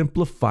 It's the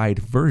simplified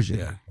version.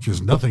 Yeah, because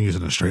nothing is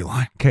in a straight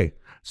line. Okay.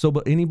 So,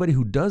 but anybody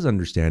who does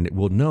understand it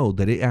will know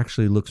that it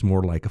actually looks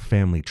more like a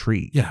family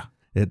tree. Yeah.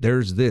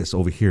 There's this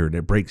over here and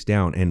it breaks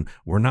down, and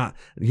we're not,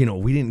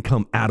 we didn't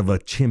come out of a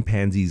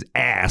chimpanzee's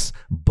ass,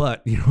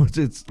 but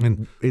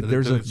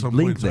there's a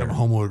link there.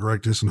 Homo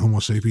erectus and Homo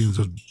sapiens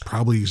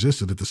probably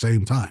existed at the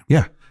same time.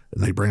 Yeah.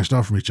 And they branched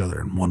off from each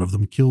other, and one of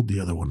them killed the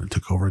other one and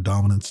took over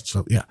dominance and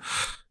stuff. Yeah.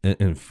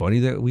 And funny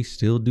that we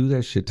still do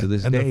that shit to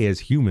this day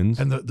as humans.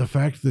 And the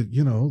fact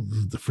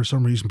that, for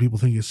some reason people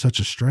think it's such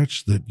a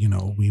stretch that,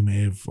 we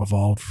may have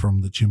evolved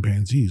from the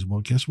chimpanzees. Well,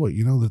 guess what?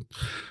 That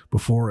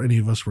before any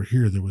of us were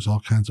here, there was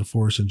all kinds of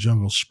forests and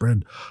jungles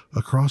spread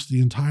across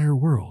the entire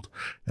world.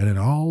 And in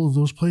all of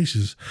those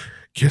places,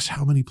 guess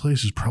how many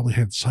places probably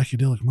had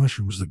psychedelic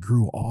mushrooms that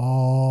grew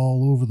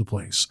all over the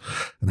place,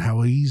 and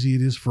how easy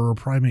it is for a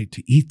primate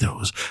to eat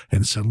those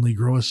and suddenly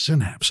grow a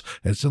synapse.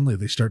 And suddenly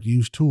they start to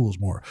use tools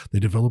more. They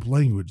develop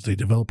language. They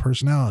develop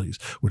personalities,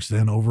 which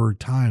then over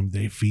time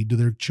they feed to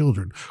their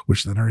children,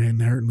 which then are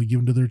inherently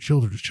given to their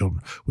children's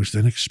children, which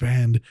then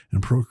expand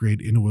and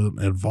procreate into an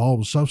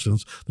evolved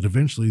substance that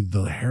eventually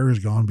the hair is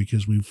gone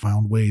because we've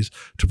found ways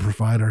to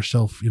provide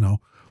ourselves,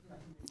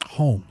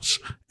 homes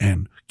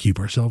and keep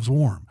ourselves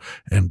warm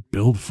and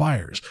build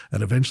fires.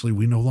 And eventually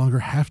we no longer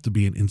have to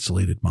be an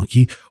insulated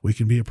monkey. We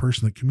can be a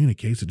person that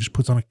communicates, that just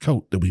puts on a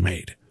coat that we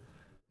made.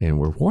 And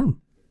we're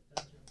warm.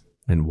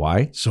 And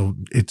why? So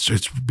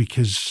it's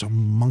because some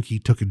monkey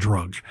took a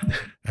drug,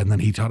 and then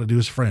he taught it to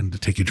his friend to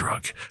take a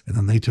drug, and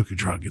then they took a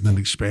drug, and then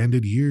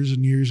expanded years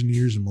and years and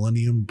years and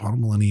millennium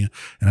upon millennia,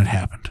 and it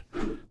happened.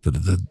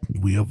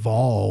 We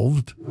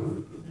evolved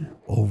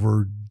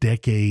over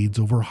decades,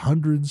 over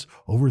hundreds,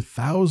 over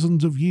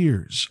thousands of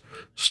years,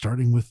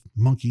 starting with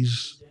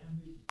monkeys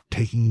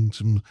taking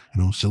some,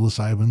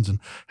 psilocybins and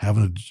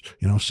having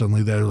a,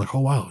 suddenly they're like, oh,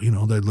 wow,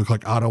 they look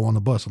like Otto on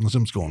the bus on the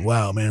Simpsons going,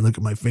 wow, man, look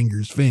at my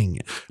finger's fing.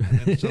 And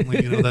then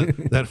suddenly,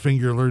 that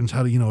finger learns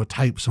how to,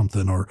 type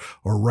something or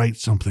write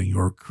something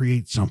or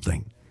create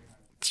something.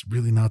 It's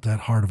really not that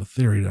hard of a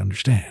theory to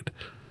understand.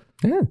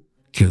 Yeah.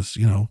 Because,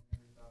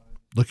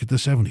 look at the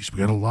 70s. We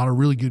got a lot of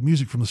really good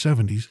music from the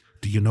 70s.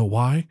 Do you know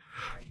why?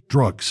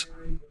 Drugs.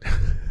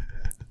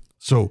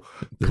 So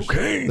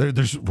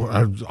there's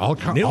all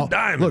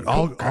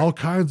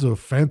kinds of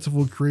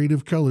fanciful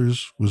creative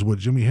colors was what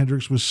Jimi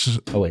Hendrix was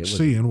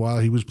seeing while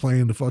he was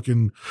playing the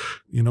fucking,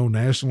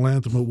 national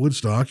anthem at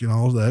Woodstock and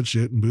all that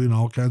shit, and doing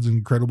all kinds of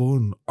incredible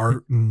and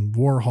art and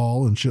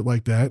Warhol and shit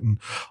like that. And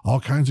all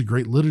kinds of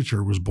great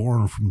literature was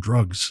born from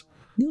drugs.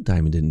 Neil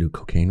Diamond didn't do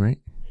cocaine, right?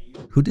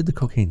 Who did the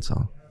cocaine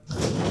song?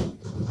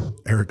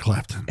 Eric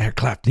Clapton. Eric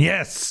Clapton.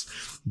 Yes.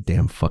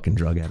 Damn fucking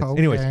drug addict. Okay.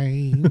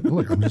 Anyways.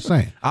 Look, I'm just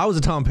saying. I was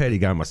a Tom Petty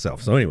guy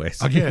myself. So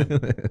anyways. Again,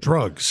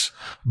 drugs.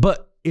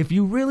 But if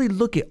you really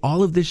look at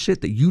all of this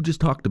shit that you just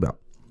talked about,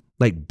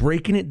 like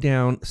breaking it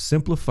down,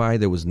 simplify,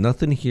 there was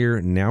nothing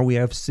here. Now we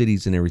have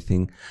cities and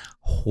everything.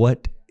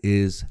 What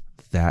is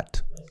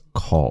that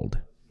called?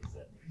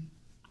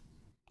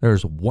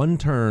 There's one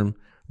term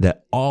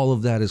that all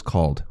of that is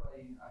called.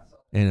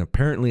 And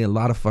apparently a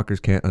lot of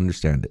fuckers can't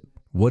understand it.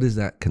 What is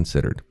that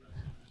considered?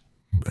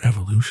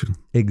 Evolution.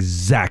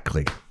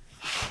 Exactly.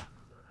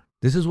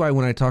 This is why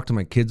when I talk to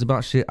my kids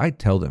about shit, I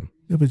tell them.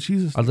 Yeah, but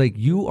Jesus. I was like,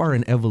 you are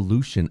an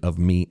evolution of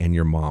me and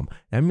your mom.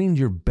 That means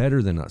you're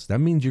better than us. That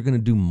means you're going to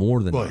do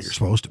more than us. Well, you're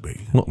supposed to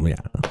be. Well, yeah.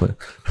 But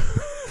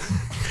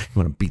you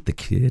want to beat the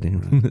kid.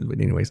 But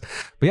anyways.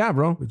 But yeah,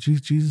 bro. But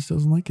Jesus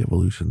doesn't like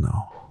evolution,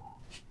 though.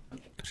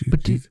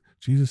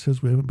 Jesus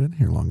says we haven't been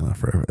here long enough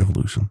for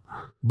evolution.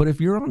 But if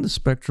you're on the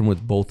spectrum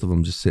with both of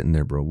them just sitting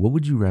there, bro, what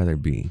would you rather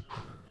be?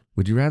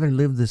 Would you rather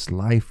live this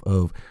life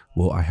of,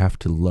 well, I have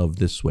to love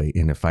this way,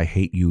 and if I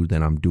hate you,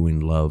 then I'm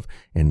doing love,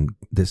 and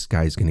this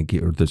guy's going to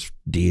give, or this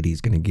deity is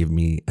going to give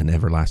me an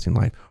everlasting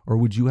life? Or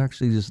would you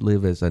actually just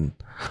live as an,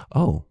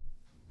 oh,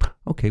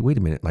 okay, wait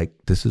a minute, like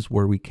this is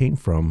where we came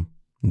from.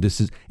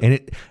 This is,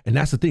 and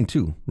that's the thing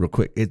too, real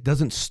quick. It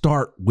doesn't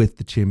start with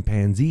the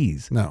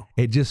chimpanzees. No.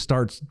 It just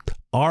starts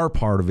our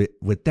part of it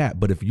with that.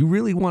 But if you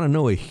really want to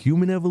know a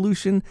human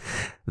evolution,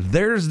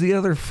 there's the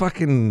other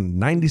fucking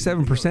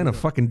 97% of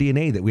fucking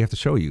DNA that we have to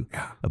show you.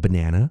 A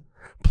banana,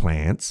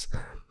 plants,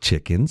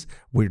 chickens.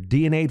 We're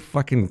DNA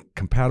fucking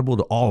compatible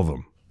to all of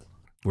them.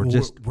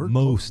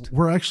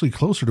 We're actually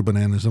closer to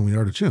bananas than we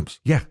are to chimps.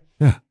 Yeah.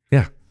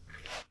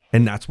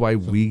 And that's why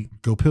we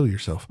go pill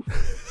yourself.